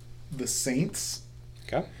the Saints.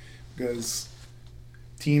 Okay. Because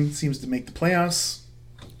team seems to make the playoffs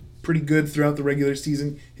pretty good throughout the regular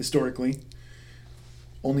season historically.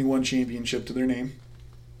 Only one championship to their name.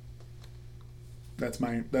 That's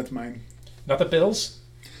mine. Not the Bills?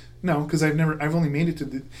 No, because I've only made it to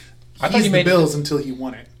the. I thought you made Bills until he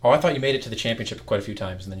won it. Oh, I thought you made it to the championship quite a few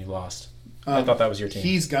times and then you lost. I thought that was your team.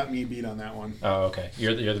 He's got me beat on that one. Oh, okay.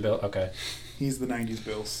 You're the Bill. Okay. He's the '90s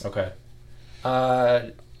Bills. Okay.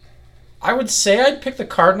 I would say I'd pick the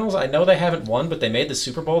Cardinals. I know they haven't won, but they made the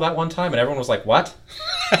Super Bowl that one time, and everyone was like, "What?"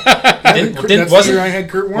 That's the year I had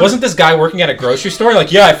Kurt Warner. Wasn't this guy working at a grocery store?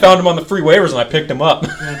 Like, yeah, I found him on the free waivers and I picked him up.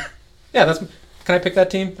 Yeah, that's. Can I pick that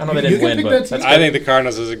team? I know they You didn't can win, pick but that that's team. good. I think the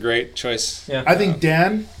Cardinals is a great choice. Yeah. I think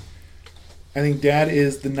Dad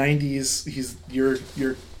is the '90s. He's your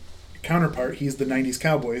counterpart. He's the '90s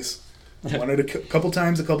Cowboys. Won it a couple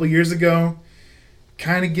times a couple years ago.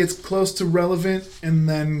 Kind of gets close to relevant, and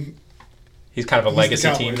then He's kind of a he's legacy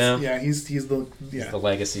the team Cowboys. now. Yeah, he's the The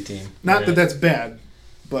legacy team. Not Yeah. that that's bad,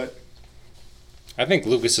 but I think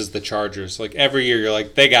Lucas is the Chargers. Like every year, you're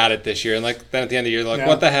like, they got it this year, and like then at the end of the year, you're like, Yeah.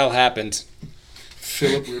 what the hell happened?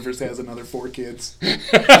 Philip Rivers has another 4 kids.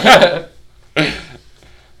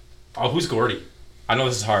 Oh, who's Gordy? I know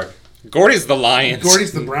this is hard. Gordy's the Lions.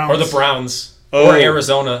 Gordy's the Browns. Or the Browns. Oh. Or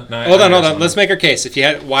Arizona. No, Hold on. Arizona. Let's make our case. If you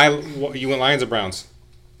had you went Lions or Browns?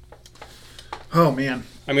 Oh man,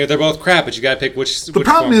 I mean, they're both crap, but you got to pick which. the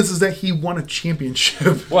problem is that he won a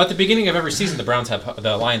championship. Well, at the beginning of every season, the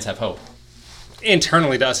Lions have hope.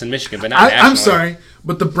 internally to us in Michigan, but not nationally. I'm sorry,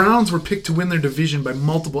 but the Browns were picked to win their division by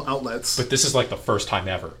multiple outlets. But this is like the first time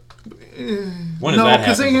ever. When has No, that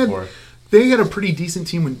because happened before? they had a pretty decent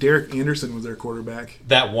team when Derek Anderson was their quarterback.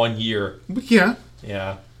 That 1 year. But yeah,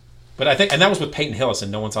 Yeah. But I think, and that was with Peyton Hillis,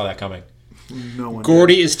 and no one saw that coming. no one.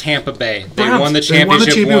 Gordy is Tampa Bay. They Browns. won the They won the championship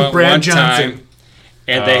championship with one, Brad one Johnson. time,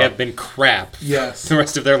 and they have been crap Yes. the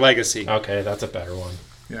rest of their legacy. Okay, that's a better one.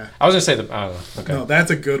 Yeah. I was going to say I don't know. Okay. No, that's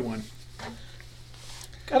a good one. I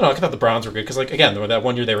don't know. I thought the Browns were good because, like, again, that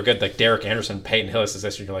 1 year they were good. Like Derek Anderson, Peyton Hillis is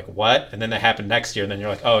this year. You're like, what? And then that happened next year, and then you're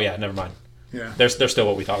like, oh yeah, never mind. Yeah. They're still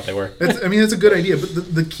what we thought they were. That's, I mean, it's a good idea,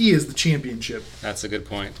 but the key is the championship. That's a good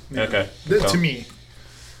point. Yeah. Okay. To Well, me.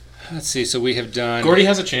 Let's see. So we have done. Gordy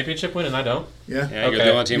has a championship win, and I don't. Yeah. Yeah, you're Okay.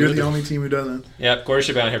 the only team. You're with the only team who doesn't. Yeah, Gordy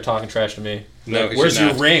should be on here talking trash to me. No, Like, he where's should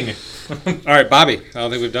your not. ring? All right, Bobby. I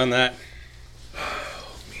don't think we've done that.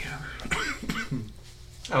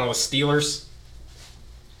 I don't know, Steelers.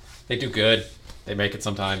 They do good. They make it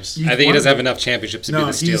sometimes. He's I think he won doesn't it. have enough championships to be the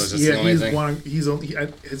Steelers. That's the only thing.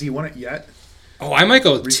 Has he won it yet? Oh, I might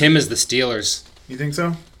go with Tim as the Steelers. You think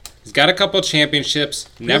so? He's got a couple of championships.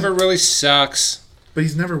 Never really sucks. But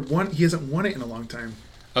he's never won. He hasn't won it in a long time.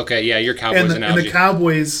 Okay, yeah, your Cowboys And analogy. the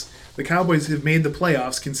Cowboys have made the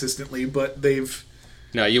playoffs consistently, but they've.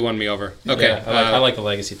 No, you won me over. Okay, Yeah, I like the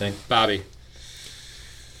legacy thing. Bobby.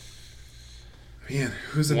 Man,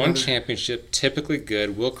 who's another? One championship, typically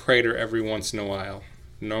good, will crater every once in a while.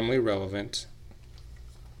 Normally relevant.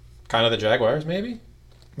 Kind of the Jaguars, maybe?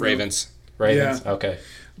 Ravens. Ravens. Yeah. Okay.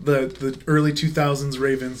 The early 2000s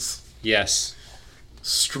Ravens. Yes.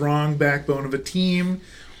 Strong backbone of a team.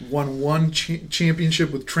 Won one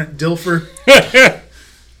championship with Trent Dilfer.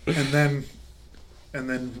 and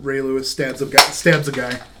then Ray Lewis stabs a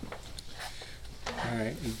guy. All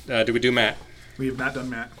right. Do we do Matt? We have not done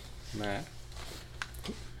Matt. Matt.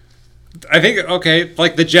 I think, okay,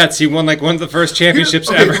 like the Jets, he won like one of the first championships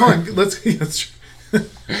Okay, ever. hold on. Let's.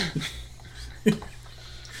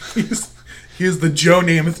 He's the Joe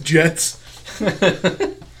Namath Jets.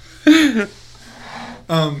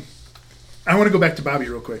 I want to go back to Bobby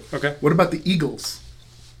real quick. Okay. What about the Eagles?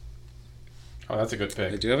 Oh, that's a good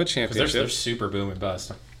They pick. do have a Because championship. they're super boom and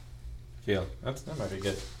bust. I feel. That might be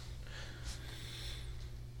good.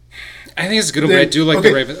 I think it's a good one, but I do like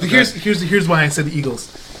the Ravens. Okay. Here's why I said the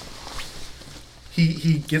Eagles.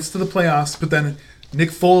 He gets to the playoffs, but then Nick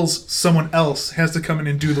Foles, someone else, has to come in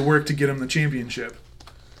and do the work to get him the championship.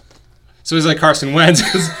 So he's like Carson Wentz.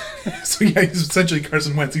 So yeah, he's essentially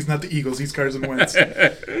Carson Wentz. He's not the Eagles. He's Carson Wentz.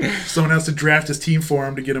 Someone has to draft his team for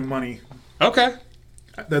him to get him money. Okay.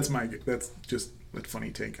 That's just a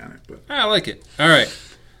funny take on it. But I like it. All right.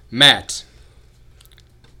 Matt.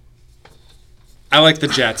 I like the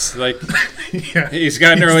Jets. Like Yeah. he's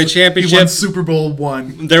got an early He championship. won Super Bowl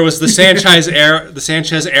one. There was the Sanchez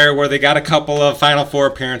era where they got a couple of Final Four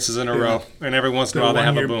appearances in a row, and every once in a while they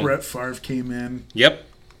have a boom. Brett Favre came in. Yep.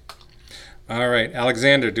 All right,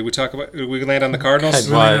 Alexander. Did we land on the Cardinals?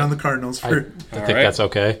 We landed on the Cardinals. I For, think right. that's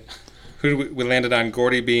okay. Who did we landed on?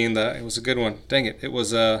 Gordy being it was a good one. Dang it! It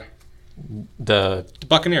was The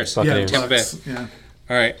Buccaneers. yeah, Buccaneers. Tampa Bay. Bucks, yeah.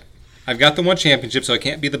 All right, I've got the one championship, so I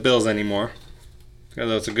can't be the Bills anymore.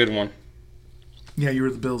 Although it's a good one. Yeah, you were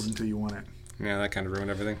the Bills until you won it. Yeah, that kind of ruined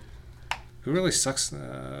everything. Who really sucks?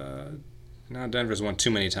 Now Denver's won too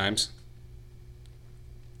many times.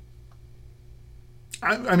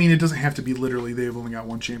 I mean, it doesn't have to be literally. They've only got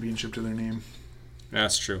one championship to their name.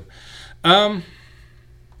 That's true. I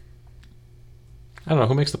don't know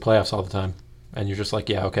who makes the playoffs all the time, and you're just like,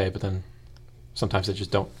 yeah, okay, but then sometimes they just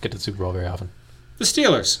don't get to the Super Bowl very often. The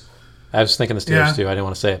Steelers. I was thinking the Steelers Yeah. too. I didn't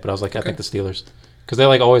want to say it, but I was like, I think the Steelers because they're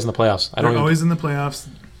like always in the playoffs. I They're don't even, always in the playoffs.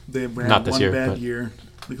 They've had Not this one year, bad but- year.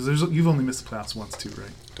 Because you've only missed the playoffs once too,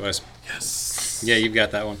 right? Twice. Yes. Yeah, you've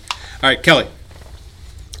got that one. All right, Kelly.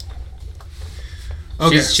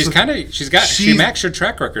 Okay. She she's- matches your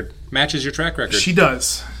track record. Matches your track record. She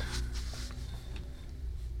does.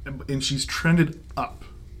 And she's trended up.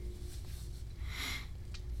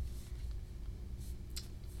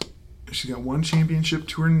 She's got one championship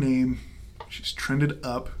to her name. She's trended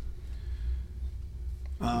up.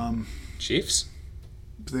 Chiefs.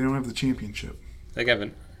 But they don't have the championship. They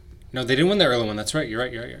haven't. No, they didn't win the early one. That's right. You're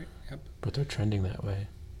right. Yep. but they're trending that way.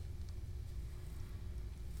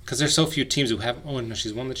 Because there's so few teams who have. Oh no,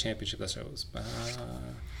 she's won the championship. That's right. It was.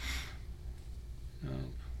 No.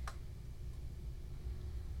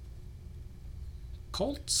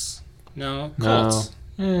 Colts. No, Colts.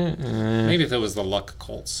 Maybe if it was the Luck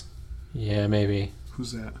Colts. Yeah, maybe.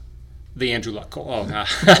 Who's that? The Andrew Luck Colts.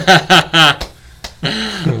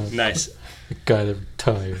 Oh, nice. The guy that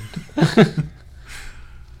retired.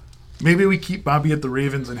 Maybe we keep Bobby at the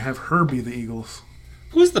Ravens and have her be the Eagles.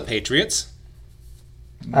 Who's the Patriots?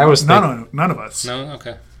 I was thinking, None of us. No.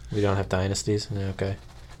 Okay. we don't have dynasties. Yeah, okay.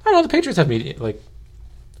 I don't know. The Patriots have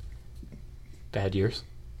bad years.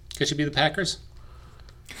 Could she be the Packers?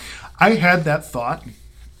 I had that thought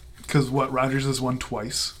because Rodgers has won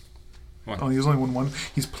twice. One. Oh, he's only won one.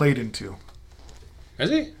 He's played in two. Is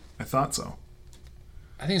he? I thought so.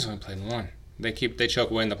 I think he's only played in one. They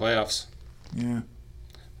choke away in the playoffs. Yeah.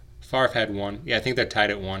 Favre had one. Yeah, I think they're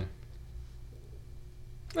tied at one.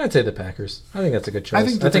 I'd say the Packers. I think that's a good choice. I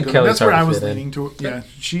think that's Kelly's where I hard to was fit in. leaning to. Yeah,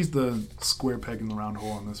 she's the square peg in the round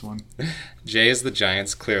hole on this one. Jay is the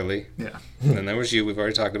Giants, clearly. Yeah. And then there was you, we've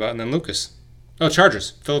already talked about. And then Lucas. Oh,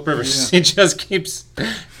 Chargers. Phillip Rivers. Yeah. He just keeps.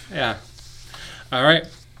 Yeah. All right.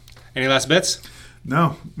 Any last bits?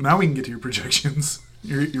 No. Now we can get to your projections.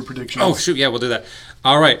 Your predictions. Oh, shoot. Yeah, we'll do that.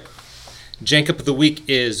 All right. Jankup of the week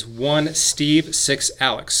is 1 Steve, 6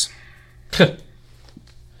 Alex.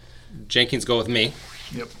 Jenkins go with me.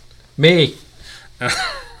 Yep. Me.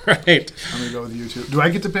 Right. I'm gonna go with you too. Do I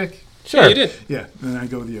get to pick? Sure. Yeah, you did. Yeah. Then I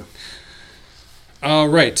go with you. All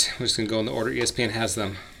right. We're just going to go in the order ESPN has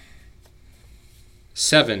them.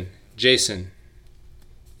 7, Jason.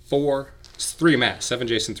 3, Matt. 7,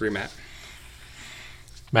 Jason, 3, Matt.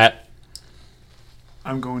 Matt.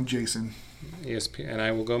 I'm going Jason. ESPN, and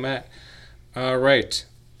I will go Matt. All right.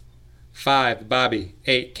 5, Bobby.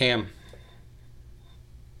 8, Cam.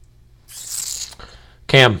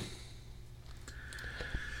 Cam.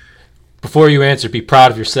 Before you answer, be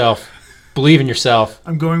proud of yourself. Believe in yourself.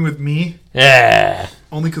 I'm going with me Yeah.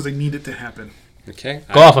 only because I need it to happen. Okay.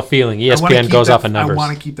 Go off a feeling. I wanna ESPN keep goes that- off of numbers. I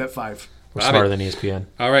want to keep that 5. We're Bobby. smarter than ESPN.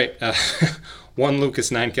 All right. 1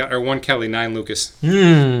 Lucas, 9 Kelly, or 1 Kelly, 9 Lucas.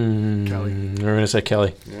 Kelly. We're going to say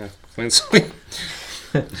Kelly. Yeah. Clean sweep.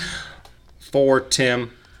 4,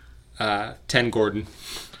 Tim. 10, Gordon.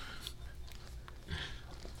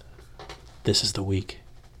 This is the week.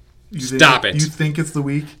 Stop it. You think it's the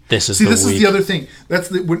week? This is See, the this week. is the other thing. That's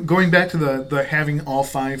going back to the having all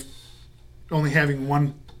 5, only having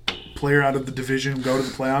one player out of the division go to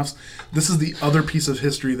the playoffs. This is the other piece of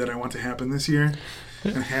history that I want to happen this year,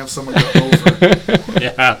 and have someone go over.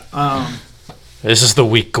 Yeah. This is the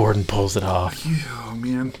week Gordon pulls it off. Oh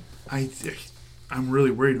man, I'm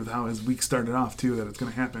really worried with how his week started off too. That it's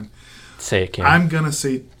going to happen. Say it, Cam. I'm gonna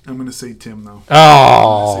say Tim though.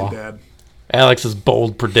 Oh. Say Dad. Alex's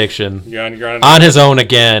bold prediction. You're on. On his own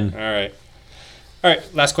again. All right. All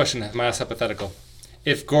right. Last question. My last hypothetical.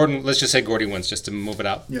 If Gordon, let's just say Gordy wins, just to move it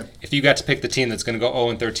out. Yeah. If you got to pick the team that's going to go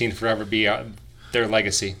 0-13 forever, be their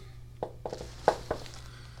legacy.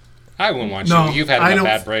 I wouldn't want No, you. You've had I enough don't-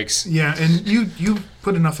 bad breaks. Yeah, and you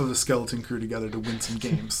put enough of a skeleton crew together to win some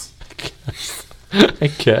games. I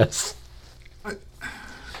guess.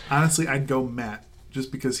 Honestly, I'd go Matt,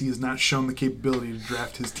 just because he has not shown the capability to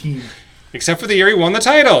draft his team. Except for the year he won the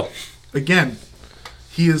title. Again,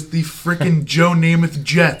 he is the frickin' Joe Namath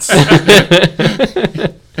Jets.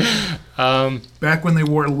 Back when they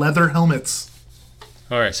wore leather helmets.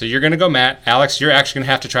 All right, so you're going to go Matt. Alex, you're actually going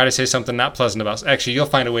to have to try to say something not pleasant about. Actually, you'll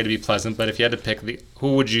find a way to be pleasant, but if you had to pick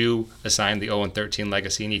who would you assign the 0-13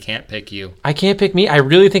 legacy, and you can't pick you? I can't pick me. I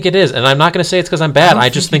really think it is, and I'm not going to say it's because I'm bad. I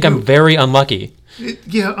just think I'm very unlucky.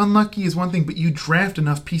 Yeah, unlucky is one thing, but you draft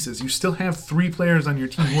enough pieces. You still have 3 players on your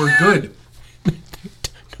team who are good.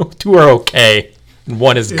 2 are okay, and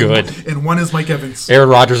 1 is good. And 1 is Mike Evans. Aaron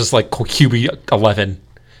Rodgers is like QB 11.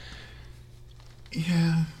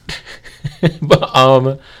 Yeah.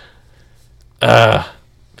 But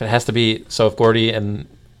it has to be. So if Gordy and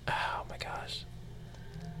oh my gosh,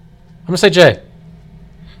 I'm gonna say Jay.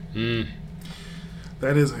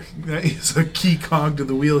 That is a key cog to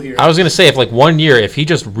the wheel here. I was gonna say if like 1 year, if he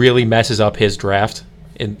just really messes up his draft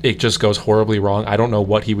and it just goes horribly wrong, I don't know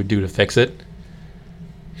what he would do to fix it.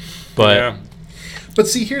 But Yeah. But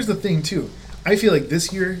see, here's the thing too. I feel like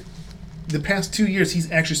this year, the past 2 years, he's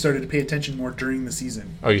actually started to pay attention more during the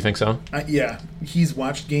season. oh, you think so? Yeah, he's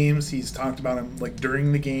watched games. He's talked about them like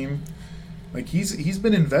during the game. Like he's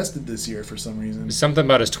been invested this year for some reason. Something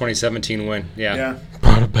about his 2017 win. Yeah.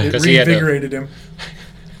 Brought it back. It 'Cause he had to- reinvigorated him.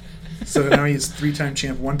 So now he's 3-time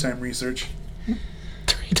champ, 1-time research.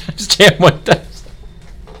 3 times champ, 1 time.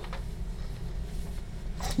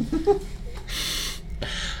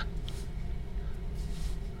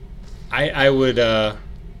 I would, God,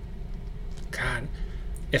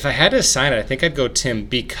 if I had to assign it, I think I'd go Tim,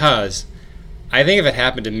 because I think if it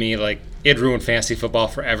happened to me, like, it'd ruin fantasy football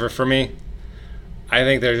forever for me. I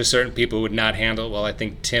think there's just certain people who would not handle it well. I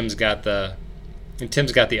think Tim's got the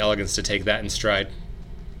elegance to take that in stride.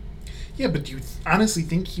 Yeah, but do you honestly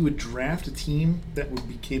think he would draft a team that would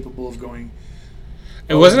be capable of going?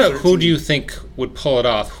 It wasn't a 13? who do you think would pull it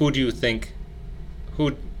off. Who would you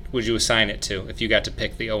assign it to if you got to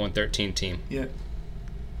pick the 0-13 team? Yeah.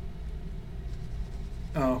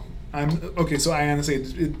 Oh, okay. So I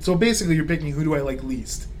honestly, so basically, you're picking who do I like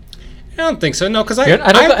least? I don't think so. No, because I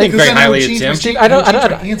I don't think think- very then I would highly of change Tim. my Steve, I don't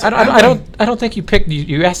change my answer. I don't think you pick.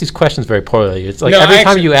 You ask these questions very poorly. It's like No, every I time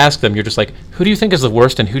actually- you ask them, you're just like, who do you think is the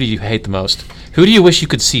worst and who do you hate the most? Who do you wish you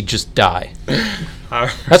could see just die?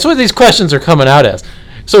 That's what these questions are coming out as.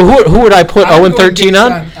 So who would I put I'm 0-13 going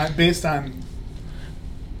on? based on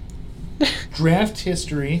draft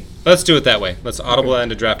history. Let's do it that way. Let's audible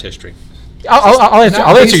into draft history. I'll answer. Not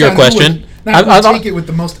I'll answer based your on question. Who would, not who would take it with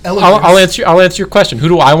the most elegance. I'll answer your question. Who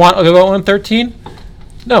do I want to go 0-13?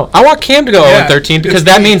 No, I want Cam to go Yeah, 0-13 because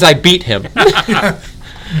it's that me. means I beat him.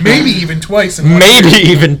 Maybe even twice. In one Maybe year.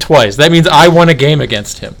 even twice. That means I won a game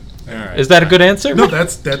against him. All right. Is that a good answer? No,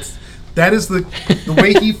 that is the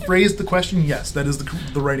way he phrased the question. Yes, that is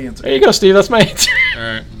the right answer. There you go, Steve. That's my answer. All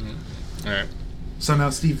right. All right. So now,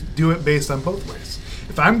 Steve, do it based on both ways.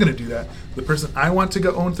 If I'm going to do that, the person I want to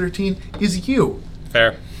go 0-13 is you,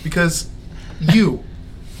 Fair. because you.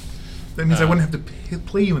 That means I wouldn't have to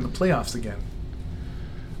play you in the playoffs again.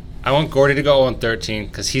 I want Gordy to go 0-13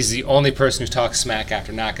 because he's the only person who talks smack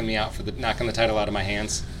after knocking me out knocking the title out of my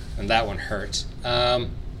hands, and that one hurt.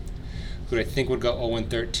 Who do I think would go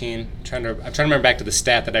 0-13? I'm trying to remember back to the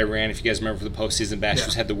stat that I ran. If you guys remember for the postseason bash, Yeah.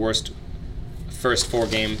 who's had the worst first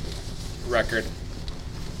 4-game record.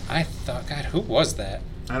 I thought, God, who was that?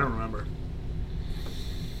 I don't remember.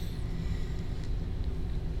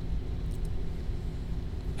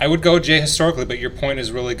 I would go Jay historically, but your point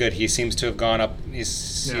is really good. He seems to have gone up. He Yeah.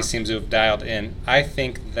 seems to have dialed in. I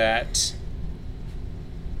think that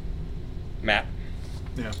Matt.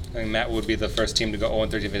 Yeah, I think Matt would be the first team to go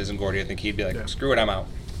 0-13 if it isn't Gordy. I think he'd be like, Yeah. screw it, I'm out.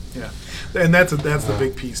 yeah, and that's the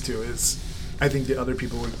big piece too. Is I think the other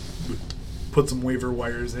people would put some waiver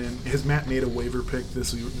wires in. Has Matt made a waiver pick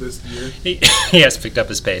this year? He has picked up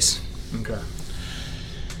his pace. Okay.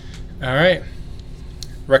 All right.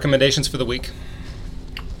 Recommendations for the week.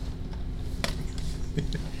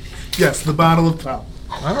 Yes, the bottle of pop.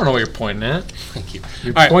 I don't know what you're pointing at. Thank you.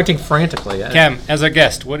 You're All right. pointing frantically at. Cam, as our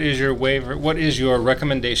guest, what is your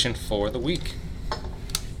recommendation for the week?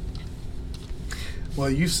 Well,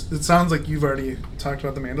 it sounds like you've already talked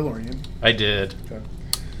about The Mandalorian. I did. Okay.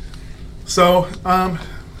 So,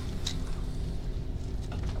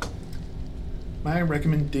 my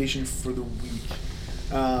recommendation for the week.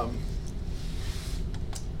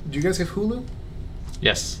 Do you guys have Hulu?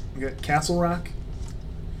 Yes. We got Castle Rock.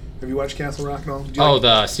 Have you watched Castle Rock at all? Oh,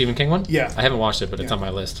 the Stephen King one? Yeah. I haven't watched it, but it's Yeah. on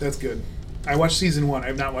my list. That's good. I watched season 1.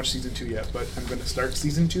 I've not watched season 2 yet, but I'm going to start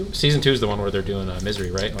season 2. Season 2 is the one where they're doing Misery,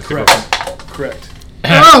 right? Like Correct. Correct.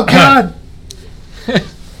 Oh, God!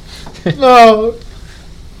 No!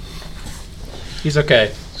 He's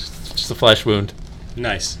okay. Just a flesh wound.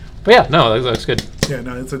 Nice. But yeah, no, that's good. Yeah,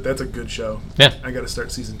 no, that's a good show. Yeah. I got to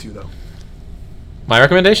start season 2, though. My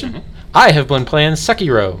recommendation? I have been playing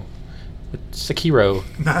Sekiro. Sekiro.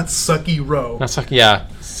 Not Sucky Row. Not Sekiro. Yeah.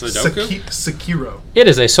 Sudoku? Sekiro. It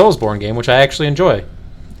is a Soulsborne game, which I actually enjoy.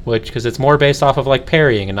 Because it's more based off of like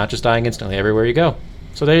parrying and not just dying instantly everywhere you go.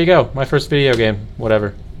 So there you go. My first video game.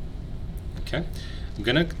 Whatever. Okay. I'm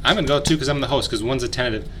gonna go too because I'm the host, because one's a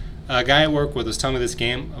tentative. A guy at work was telling me this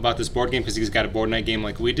game, about this board game, because he's got a board night game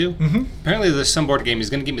like we do. Mm-hmm. Apparently there's some board game, he's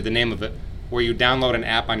going to give me the name of it, where you download an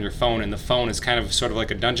app on your phone, and the phone is kind of sort of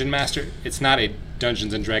like a dungeon master. It's not a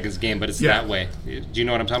Dungeons and Dragons game, but it's that way. Do you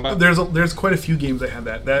know what I'm talking about? There's quite a few games that have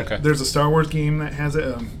that. Okay. There's a Star Wars game that has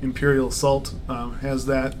it. Imperial Assault has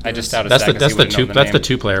that. I just doubted That's that. the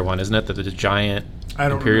two-player one, isn't it? The giant I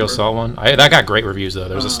don't Imperial remember. Assault one. That got great reviews though.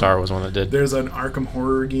 There's a Star Wars one that did. There's an Arkham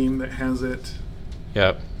Horror game that has it.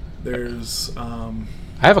 Yep. There's I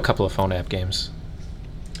have a couple of phone app games.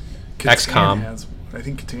 Catan XCOM. I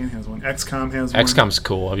think Catan has one. XCOM has one. XCOM's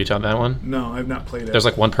cool. Have you tried that one? No, I've not played it. There's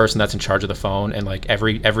like one person that's in charge of the phone, and like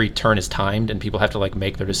every turn is timed, and people have to like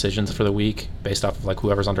make their decisions for the week based off of like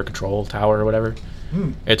whoever's under control tower or whatever.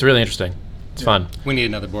 It's really interesting. It's fun. We need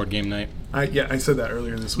another board game night. I said that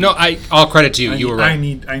earlier this week. No, all credit to you. You were right.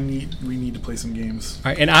 We need to play some games.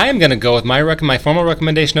 All right, and I am going to go with my formal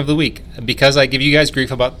recommendation of the week. Because I give you guys grief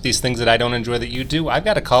about these things that I don't enjoy that you do, I've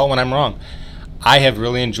got to call when I'm wrong. I have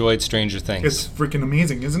really enjoyed Stranger Things. It's freaking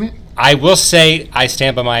amazing, isn't it? I will say I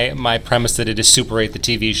stand by my premise that it is Super 8, the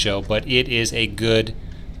TV show, but it is a good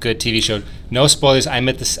TV show. No spoilers. I'm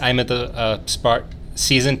at the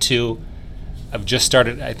season 2. I've just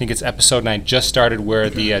started. I think it's episode 9. Just started where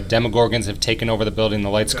the Demogorgons have taken over the building. The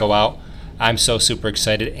lights go out. I'm so super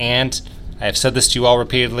excited, and I have said this to you all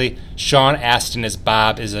repeatedly. Sean Astin as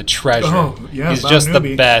Bob is a treasure. Oh, yeah, he's Bob just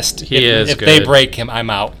Newby. the best. He is If good. they break him, I'm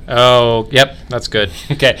out. Oh, yep, that's good.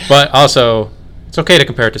 Okay, But also, it's okay to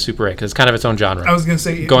compare it to Super 8 because it's kind of its own genre. I was going to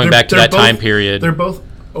say Going back to they're that time period. They're both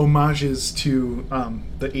homages to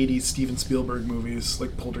the 80s Steven Spielberg movies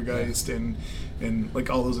like Poltergeist and like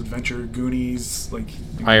all those adventure Goonies, like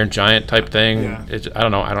Iron Giant type thing. Yeah. I don't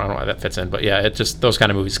know why that fits in, but yeah, it's just those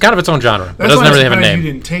kind of movies. It's kind of its own genre. It That's doesn't why really have a I'm surprised name.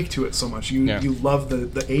 you didn't take to it so much. You love the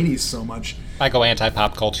 80s so much. I go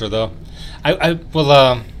anti-pop culture though. I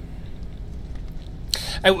will.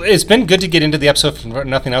 It's been good to get into the episode for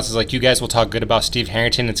nothing else. Is like you guys will talk good about Steve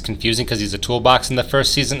Harrington. It's confusing because he's a toolbox in the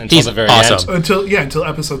first season until He's the very awesome. end. Until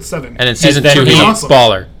episode 7. And in season then 2, he's awesome.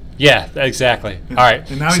 baller. Yeah, exactly. All right.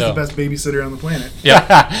 And now he's the best babysitter on the planet.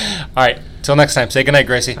 Yeah. All right. Till next time. Say goodnight,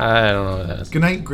 Gracie. I don't know what that is. Good night,